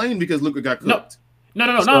at the lane because Luca got no, cooked. no.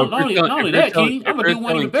 So Not only that, King. I'm if gonna they're do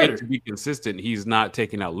one telling even Kid to better. be consistent, he's not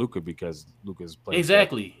taking out Luca because Luca's playing so.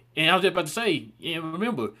 Exactly. And I was just about to say, and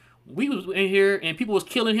remember, we was in here and people was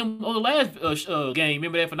killing him on the last game.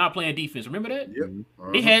 Remember that for not playing defense. Remember that? Yep.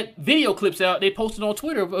 Mhm. They had video clips out. They posted on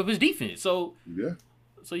Twitter of his defense. Yeah.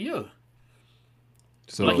 So yeah,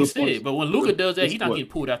 So like you Good point. said. But when Luca does that, Good he's not point.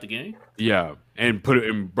 getting pulled out the game. yeah, and put it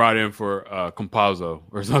and brought in for Compazzo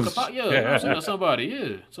or something. Yeah, I'm saying to somebody.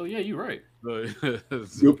 Yeah. So yeah, you're right.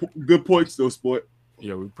 Good points though, sport.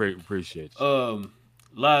 Yeah, we appreciate you.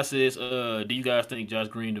 Lai says, do you guys think Josh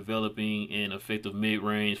Green developing an effective mid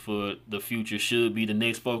range for the future should be the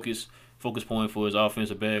next focus point for his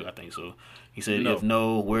offensive bag? I think so. He said, No. if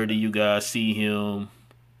no, where do you guys see him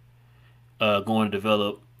going to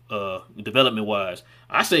develop development wise?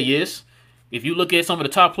 I say yes. If you look at some of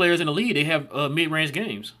the top players in the league, they have mid range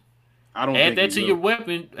games. I don't Add think that he to will. your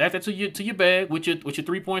weapon. Add that to your bag with your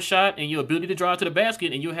 3-point shot and your ability to drive to the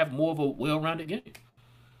basket, and you'll have more of a well rounded game.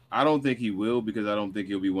 I don't think he will because I don't think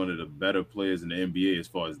he'll be one of the better players in the NBA as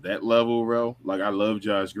far as that level, bro. Like I love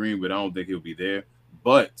Josh Green, but I don't think he'll be there.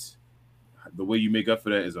 But the way you make up for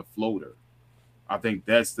that is a floater. I think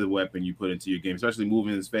that's the weapon you put into your game, especially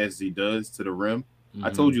moving as fast as he does to the rim. Mm-hmm. I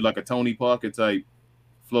told you, like a Tony Parker type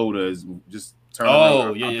floater is just turn Oh,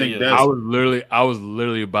 around. yeah, I think yeah. that's. I was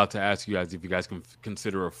literally about to ask you guys if you guys can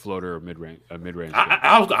consider a floater a mid range game.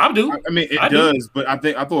 I do. I mean, it does, but I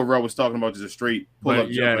thought Rel was talking about just a straight pull up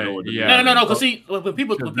jumper over the yeah. No. Because see, when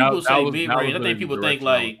people say mid range, I literally think the people think direction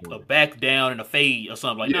I was like a going. back down and a fade or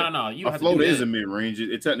something. Like Yeah. no. You A don't have to do floater is that. a mid range.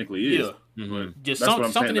 It technically is. Yeah. But Just that's what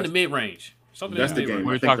I'm something saying. in the mid range. Something That's in the the game. mid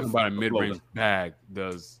When range. you're I think talking about a the mid range floater. bag,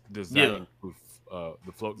 does that Yeah. include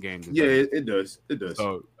the float game? Yeah, it does. It does.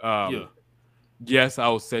 So Yeah. yes, I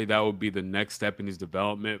would say that would be the next step in his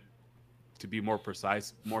development. To be more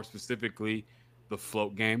precise, more specifically, the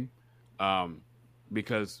float game,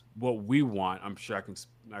 because what we want, I'm sure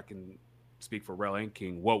I can speak for Rel and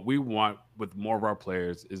King. What we want with more of our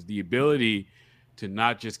players is the ability to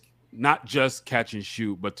not just catch and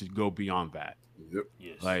shoot, but to go beyond that. Yep.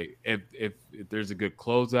 Yes. Like if there's a good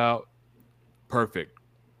closeout, perfect.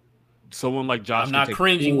 Someone like Josh, I'm not can take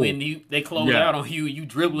cringing full- when they close out on you. You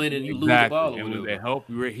dribble it and you lose the exactly. ball or And when whatever. they help,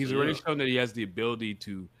 he's already Yeah. shown that he has the ability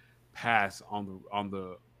to pass on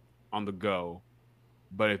the go.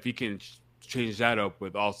 But if he can change that up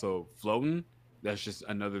with also floating, that's just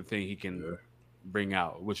another thing he can bring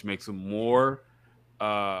out, which makes him more,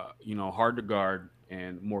 hard to guard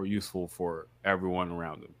and more useful for everyone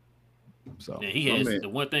around him. So Yeah, he has the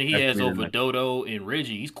one thing he has over Dodo and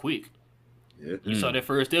Reggie. He's quick. Yeah. You saw that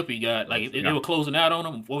first step he got. Like they were closing out on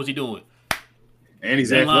him. What was he doing? And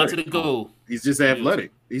he's Line athletic. to the goal. He's just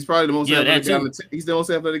athletic. He's probably the most athletic guy on the team. He's the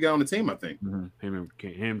most athletic guy on the team, I think.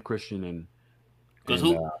 Him, Christian, and because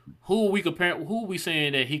who are we comparing? Who are we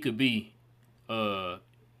saying that he could be?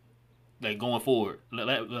 Like going forward,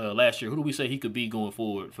 last year, who do we say he could be going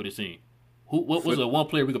forward for this team? What was the one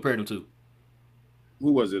player we compared him to?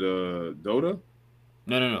 Who was it? Dota?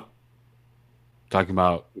 No. Talking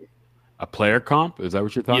about a player comp? Is that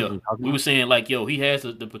what you're talking about? We were saying like, he has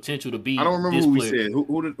the potential to be. I don't remember who we said.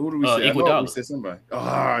 Who did we say? I know we said somebody.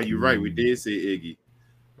 You're right. We did say Iggy.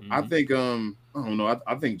 Mm-hmm. I think I don't know.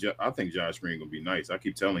 I think Josh Green gonna be nice. I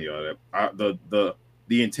keep telling y'all that.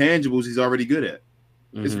 The intangibles he's already good at.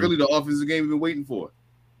 Mm-hmm. It's really the offensive game we've been waiting for.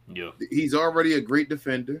 Yeah, he's already a great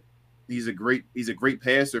defender. He's a great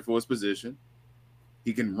passer for his position.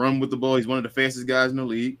 He can run with the ball. He's one of the fastest guys in the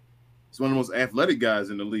league. He's one of the most athletic guys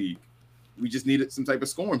in the league. We just needed some type of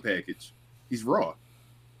scoring package. He's raw.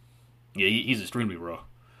 Yeah, he's extremely raw.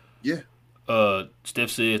 Yeah. Steph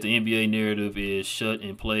says the NBA narrative is shut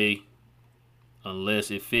and play unless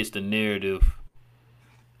it fits the narrative.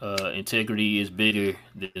 Integrity is bigger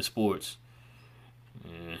than sports.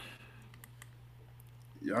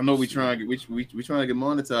 Yeah, I know we trying to get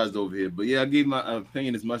monetized over here, but yeah, I gave my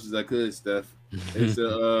opinion as much as I could, Steph. It's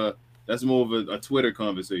that's more of a Twitter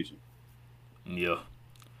conversation. Yeah.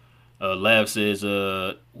 Lab says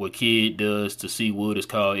what kid does to see Wood is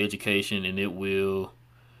called education, and it will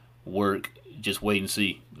work. Just wait and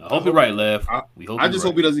see. I hope you're right, Lab. I just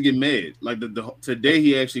hope he doesn't get mad. Like today,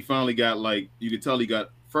 he actually finally got you could tell he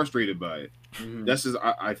got frustrated by it. Mm-hmm. That's just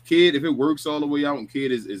Kid. If it works all the way out, and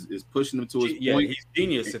Kid is pushing him to his point, he's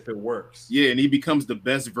genius if it works. Yeah, and he becomes the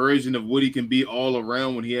best version of what he can be all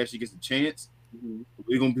around when he actually gets a chance. Mm-hmm.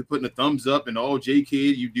 We're gonna be putting a thumbs up and all, Kid,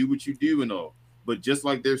 you do what you do and all. But just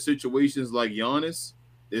like there's situations like Giannis,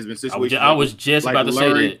 there's been situations. I was just about to say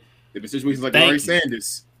that. There's been situations like Larry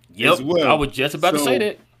Sanders. Yep, as well. I was just about to say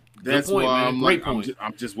that. That's point, why man. Great point.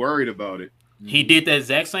 I'm just worried about it. He did that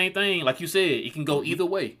exact same thing, like you said. It can go either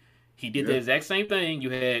way. He did the exact same thing. You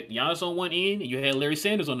had Giannis on one end, and you had Larry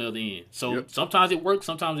Sanders on the other end. So sometimes it works,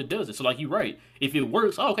 sometimes it doesn't. So like you're right. If it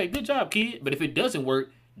works, okay, good job, Kid. But if it doesn't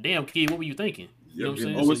work, damn, Kid, what were you thinking? You know what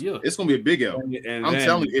I'm saying? It's gonna be a big L. I'm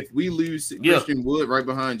telling you, if we lose Christian Wood right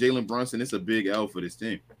behind Jalen Brunson, it's a big L for this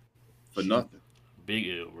team. For nothing. Big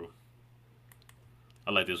L, bro.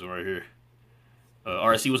 I like this one right here.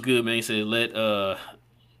 RC was good, man. He said,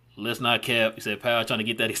 let's not cap. He said, Powell trying to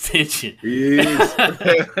get that extension. He is.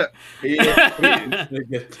 He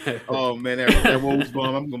is. Oh man, that Woj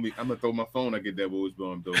bomb. I'm gonna throw my phone. I get that Woj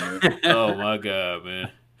bomb though, man. Oh my god,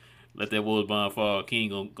 man. Let that Woj bomb fall.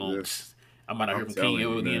 King gonna I might not hear from King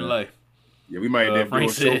ever again in life. Yeah, we might have to do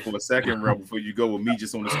a show for a second round before you go with me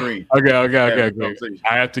just on the screen. Okay.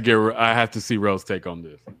 I have to see Rell's take on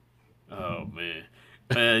this. Oh man.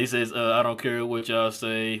 He says, I don't care what y'all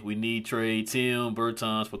say. We need trade Tim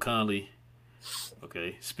Bertans for Conley.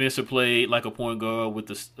 Okay. Spencer played like a point guard with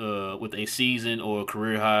a season or a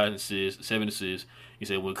career high 7 assists. He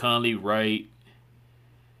said, when Conley right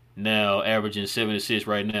now averaging 7 assists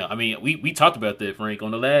right now. I mean, we talked about that, Frank,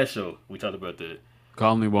 on the last show. We talked about that.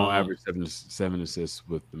 Conley won't average seven assists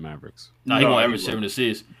with the Mavericks. No, he won't average won't. 7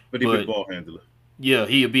 assists. But he'll be a ball handler. Yeah,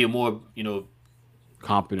 he'll be a more,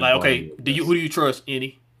 Competent. like, ball okay, handler, who do you trust,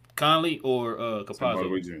 any? Conley or Tim Capazzo?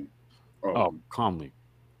 Hardaway Jr. Oh, Conley.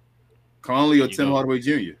 Conley or you Tim go. Hardaway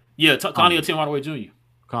Jr.? Yeah, Conley or Tim Hardaway Jr.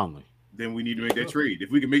 Conley. Then we need to make that trade.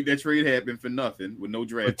 If we can make that trade happen for nothing with no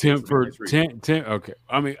draft, But Tim for 10. Okay,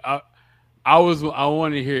 I mean, I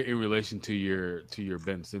want to hear it in relation to your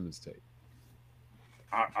Ben Simmons take.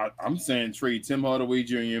 I'm saying trade Tim Hardaway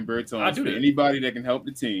Jr. and Bertans for that. anybody that can help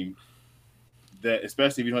the team. That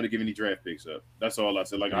especially if you don't have to give any draft picks up. That's all I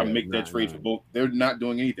said. Like I make that trade for both. They're not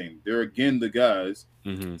doing anything. They're again the guys,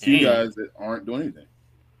 two guys that aren't doing anything.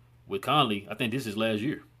 With Conley, I think this is last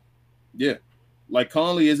year. Yeah. Like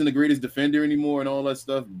Conley isn't the greatest defender anymore and all that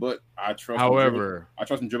stuff, but I trust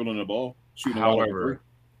him dribbling the ball, shooting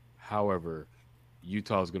However,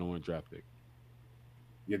 Utah's going to win a draft pick.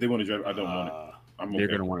 Yeah, they want to draft. I don't want it. They're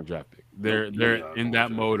going to want a draft pick. They're in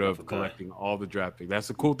that mode of collecting all the draft picks.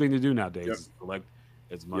 That's a cool thing to do nowadays. Is collect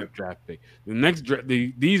as much draft pick. The next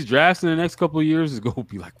these drafts in the next couple of years is going to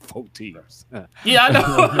be like 4 teams. Yeah, I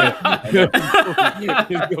know.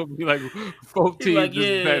 It's going to be like 4 teams.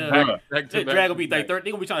 Like, back to drag will be like 30.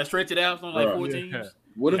 They're going to be trying to stretch it out. So like 4 teams.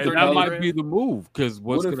 What if that might be the move? Because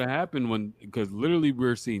what's going to happen because literally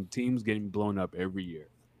we're seeing teams getting blown up every year,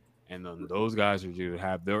 and then those guys are going to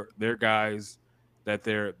have their guys that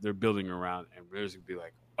they're building around, and they're just gonna be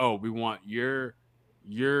like, oh, we want your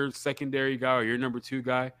secondary guy or your number 2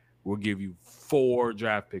 guy. We'll give you 4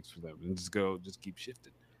 draft picks for them, and just keep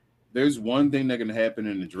shifting. There's one thing that can happen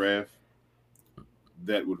in the draft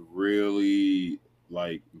that would really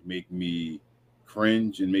like make me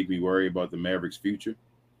cringe and make me worry about the Mavericks' future,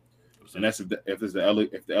 and that's if the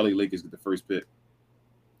LA Lakers get the first pick.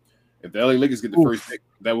 If the LA Lakers get the first pick,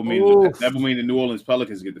 that will mean the New Orleans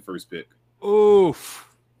Pelicans get the first pick.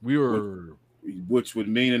 Oof. Which would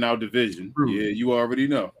mean in our division. Yeah, you already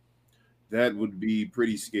know. That would be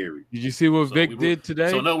pretty scary. Did you see what Vic did today?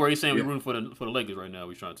 So no, where he's saying we're rooting for the Lakers right now.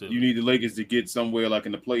 We're trying to tell you need the Lakers to get somewhere like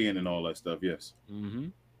in the play-in and all that stuff. Yes. Mm-hmm.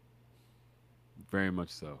 Very much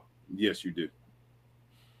so. Yes, you do.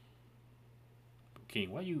 King,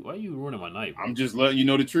 why you ruining my night, bro? I'm just letting you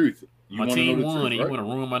know the truth. My team won, and you want to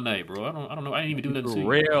ruin my night, bro. I don't know. I didn't even do nothing to you.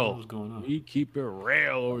 Real. What's going on? We keep it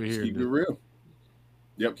real over here. Keep it real.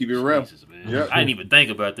 Yep, keep it real. Jesus, man. Yep. I didn't even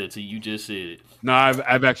think about that till you just said it. No,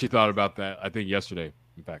 I've actually thought about that. I think yesterday,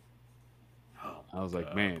 in fact. I was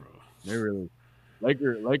like, man, bro. They really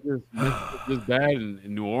Lakers just bad, and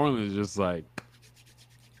New Orleans just like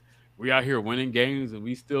we out here winning games, and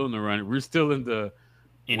we still in the run. We're still in the.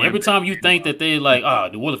 And every time you think that they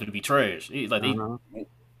like, the Wolves would be trash. Like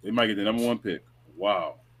they might get the number 1 pick.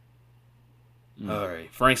 Wow. All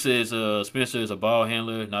right. Frank says Spencer is a ball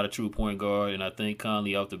handler, not a true point guard, and I think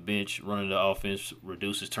Conley off the bench running the offense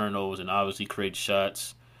reduces turnovers and obviously creates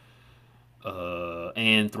shots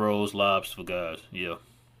and throws lobs for guys. Yeah.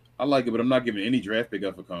 I like it, but I'm not giving any draft pick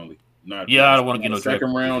up for Conley. I don't want to get no draft pick.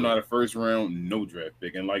 Second round, not a first round, no draft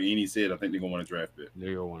pick. And like Eni said, I think they're going to want a draft pick.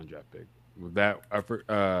 They're going to want a draft pick. With that,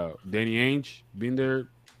 Danny Ainge being there,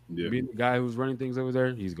 being the guy who's running things over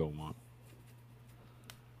there, he's going on.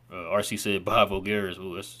 RC said Bob Voulgaris.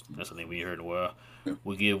 Ooh, that's a name we ain't heard in a while.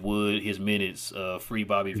 We'll give Wood his minutes. Free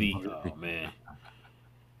Bobby V. Oh, man.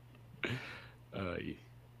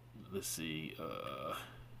 Let's see.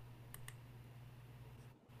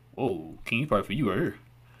 King, probably for you right here.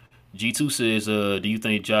 G2 says, do you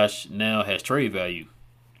think Josh now has trade value?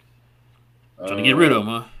 Trying to get rid of him,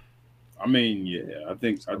 huh? I mean, yeah, I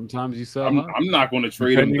think sometimes you sell. I'm not going to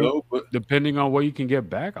trade him though, but depending on what you can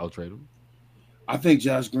get back, I'll trade him. I think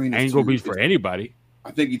Josh Green ain't gonna be for anybody.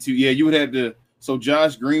 I think you would have to. So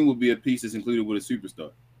Josh Green would be a piece that's included with a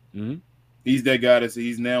superstar. Mm-hmm. He's that guy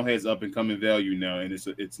he's now has up and coming value now, and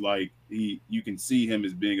it's like you can see him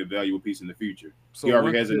as being a valuable piece in the future. So he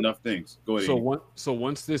already has enough things. Go ahead. So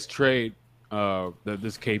once this trade,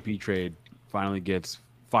 this KP trade finally gets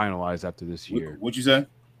finalized after this year. What'd you say?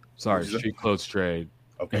 Sorry, street clothes trade.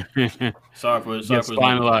 Okay. Sorry for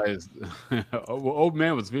finalized. Old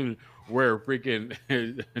man was feeling wear freaking.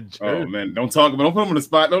 Oh man, don't put him on the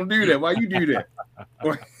spot. Don't do that. Why you do that?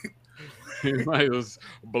 He might have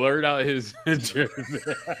blurred out his jersey.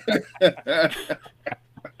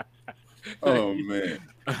 Oh man.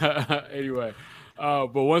 Anyway,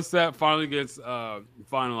 but once that finally gets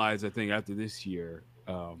finalized, I think after this year,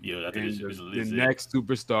 I think the next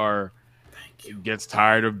superstar gets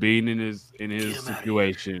tired of being in his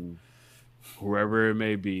situation, whoever it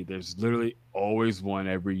may be. There's literally always one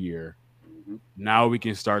every year. Mm-hmm. Now we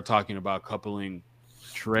can start talking about coupling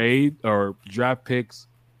trade or draft picks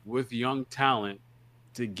with young talent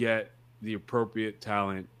to get the appropriate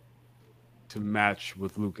talent to match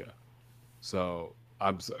with Luka. So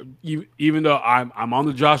even though I'm on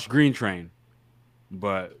the Josh Green train,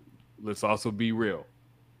 but let's also be real.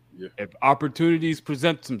 Yeah. If opportunities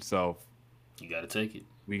present themselves, You got to take it.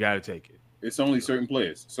 we got to take it. It's only certain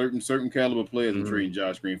players, certain caliber players I'm trading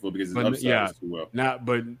Josh Green for because his upside is too well.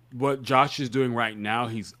 But what Josh is doing right now,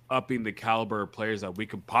 he's upping the caliber of players that we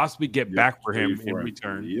could possibly get back for him in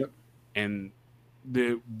return. Yep. And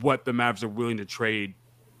what the Mavs are willing to trade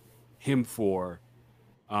him for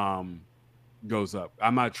goes up.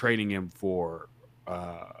 I'm not trading him for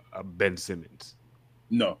a Ben Simmons.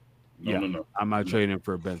 No. I'm not trading him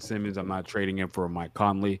for Ben Simmons. I'm not trading him for Mike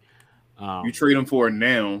Conley. You trade them for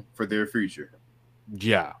now for their future.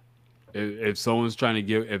 Yeah. If someone's trying to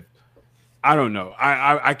give, I don't know.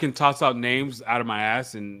 I can toss out names out of my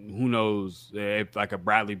ass, and who knows if like a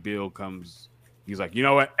Bradley Beal comes, he's like, you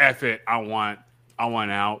know what, F it, I want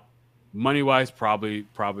out. Money wise, probably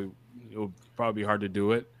it'll probably be hard to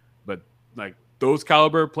do it, but like those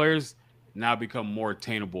caliber players now become more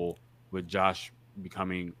attainable with Josh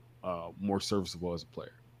becoming more serviceable as a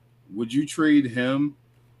player. Would you trade him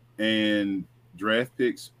and draft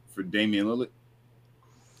picks for Damian Lillard?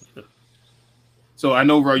 So I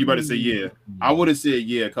know, bro, you about to say yeah. I would have said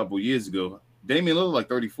yeah a couple years ago. Damian Lillard like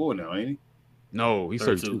 34 now, ain't he? No, he's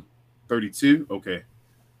 32. 32? Okay.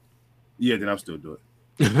 Yeah, then I'll still do it.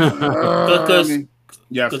 Because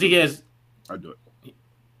he has. I'll do it.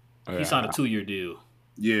 He signed a 2-year deal.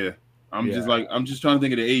 Yeah. I'm just trying to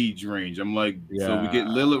think of the age range. I'm like, so we get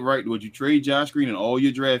Lillard right. Would you trade Josh Green and all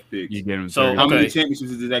your draft picks? You get him. So how many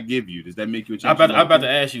championships does that give you? Does that make you a champion? I'm about to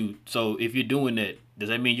ask you. So if you're doing that, does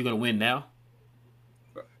that mean you're gonna win now?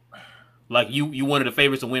 Like you one of the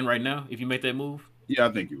favorites to win right now if you make that move? Yeah,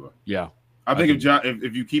 I think you will. Yeah. I think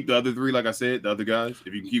if you keep the other three, like I said, the other guys,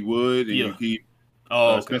 if you can keep Wood and you keep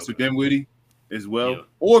Spencer Dinwiddie as well,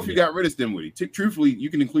 or if you got rid of Dinwiddie, truthfully, you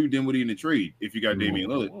can include Dinwiddie in the trade if you got Damian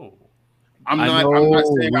Lillard. I'm not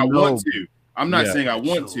saying I want to. I'm not saying I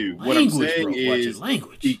want to. What I'm saying is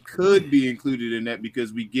he could be included in that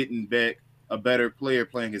because we getting back a better player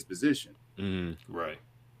playing his position. Right.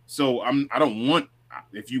 So I don't want.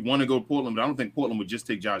 If you want to go to Portland, but I don't think Portland would just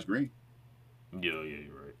take Josh Green. Yeah, you're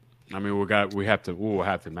right. I mean, we'll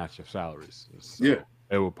have to match their salaries. So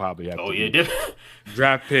it will probably have to.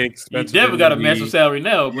 Draft picks. You definitely got a massive salary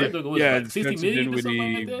now, bro. Yeah, like 60 million or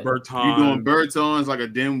something like that. Bertans. You're doing Bertans like a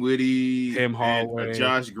Dinwiddie, Tim Hardaway, a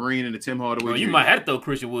Josh Green, and a Tim Hardaway. Bro, you might have to throw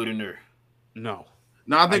Christian Wood in there. No,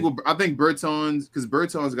 I think Bertans, because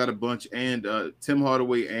Bertans got a bunch, and Tim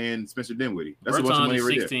Hardaway and Spencer Dinwiddie. That's a bunch of money is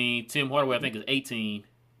right 16. There. Tim Hardaway, I think, is 18.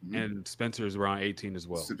 And Spencer is around 18 as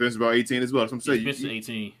well. Spencer's about 18 as well. So I'm saying Spencer's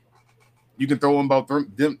 18. You can throw in about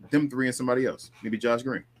them three and somebody else. Maybe Josh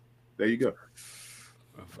Green. There you go.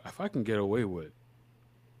 If I can get away with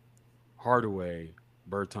Hardaway,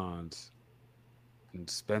 Bertans, and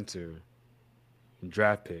Spencer and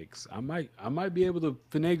draft picks, I might be able to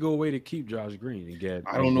finagle a way to keep Josh Green and get.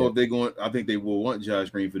 I don't know if they're going. I think they will want Josh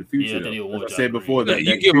Green for the future. Yeah, as I said before, that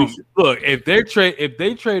you give them. Look, if they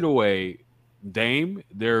trade away Dame,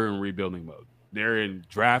 they're in rebuilding mode. They're in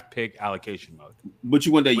draft pick allocation mode. But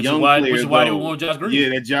you want that young player. Which is why they want Josh Green. Yeah,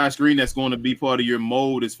 that Josh Green that's going to be part of your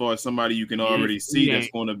mold as far as somebody you can already see that's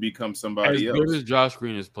going to become somebody else. As good as Josh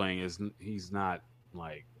Green is playing, he's not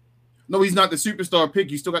like. No, he's not the superstar pick.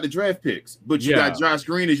 You still got the draft picks, but you got Josh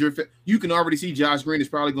Green as your. You can already see Josh Green is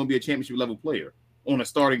probably going to be a championship level player on a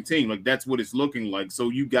starting team. Like that's what it's looking like. So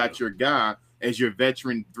you got your guy as your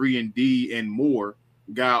veteran 3-and-D and more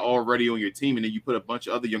guy already on your team, and then you put a bunch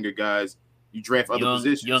of other younger guys. You draft other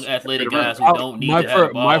positions, young athletic guys who don't need to have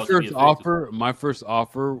the ball. My first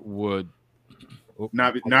offer would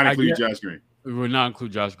not include Josh Green. It would not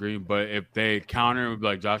include Josh Green, but if they counter, it would be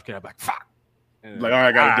like Josh Green. I'd be like, fuck. Like, all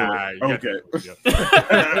right, gotta do it.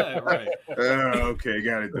 Okay. Right. Okay,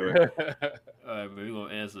 gotta do it. All right, man, we're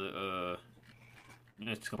gonna answer.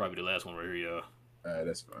 That's probably the last one right here, y'all. All right,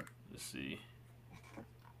 that's fine. Let's see.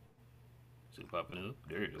 Is it popping up?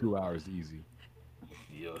 There it is. 2 hours easy.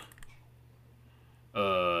 Yeah.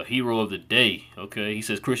 Hero of the day. Okay, he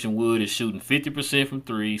says Christian Wood is shooting 50% from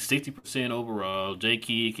 3, 60% overall. J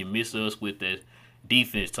Kidd can miss us with that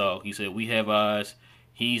defense talk. He said we have eyes.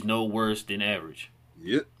 He's no worse than average.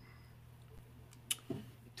 Yep.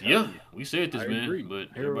 Yeah, we said this, man. agree. But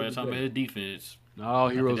everybody's talking about his defense. No,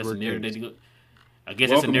 heroes that's were a narrative. kids. I guess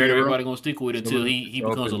that's a narrative everybody gonna stick with until he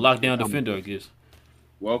becomes a lockdown defender. I guess.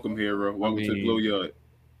 Welcome, hero. Welcome to the Glow Yard.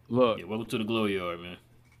 Look, welcome to the Glow Yard,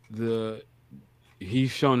 man.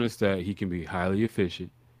 He's shown us that he can be highly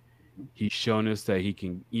efficient. He's shown us that he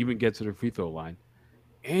can even get to the free throw line.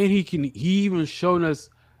 and he even shown us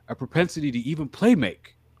a propensity to even play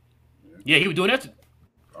make. Yeah, he was doing that.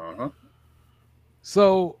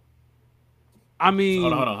 So, I So mean,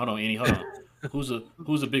 hold on, Andy, hold on.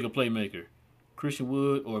 Who's a bigger playmaker, Christian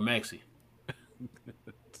Wood or Maxey?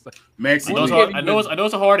 Maxi, I know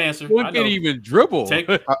it's a hard answer. One I can't know. even dribble. Take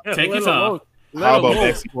let your time. alone, how about alone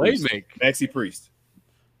Maxi play Priest? make. Maxi Priest.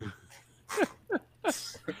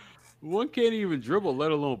 One can't even dribble,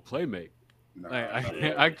 let alone play make. Nah,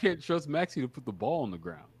 I can't trust Maxi to put the ball on the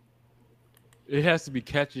ground. It has to be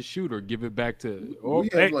catch and shoot or give it back to. Oh,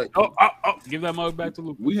 give that mug back to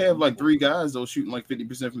Luke. We have like 3 guys though shooting like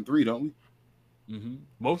 50% from 3, don't we? Mm-hmm.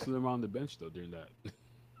 Most of them are on the bench though during that.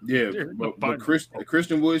 Yeah, but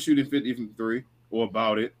Christian Wood shooting 50 from 3 or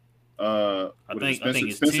about it. I think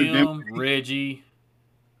it's Spencer Tim, Dinwiddie. Reggie.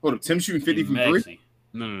 Hold up, Tim shooting 50 from 3. Maxey.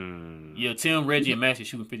 No. Yeah, Tim, Reggie, and Maxey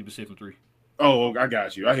shooting 50% from 3. Oh, I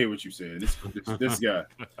got you. I hear what you said. This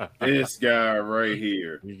guy right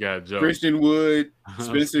here. You got Joe. Christian Wood,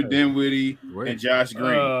 Spencer Dinwiddie, and Josh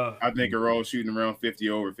Green. I think are all shooting around 50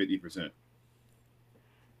 over 50%.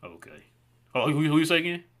 Okay. Oh, who you say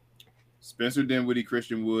again? Spencer Dinwiddie,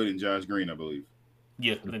 Christian Wood, and Josh Green, I believe.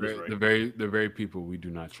 Yeah, I think that's right. The very people we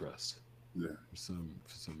do not trust. Yeah. For some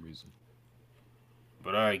reason.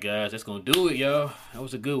 But all right, guys, that's gonna do it, y'all. That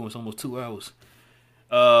was a good one. It's almost 2 hours.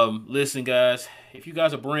 Listen, guys, if you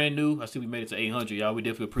guys are brand new, I see we made it to 800, y'all. We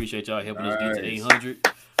definitely appreciate y'all helping us get to 800.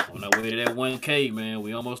 On our way to that 1K, man.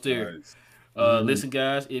 We almost there. Nice. Listen,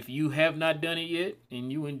 guys, if you have not done it yet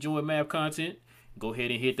and you enjoy Mav content, go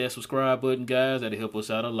ahead and hit that subscribe button, guys. That'll help us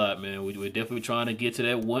out a lot, man. We're definitely trying to get to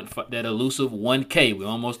that elusive 1K. We're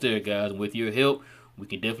almost there, guys. And with your help, we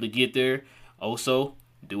can definitely get there. Also,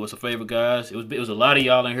 do us a favor, guys. It was a lot of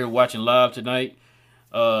y'all in here watching live tonight.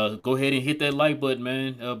 Go ahead and hit that like button,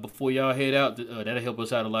 man. Before y'all head out, that'll help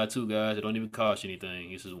us out a lot too, guys. It don't even cost you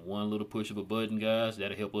anything. It's just one little push of a button, guys.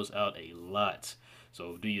 That'll help us out a lot.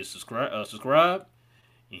 So do you subscribe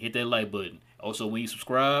and hit that like button. Also, when you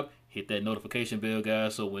subscribe, hit that notification bell,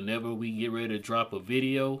 guys. So whenever we get ready to drop a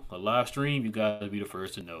video, a live stream, you guys will be the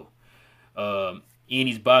first to know.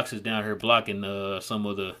 Andy's box is down here blocking some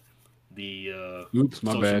of the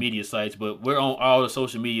social media sites, but we're on all the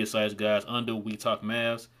social media sites, guys, under We Talk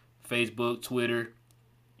Mavs, Facebook, Twitter,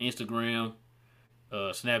 Instagram,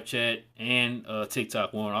 Snapchat, and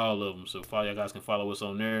TikTok. We're on all of them, so y'all guys can follow us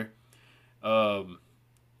on there. I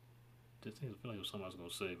feel like it was something I was going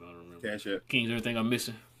to say, but I don't remember. Cash App. King, is there anything I'm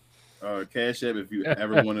missing? Cash App, if you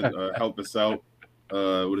ever want to help us out,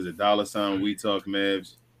 what is it, $ We Talk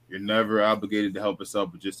Mavs. You're never obligated to help us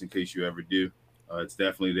out, but just in case you ever do, it's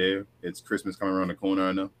definitely there. It's Christmas coming around the corner,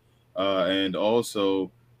 I know. And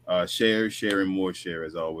also, share, and more share,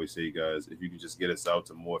 as I always say, guys. If you can just get us out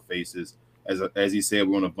to more faces. As he said,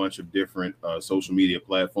 we're on a bunch of different social media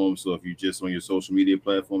platforms. So if you just on your social media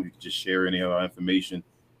platform, you can just share any of our information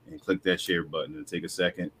and click that share button. It'll take a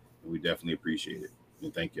second, and we definitely appreciate it.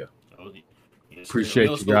 And thank you. Yes, appreciate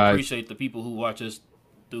you guys. Appreciate the people who watch us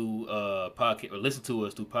through podcast or listen to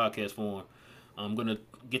us through podcast form. I'm gonna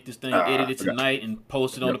get this thing edited tonight and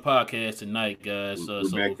post it on the podcast tonight, guys. We're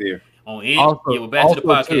back there. On it, we're back to the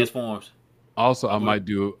podcast forms. Also,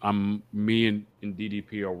 me and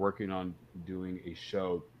DDP are working on doing a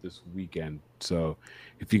show this weekend. So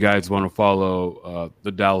if you guys want to follow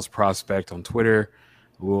the Dallas Prospect on Twitter,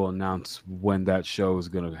 we'll announce when that show is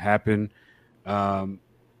going to happen.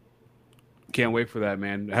 Can't wait for that,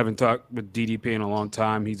 man. I haven't talked with DDP in a long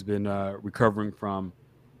time. He's been recovering from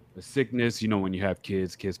a sickness. You know, when you have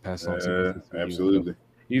kids pass on. Absolutely.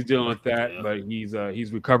 He's dealing with that, but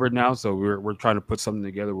he's recovered now. So we're trying to put something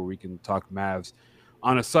together where we can talk Mavs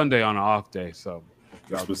on a Sunday on an off day. So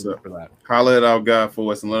that's what's up. For that. Holler at our guy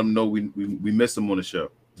for us and let him know we missed him on the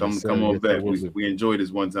show. Tell him to come on back. We enjoyed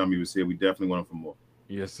this one time he was here. We definitely want him for more.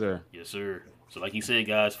 Yes, sir. Yes, sir. So like you said,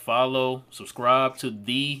 guys, follow, subscribe to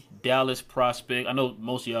the Dallas Prospect. I know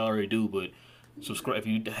most of y'all already do, but subscribe if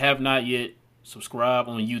you have not yet. Subscribe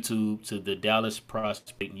on YouTube to the Dallas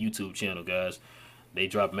Prospect YouTube channel, guys. They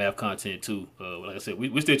drop Mav content too. Like I said,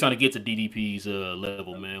 we're still trying to get to DDP's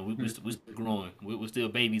level, man. We're still growing. We're still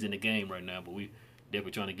babies in the game right now, but we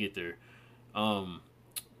definitely trying to get there.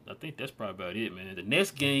 I think that's probably about it, man. The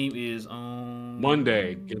next game is on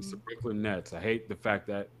Monday against the Brooklyn Nets. I hate the fact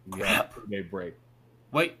that we have a 2-day break.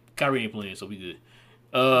 Wait, Kyrie ain't playing, so we good.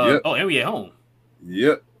 Yep. Oh, and we at home.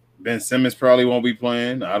 Yep. Ben Simmons probably won't be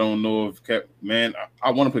playing. I don't know if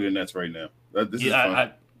I want to play the Nets right now. This is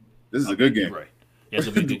fun. This is a good game. Right. Yeah, it's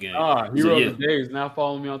a good game. Hero of the Day is now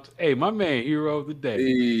following me on. Hey, my man, Hero of the Day.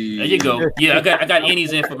 Hey. There you go. Yeah, I got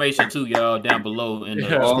Annie's information too, y'all, down below in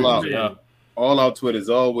the all out. y'all. All our Twitters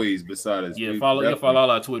always beside us. Yeah, We follow definitely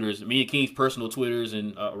all our Twitters. Me and King's personal Twitters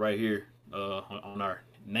and right here on our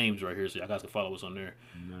names right here, so y'all guys can follow us on there.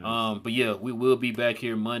 Nice. But yeah, we will be back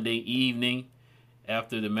here Monday evening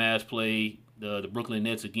after the Mavs play the Brooklyn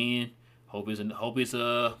Nets again. Hope it's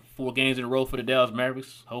 4 games in a row for the Dallas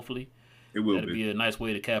Mavericks. Hopefully, it will that'll be. be a nice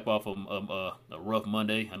way to cap off a rough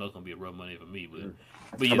Monday. I know it's gonna be a rough Monday for me, but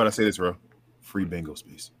How yeah. about I say this, bro? Free bingo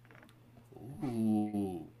space.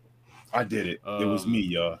 Ooh. I did it. It was me,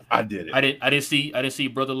 y'all. I did it. I didn't see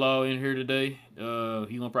Brother Law in here today. He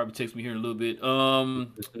gonna probably text me here in a little bit.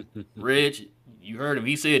 Reg, you heard him.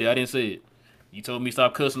 He said it. I didn't say it. You told me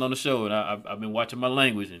stop cussing on the show, and I've been watching my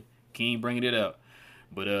language and King bringing it out.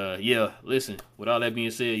 But yeah, listen. With all that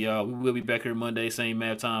being said, y'all, we will be back here Monday, same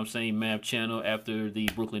map time, same map channel after the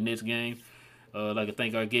Brooklyn Nets game. I'd like to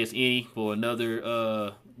thank our guest Eddie for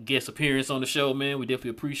another guest appearance on the show, man. We definitely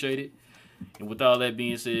appreciate it. And with all that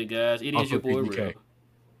being said, guys, it is Also your boy TGK. Real.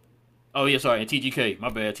 Oh yeah, sorry, and TGK. My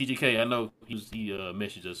bad, TGK. I know he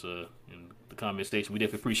messaged us in the comment section. We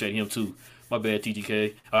definitely appreciate him too. My bad,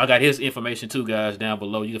 TGK. I got his information too, guys, down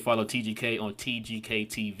below. You can follow TGK on TGK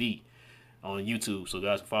TV on YouTube, so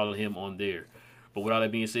guys can follow him on there. But with all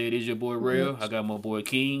that being said, it is your boy Real. I got my boy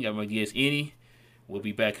King. Got my guest Any. We'll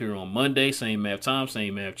be back here on Monday, same map time,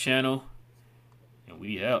 same map channel, and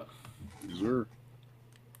we out. Yes, sir.